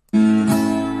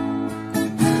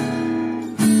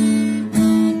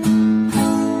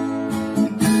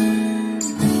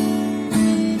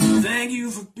 Thank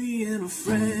you for being a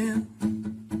friend.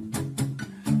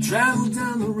 Travel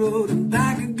down the road and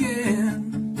back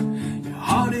again. Your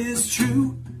heart is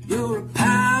true. You're a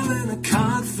pal and a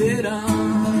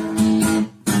confidant.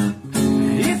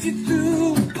 If you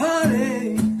threw a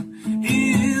party,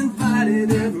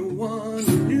 invited everyone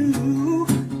you knew,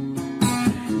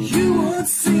 you would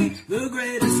see the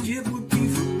greatest gift would be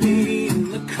for me,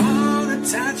 and the card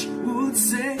attached would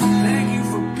say, thank you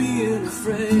for being a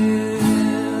friend.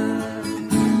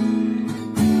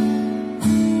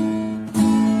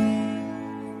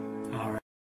 All right.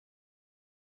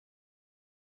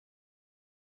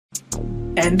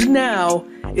 And now,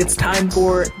 it's time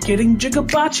for Getting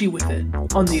Jigabachi with It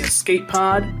on the Escape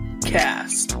Pod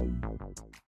Cast.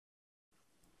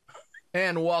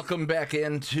 And welcome back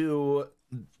into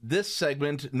this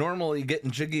segment. Normally getting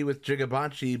jiggy with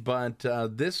Jigabachi, but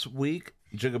this week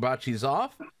Jigabachi's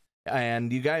off.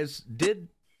 And you guys did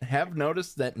have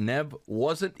noticed that Nev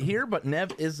wasn't here, but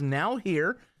Nev is now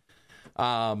here.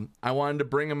 I wanted to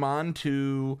bring him on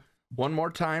to one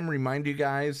more time remind you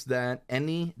guys that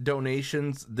any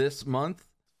donations this month,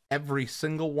 every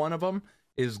single one of them,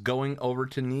 is going over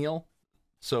to Neil,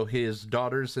 so his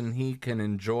daughters and he can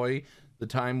enjoy the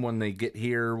time when they get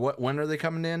here. When are they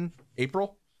coming in?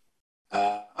 April?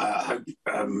 I hope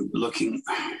looking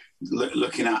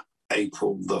at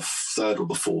April the 3rd or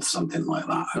the 4th, something like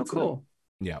that. Oh, cool.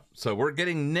 Yeah, so we're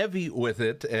getting Nevy with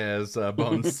it, as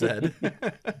Bones said.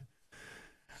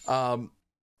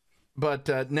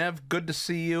 But Nev, good to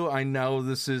see you. I know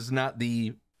this is not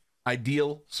the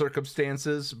ideal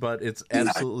circumstances, but it's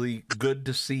absolutely good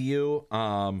to see you.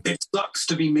 It sucks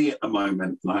to be me at the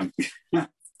moment. Like,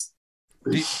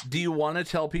 do you want to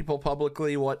tell people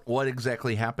publicly what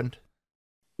exactly happened?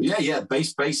 Yeah.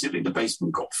 Basically, the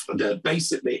basement got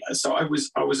basically. So I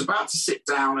was about to sit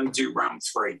down and do round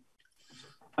 3.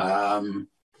 I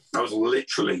was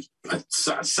literally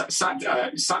sat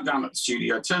down at the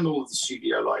studio, turned all of the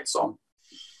studio lights on,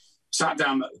 sat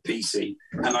down at the PC,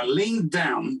 and I leaned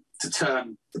down to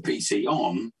turn the PC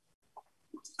on,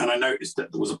 and I noticed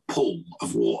that there was a pool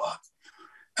of water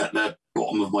at the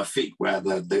bottom of my feet where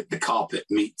the carpet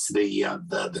meets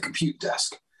the computer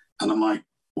desk. And I'm like,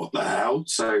 what the hell?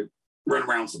 So run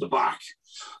around to the back,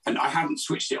 and I hadn't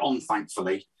switched it on,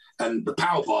 thankfully, and the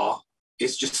power bar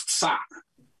is just sat.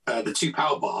 The 2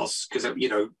 power bars, because I've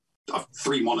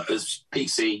 3 monitors,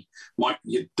 PC,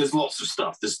 there's lots of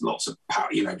stuff. There's lots of power.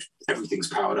 Everything's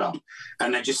powered up,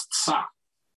 and they just sat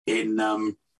in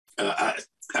a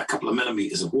couple of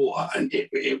millimeters of water, and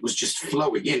it was just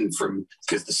flowing in from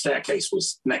because the staircase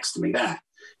was next to me there.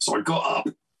 So I got up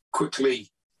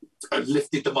quickly, I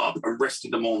lifted them up and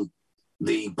rested them on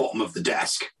the bottom of the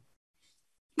desk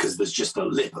because there's just a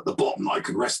lip at the bottom that I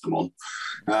could rest them on.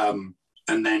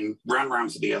 And then ran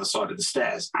around to the other side of the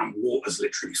stairs, and water's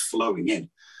literally flowing in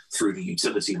through the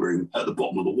utility room at the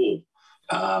bottom of the wall.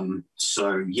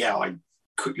 So yeah, I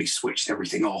quickly switched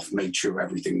everything off, made sure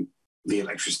the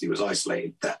electricity was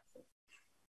isolated. That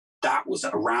was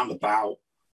around about,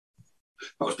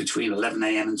 that was between 11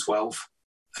 a.m. and 12.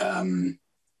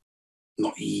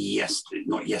 Not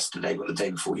yesterday, but the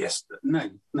day before yesterday. No,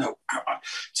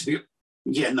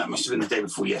 that must have been the day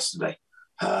before yesterday.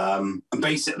 And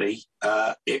basically,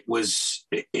 it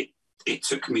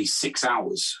took me 6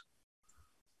 hours,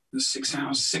 6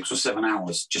 or 7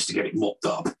 hours just to get it mopped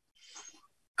up,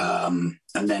 and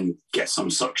then get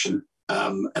some suction.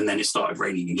 And then it started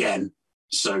raining again.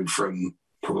 So from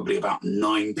probably about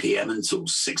 9 p.m. until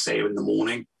 6 a.m. in the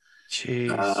morning.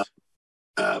 Jeez.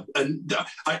 And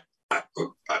I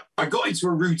got into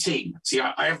a routine. See,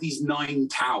 I have these 9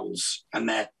 towels, and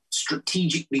they're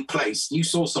strategically placed. You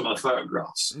saw some of the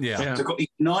photographs. Yeah. So I've got these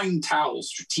 9 towels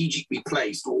strategically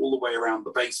placed all the way around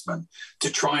the basement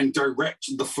to try and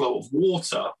direct the flow of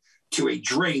water to a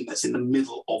drain that's in the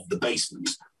middle of the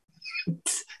basement.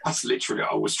 That's literally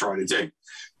what I was trying to do.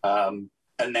 And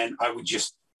then I would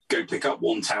just go pick up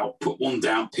one towel, put one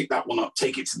down, pick that one up,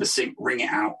 take it to the sink, wring it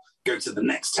out, go to the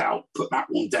next towel, put that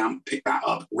one down, pick that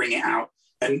up, wring it out.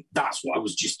 And that's what I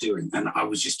was just doing. And I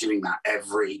was just doing that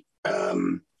every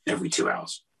 2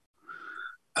 hours.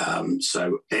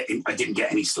 So I didn't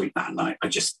get any sleep that night. I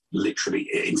just literally,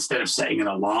 instead of setting an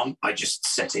alarm, I just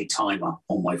set a timer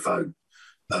on my phone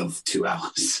of 2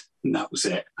 hours. And that was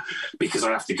it. Because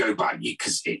I have to go back,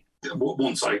 because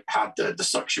once I had the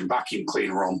suction vacuum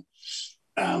cleaner on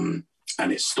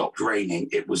and it stopped raining,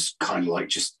 it was kind of like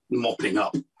just mopping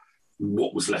up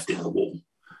what was left in the wall.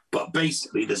 But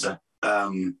basically there's the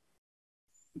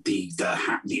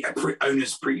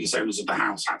previous owners of the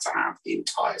house had to have the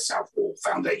entire south wall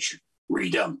foundation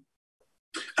redone,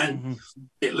 and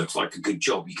it looks like a good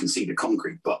job. You can see the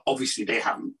concrete, but obviously they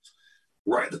haven't.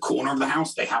 Right at the corner of the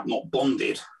house, they have not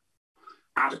bonded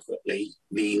adequately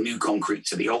the new concrete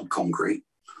to the old concrete,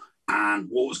 and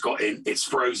water's got in. It's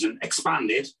frozen,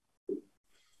 expanded,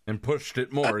 and pushed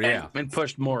it more. And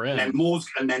pushed more in. And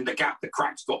then the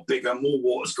cracks got bigger. More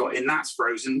water's got in. That's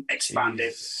frozen,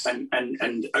 expanded,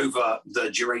 and over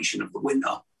the duration of the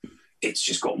winter, it's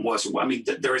just gotten worse. I mean,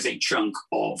 there is a chunk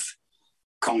of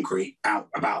concrete out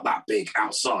about that big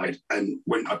outside, and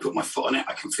when I put my foot on it,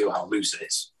 I can feel how loose it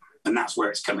is, and that's where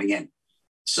it's coming in.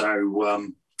 So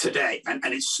today, and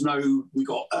it snowed. We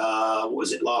got what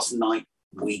was it last night?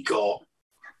 We got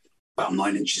about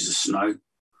 9 inches of snow.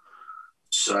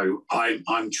 So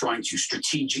I'm trying to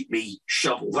strategically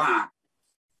shovel that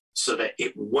so that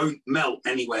it won't melt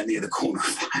anywhere near the corner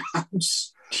of the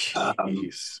house.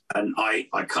 And I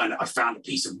found a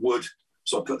piece of wood,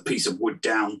 so I put the piece of wood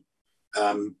down.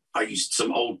 I used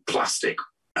some old plastic,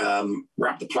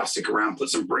 wrapped the plastic around, put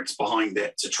some bricks behind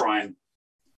it to try and,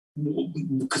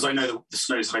 because I know the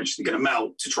snow is eventually going to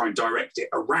melt, to try and direct it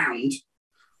around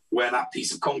where that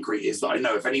piece of concrete is, that I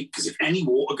know if any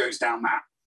water goes down that,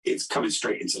 it's coming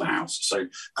straight into the house. So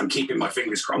I'm keeping my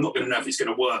fingers crossed. I'm not going to know if it's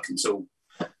going to work until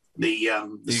the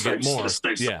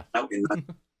snow melting.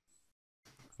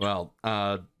 Well,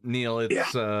 Neil,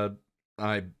 it's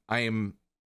I am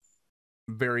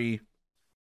very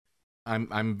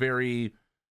I'm very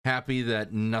happy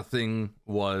that nothing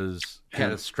was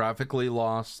catastrophically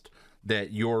lost,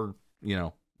 that you are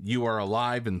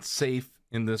alive and safe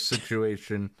in this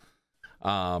situation.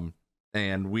 And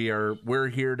we're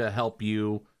here to help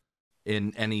you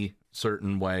in any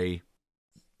certain way.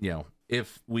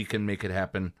 If we can make it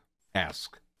happen,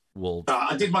 ask.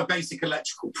 I did my basic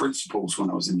electrical principles when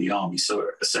I was in the army. So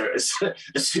as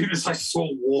soon as I saw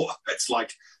water, it's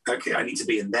like, okay, I need to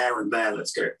be in there and there.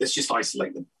 Let's go. Let's just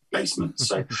isolate the basement.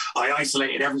 So I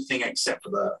isolated everything except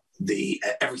for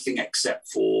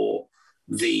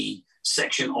the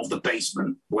section of the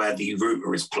basement where the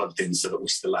router is plugged in, so that we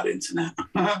still had internet.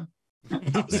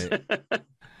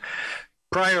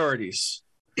 Priorities.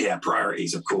 Yeah,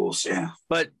 priorities, of course. Yeah,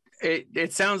 but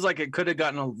it sounds like it could have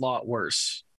gotten a lot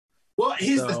worse. Well,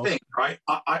 here's the thing, right?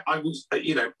 I was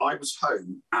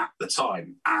home at the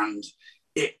time, and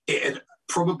it had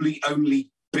probably only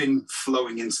been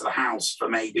flowing into the house for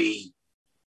maybe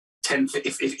 10.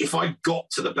 If I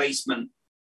got to the basement,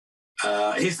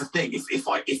 here's the thing: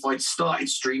 if I'd started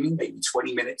streaming maybe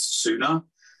 20 minutes sooner,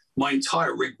 my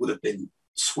entire rig would have been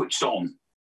switched on.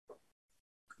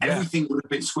 Everything would have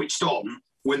been switched on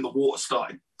when the water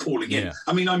started pouring in.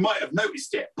 I mean, I might have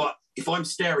noticed it, but if I'm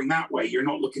staring that way, you're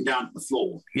not looking down at the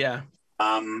floor. Yeah.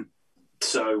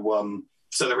 So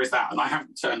there is that, and I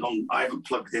haven't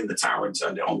plugged in the tower and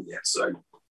turned it on yet. So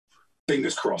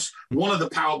fingers crossed. One of the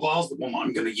power bars, the one that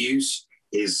I'm going to use,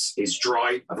 is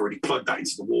dry. I've already plugged that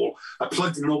into the wall. I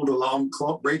plugged in an old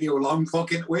radio alarm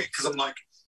clock into it, because I'm like,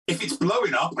 if it's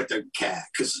blowing up, I don't care,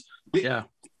 because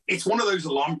it's one of those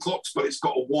alarm clocks, but it's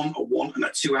got a 1 and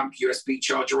a 2 amp USB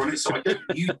charger on it. So I don't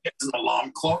use it as an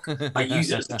alarm clock. I use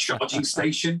it as a charging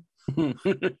station. But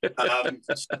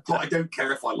I don't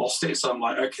care if I lost it. So I'm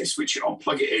like, okay, switch it on,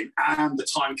 plug it in. And the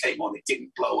time came on, it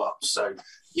didn't blow up. So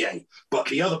yay. But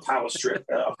the other power strip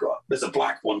I've got, there's a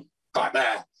black one back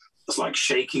there that's like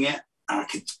shaking it. And I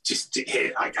could just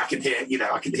hear, I can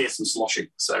hear some sloshing.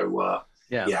 So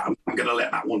I'm going to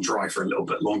let that one dry for a little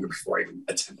bit longer before I even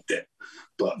attempt it.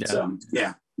 But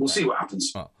we'll see what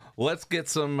happens. Well, let's get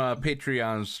some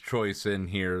Patreon's choice in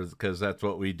here, because that's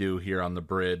what we do here on the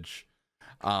bridge.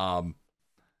 So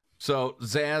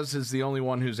Zaz is the only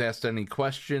one who's asked any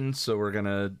questions, so we're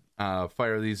going to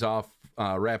fire these off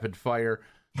rapid fire.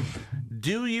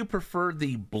 Do you prefer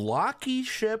the blocky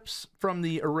ships from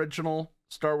the original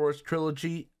Star Wars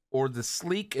trilogy, or the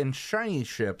sleek and shiny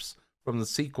ships from the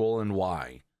sequel, and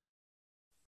why?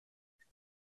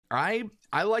 I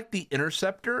like the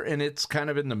Interceptor, and it's kind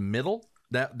of in the middle.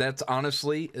 That's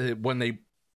honestly when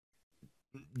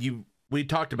we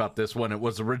talked about this when it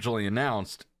was originally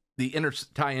announced. The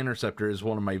TIE Interceptor is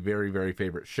one of my very, very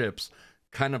favorite ships,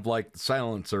 kind of like the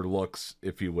Silencer looks,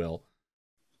 if you will.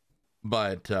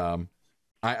 But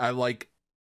I like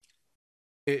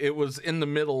it was in the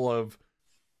middle of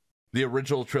the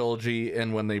original trilogy,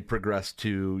 and when they progressed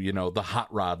to the hot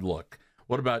rod look.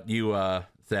 What about you,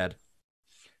 Thad?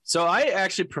 So I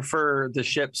actually prefer the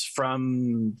ships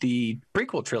from the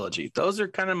prequel trilogy. Those are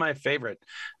kind of my favorite.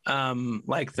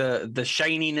 Like the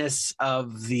shininess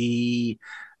of the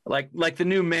like the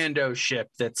new Mando ship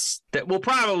that will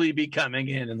probably be coming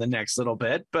in the next little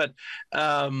bit. But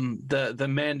the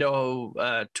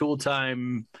Mando tool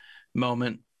time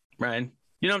moment, Ryan,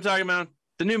 you know what I'm talking about?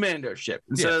 The new Mando ship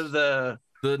instead of the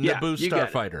Naboo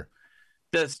Starfighter.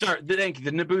 The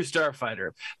Naboo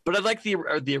Starfighter. But I like the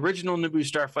original Naboo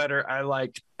Starfighter. I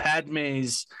liked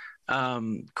Padme's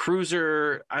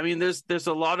cruiser. I mean, there's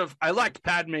a lot of. I liked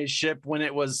Padme's ship when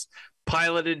it was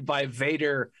piloted by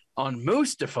Vader on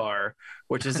Mustafar,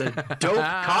 which is a dope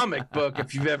comic book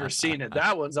if you've ever seen it.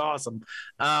 That one's awesome.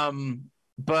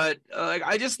 But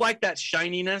I just like that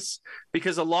shininess,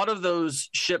 because a lot of those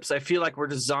ships I feel like were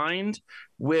designed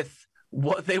with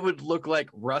what they would look like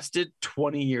rusted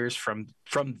 20 years from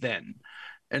then.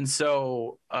 And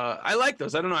so I like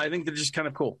those. I don't know. I think they're just kind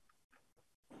of cool.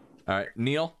 All right,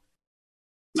 Neil?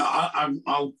 No,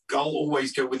 I'll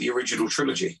always go with the original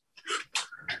trilogy,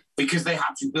 because they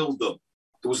had to build them.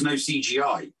 There was no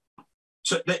CGI.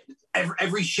 So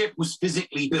every ship was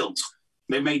physically built.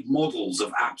 They made models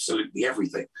of absolutely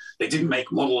everything. They didn't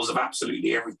make models of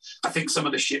absolutely everything. I think some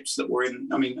of the ships that were in,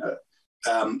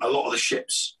 a lot of the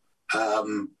ships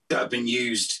that have been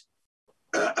used,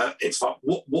 it's like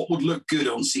what would look good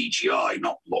on CGI,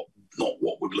 not what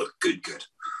would look good.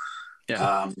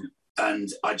 Yeah.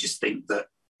 And I just think that,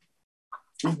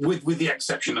 with the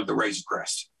exception of the Razor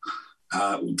Crest,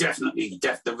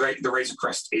 the Razor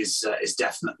Crest is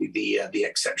definitely the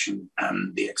exception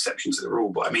to the rule.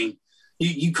 But I mean,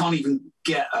 you can't even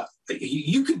get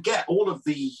you could get all of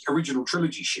the original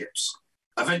trilogy ships.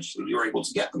 Eventually, you're able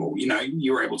to get them all. You know,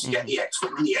 you're able to get the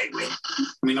X-wing and the A-wing. I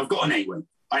mean, I've got an A-wing.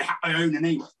 I own an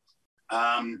A-wing.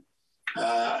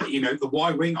 The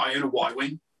Y-wing. I own a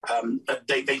Y-wing.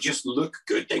 They just look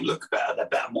good. They look better. They're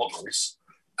better models.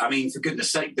 I mean, for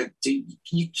goodness sake,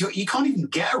 you can't even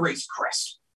get a Razor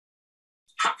Crest.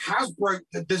 Hasbro,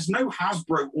 there's no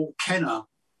Hasbro or Kenner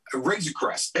Razor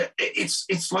Crest.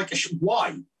 It's like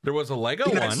why? There was a Lego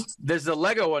one. There's a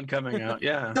Lego one coming out.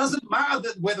 Yeah. It doesn't matter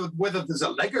that whether there's a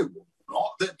Lego one or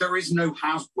not. That there is no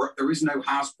Hasbro. There is no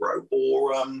Hasbro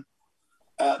or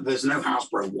there's no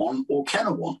Hasbro one or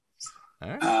Kenner one.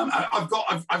 Right.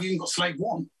 I've even got Slave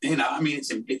One. You know, I mean,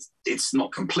 it's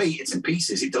not complete. It's in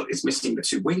pieces. It's missing the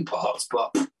 2 wing parts,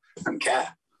 but I don't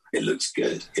care. It looks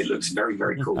good. It looks very,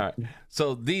 very cool. All right.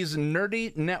 So these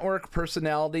nerdy network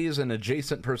personalities and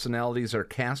adjacent personalities are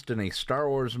cast in a Star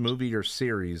Wars movie or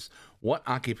series. What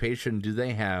occupation do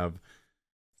they have?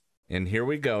 And here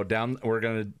we go. We're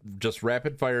going to just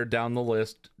rapid fire down the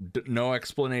list. No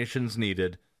explanations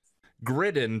needed.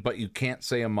 Gridan, but you can't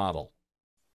say a model.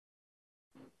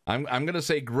 I'm going to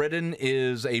say Gridan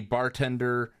is a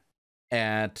bartender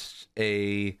at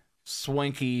a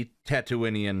swanky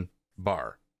Tatooinean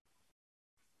bar.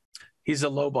 He's a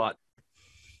Lobot.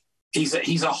 He's a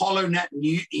HoloNet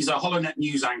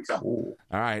news anchor. Ooh.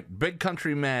 All right, Big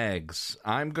Country Mags.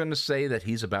 I'm going to say that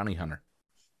he's a bounty hunter.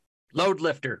 Load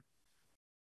lifter.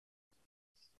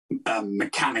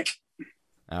 Mechanic.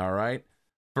 All right.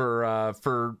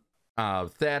 For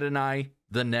Thad and I,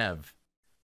 the Nev.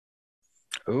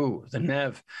 Ooh, the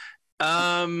Nev.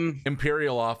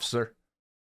 Imperial officer.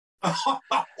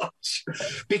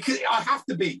 Because I have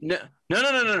to be. No.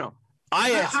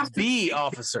 ISB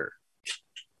officer.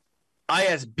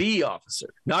 ISB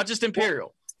officer, not just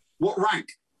Imperial. What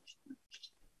rank?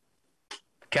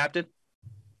 Captain.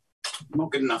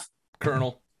 Not good enough.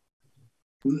 Colonel.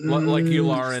 Like you,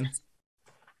 Lauren.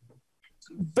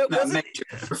 But major.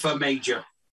 I prefer major.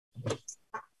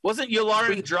 Wasn't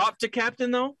Yularen dropped to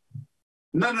captain though?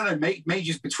 No.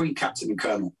 Major's between captain and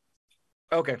colonel.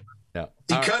 Okay. Yeah.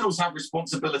 The colonels have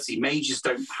responsibility. Majors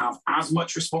don't have as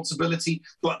much responsibility,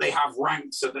 but they have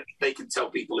rank so that they can tell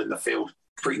people in the field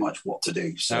pretty much what to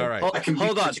do. So all right.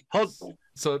 Hold on.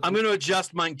 So I'm going to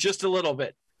adjust mine just a little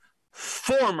bit.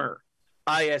 Former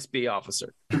ISB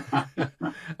officer. All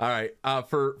right.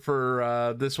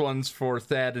 For this one's for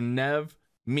Thad and Nev.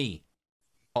 Me,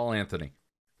 Paul Anthony.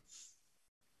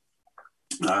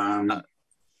 Moth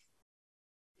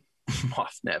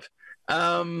Nev.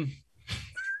 I'm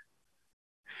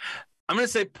going to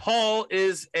say Paul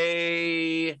is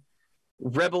a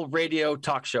Rebel Radio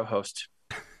talk show host.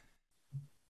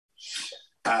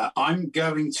 I'm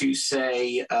going to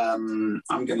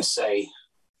say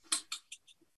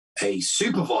a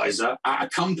supervisor at a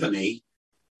company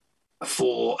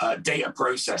for data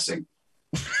processing.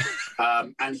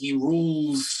 And he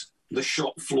rules the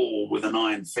shop floor with an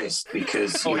iron fist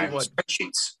because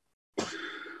spreadsheets.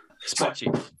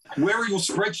 Where are your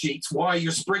spreadsheets? Why are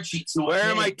your spreadsheets not Where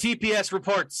here? are my TPS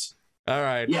reports? All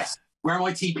right. Yes. Where are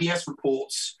my TPS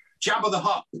reports? Jabba the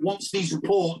Hutt wants these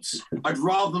reports. I'd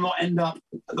rather not end up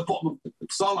at the bottom of the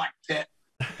Sarlacc pit.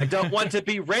 I don't want to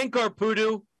be Rancor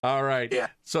Poodoo. All right. Yeah.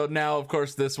 So now, of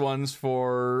course, this one's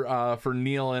for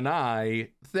Neil and I,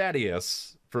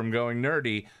 Thaddeus from Going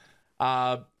Nerdy.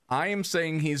 I am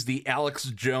saying he's the Alex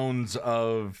Jones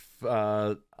of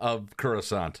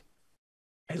Coruscant.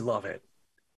 I love it.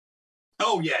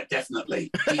 Oh yeah,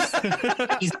 definitely. He's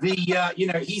he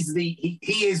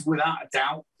is without a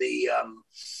doubt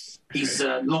he's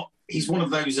one of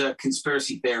those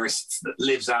conspiracy theorists that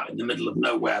lives out in the middle of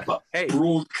nowhere, but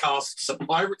broadcasts a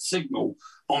pirate signal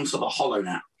onto the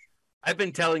HoloNet. I've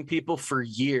been telling people for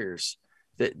years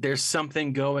that there's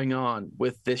something going on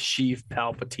with this Sheev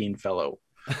Palpatine fellow.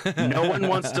 No one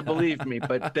wants to believe me,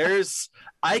 but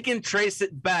I can trace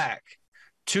it back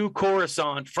to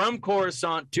Coruscant, from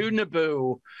Coruscant to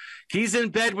Naboo. He's in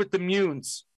bed with the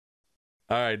Munes.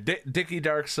 All right, Dickie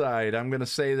Darkside. I'm going to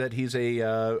say that he's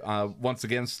once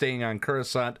again staying on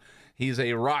Coruscant. He's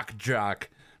a rock jock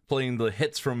playing the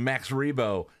hits from Max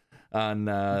Rebo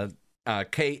on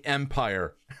K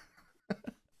Empire.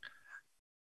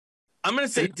 I'm going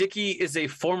to say Dickie is a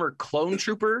former clone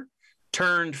trooper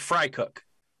turned fry cook.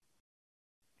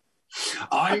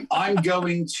 I'm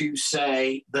going to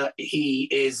say that he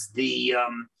is the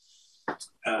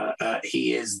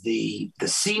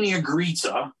senior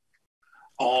greeter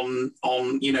on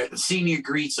the senior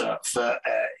greeter for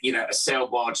a sail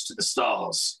barge to the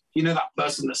stars. You know, that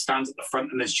person that stands at the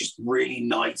front and is just really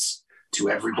nice to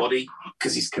everybody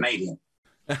because he's Canadian.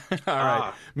 All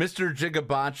right, Mr.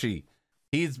 Jigabachi.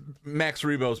 He's Max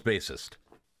Rebo's bassist.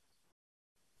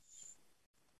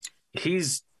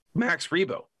 He's Max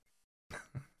Rebo.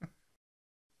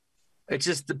 It's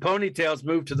just the ponytails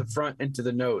move to the front and to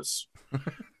the nose.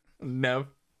 No.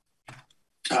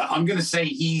 I'm going to say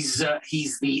he's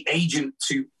the agent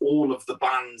to all of the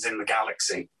bands in the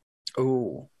galaxy.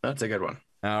 Oh, that's a good one.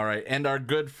 All right, and our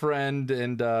good friend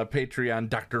and Patreon,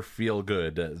 Dr.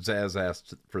 Feelgood. Zaz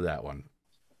asked for that one.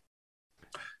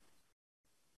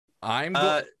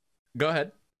 Go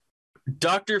ahead.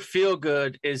 Dr.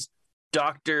 Feelgood is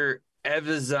Dr.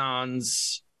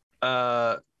 Evazan's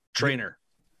trainer.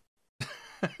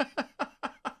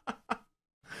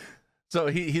 So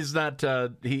he's not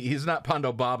he's not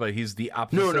Pondo Baba. He's the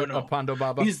opposite of Pondo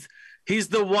Baba. He's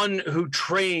the one who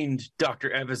trained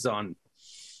Dr. Evazan.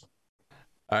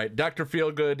 All right, Dr.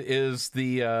 Feelgood is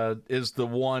the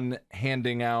one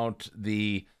handing out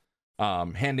the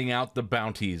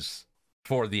bounties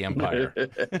for the Empire.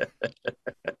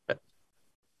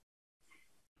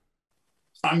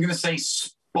 I'm going to say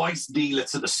spice dealer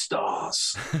to the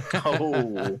stars.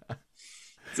 Oh,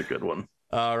 that's a good one.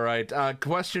 All right.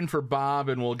 Question for Bob,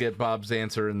 and we'll get Bob's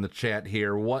answer in the chat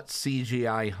here. What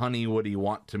CGI honey would he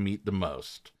want to meet the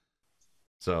most?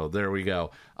 So there we go.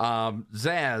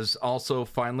 Zaz also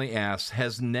finally asks,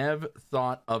 has Nev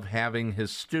thought of having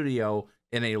his studio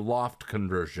in a loft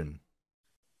conversion?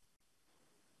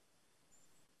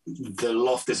 The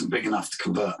loft isn't big enough to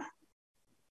convert.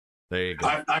 There you go.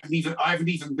 I haven't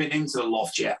even been into the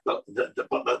loft yet, but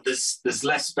there's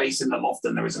less space in the loft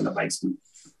than there is in the basement.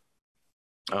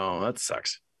 Oh, that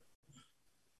sucks.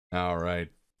 All right,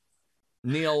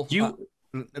 Neil.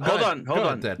 Hold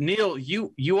on. Neil,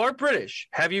 you are British.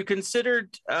 Have you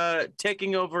considered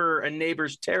taking over a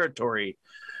neighbor's territory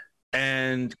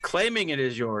and claiming it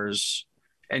as yours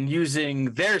and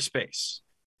using their space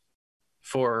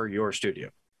for your studio?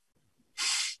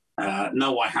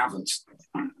 No, I haven't.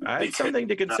 That's something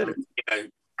to consider.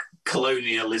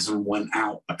 Colonialism went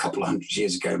out a couple of 100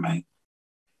 years ago, mate.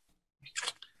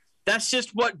 That's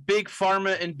just what Big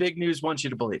Pharma and Big News wants you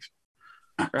to believe,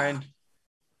 right?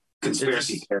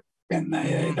 Conspiracy theory.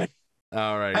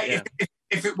 All right. Hey,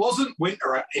 if it wasn't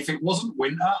winter,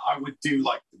 I would do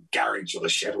like the garage or the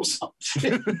shed or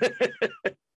something.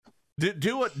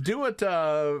 do what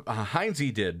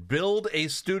Heinze did. Build a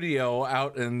studio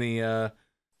out in the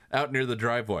out near the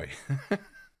driveway.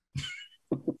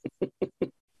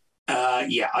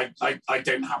 Yeah, I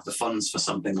don't have the funds for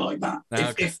something like that.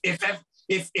 Okay.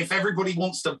 If everybody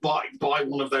wants to buy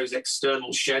one of those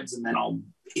external sheds, and then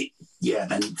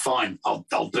then fine, I'll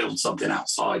build something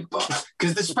outside, but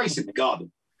because there's space in the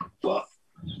garden, but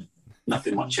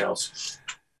nothing much else.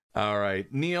 All right,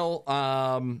 Neil.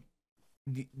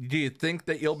 Do you think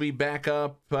that you'll be back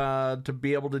up to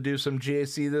be able to do some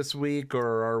GAC this week,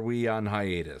 or are we on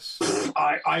hiatus?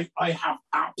 I have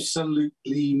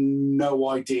absolutely no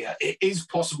idea. It is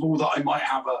possible that I might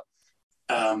have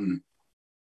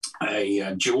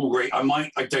a jewelry. I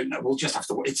don't know. We'll just have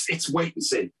to. It's wait and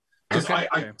see. Because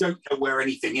I don't know where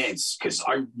anything is, because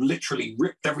I literally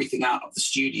ripped everything out of the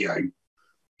studio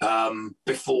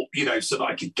before, so that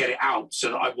I could get it out,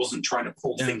 so that I wasn't trying to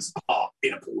pull things apart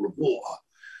in a pool of water.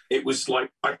 It was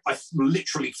like I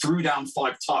literally threw down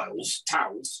 5 towels,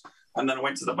 and then I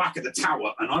went to the back of the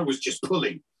tower, and I was just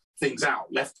pulling things out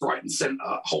left, right, and center,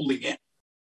 holding it,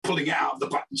 pulling it out of the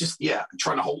back,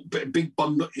 trying to hold a big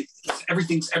bundle.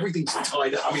 Everything's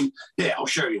tied up. I mean, I'll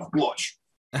show you. Watch.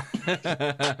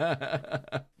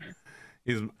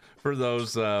 He's, for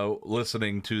those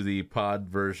listening to the pod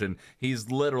version,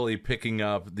 he's literally picking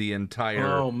up the entire.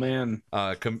 Oh man!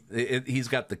 He's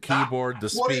got the keyboard, the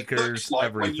speakers, like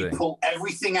everything. When you pull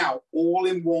everything out all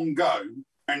in one go,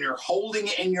 and you're holding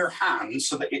it in your hand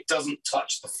so that it doesn't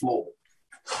touch the floor.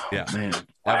 Yeah, man.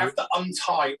 I have to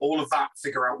untie all of that,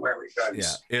 figure out where it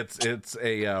goes. Yeah, it's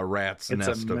a rat's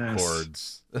nest of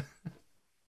cords.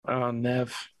 Oh,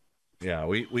 Nev. Yeah,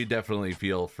 we definitely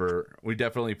feel for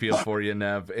you,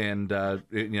 Nev, and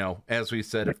as we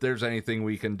said, if there's anything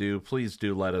we can do, please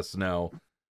do let us know.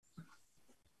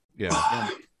 Yeah.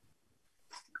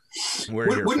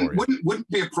 We're here for you. Wouldn't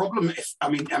be a problem if I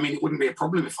mean it wouldn't be a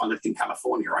problem if I lived in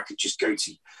California. I could just go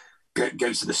to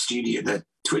the studio, the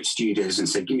Twitch studios, and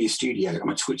say, "Give me a studio. I'm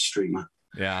a Twitch streamer."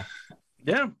 Yeah.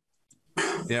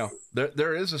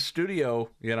 There is a studio,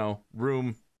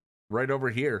 room right over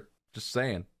here. Just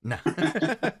saying. No.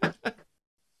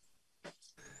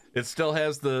 It still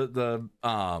has the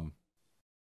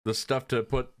stuff to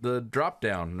put the drop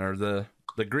down or the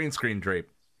green screen drape.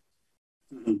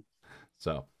 Mm-hmm.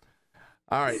 So,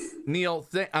 all right, Neil.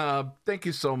 Thank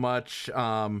you so much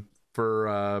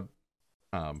for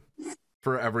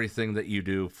everything that you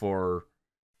do for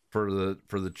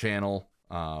the channel.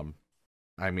 I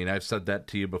mean, I've said that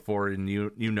to you before, and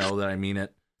you know that I mean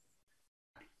it.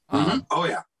 Oh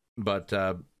yeah. But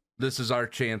this is our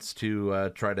chance to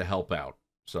try to help out.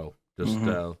 So just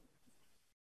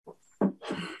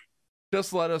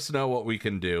let us know what we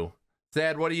can do.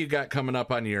 Thad, what do you got coming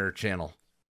up on your channel?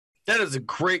 That is a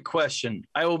great question.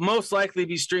 I will most likely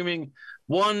be streaming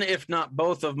one, if not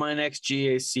both, of my next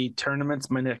GAC tournaments,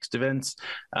 my next events.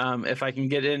 If I can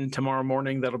get in tomorrow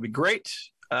morning, that'll be great.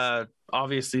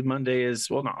 Obviously, Monday's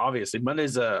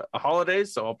a holiday,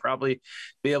 so I'll probably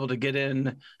be able to get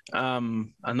in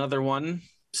another one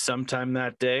sometime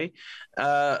that day.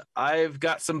 I've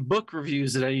got some book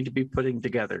reviews that I need to be putting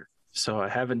together, so I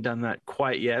haven't done that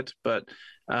quite yet, but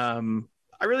I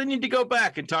really need to go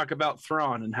back and talk about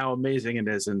Thrawn and how amazing it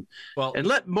is, and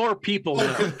let more people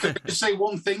know. Could I just say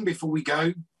one thing before we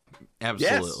go?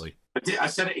 Absolutely. Yes. I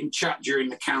said it in chat during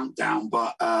the countdown,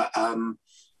 but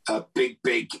a big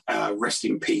rest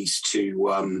in peace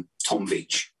to Tom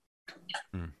Veitch.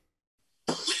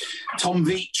 Tom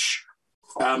Veitch,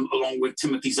 along with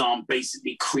Timothy Zahn,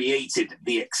 basically created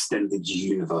the extended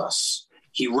universe.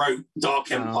 He wrote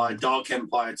Dark Empire, Dark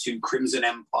Empire 2, Crimson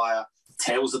Empire,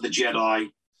 Tales of the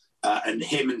Jedi, and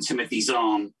him and Timothy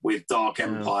Zahn with Dark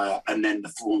Empire, and then the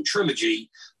Thrawn trilogy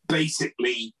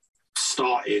basically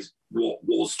started what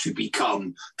was to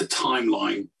become the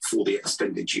timeline for the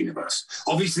extended universe.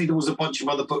 Obviously, there was a bunch of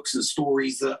other books and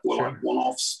stories that were like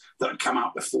one-offs that had come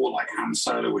out before, like Han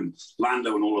Solo and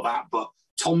Lando and all of that. But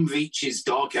Tom Veitch's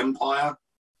Dark Empire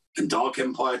and Dark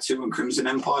Empire 2 and Crimson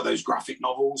Empire, those graphic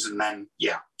novels, and then,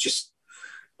 just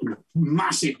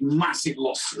massive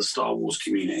loss to the Star Wars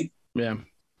community. Yeah.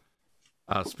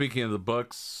 Speaking of the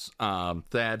books,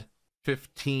 Thad,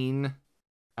 15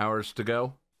 hours to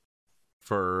go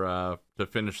for to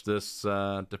finish this,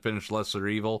 to finish Lesser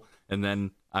Evil, and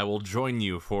then I will join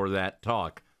you for that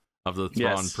talk of the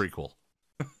Thrawn prequel.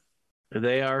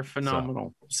 They are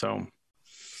phenomenal. So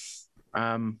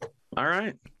all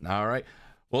right.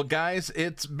 Well, guys,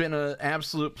 it's been an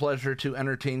absolute pleasure to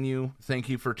entertain you. Thank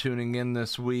you for tuning in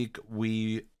this week.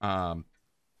 We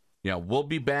we'll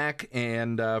be back,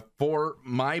 and for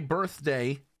my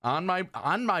birthday, on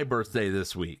my birthday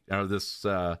this week, or this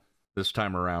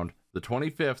time around, the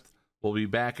 25th, we'll be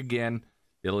back again.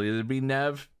 It'll either be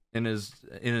Nev in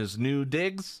his new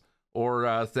digs,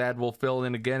 or Thad will fill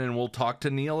in again, and we'll talk to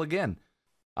Neil again.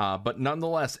 But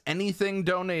nonetheless, anything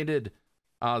donated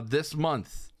this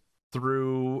month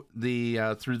through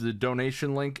the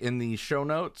donation link in the show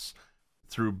notes,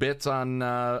 through bits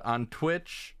on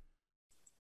Twitch,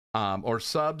 or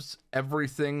subs,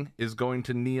 everything is going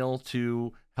to Neil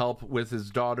to help with his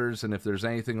daughters, and if there's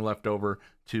anything left over,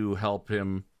 to help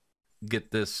him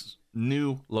get this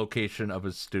new location of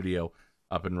his studio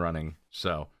up and running.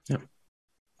 So,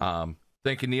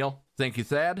 thank you, Neil. Thank you,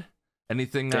 Thad.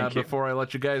 Anything before I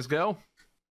let you guys go?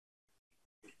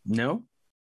 No.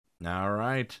 All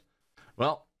right.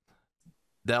 Well,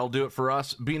 that'll do it for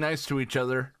us. Be nice to each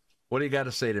other. What do you got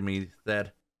to say to me,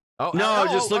 Thad?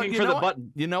 Just looking for the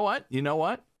button. You know what?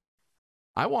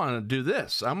 I want to do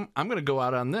this. I'm going to go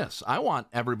out on this. I want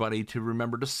everybody to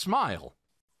remember to smile.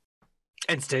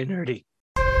 And stay nerdy.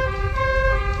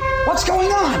 What's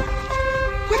going on?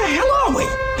 Where the hell are we?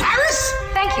 Paris?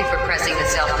 Thank you for pressing the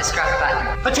self-destruct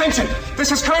button. Attention!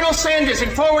 This is Colonel Sanders in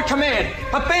forward command.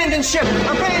 Abandon ship!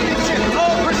 Abandon ship!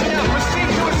 All personnel proceed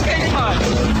to escape pods.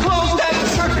 Close down the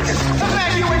circuits.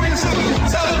 Evacuate the city.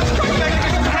 Self-destruct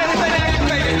mechanism has been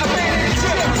activated. Abandon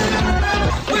ship!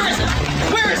 Where is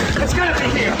it? It's gotta be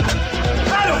here.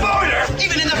 Out of order!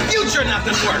 Even in the future,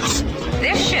 nothing works.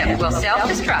 This ship will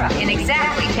self-destruct in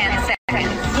exactly 10 seconds.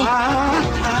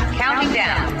 Counting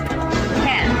down.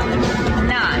 10,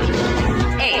 9,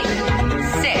 8,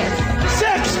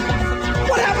 6.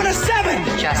 What happened to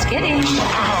 7? Just kidding. 3, 2,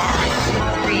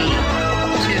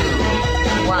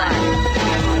 1.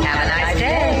 Have a nice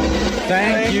day.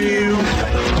 Thank you.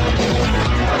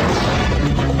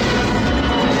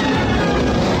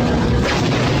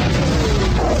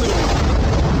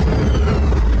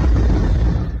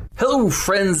 Hello,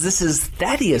 friends. This is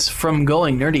Thaddeus from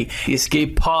Going Nerdy. The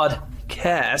Escape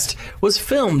Podcast was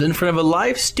filmed in front of a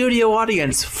live studio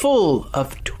audience full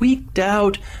of tweaked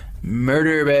out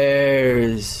murder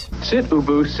bears. Sit,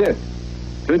 Ubu, sit.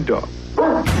 Good dog.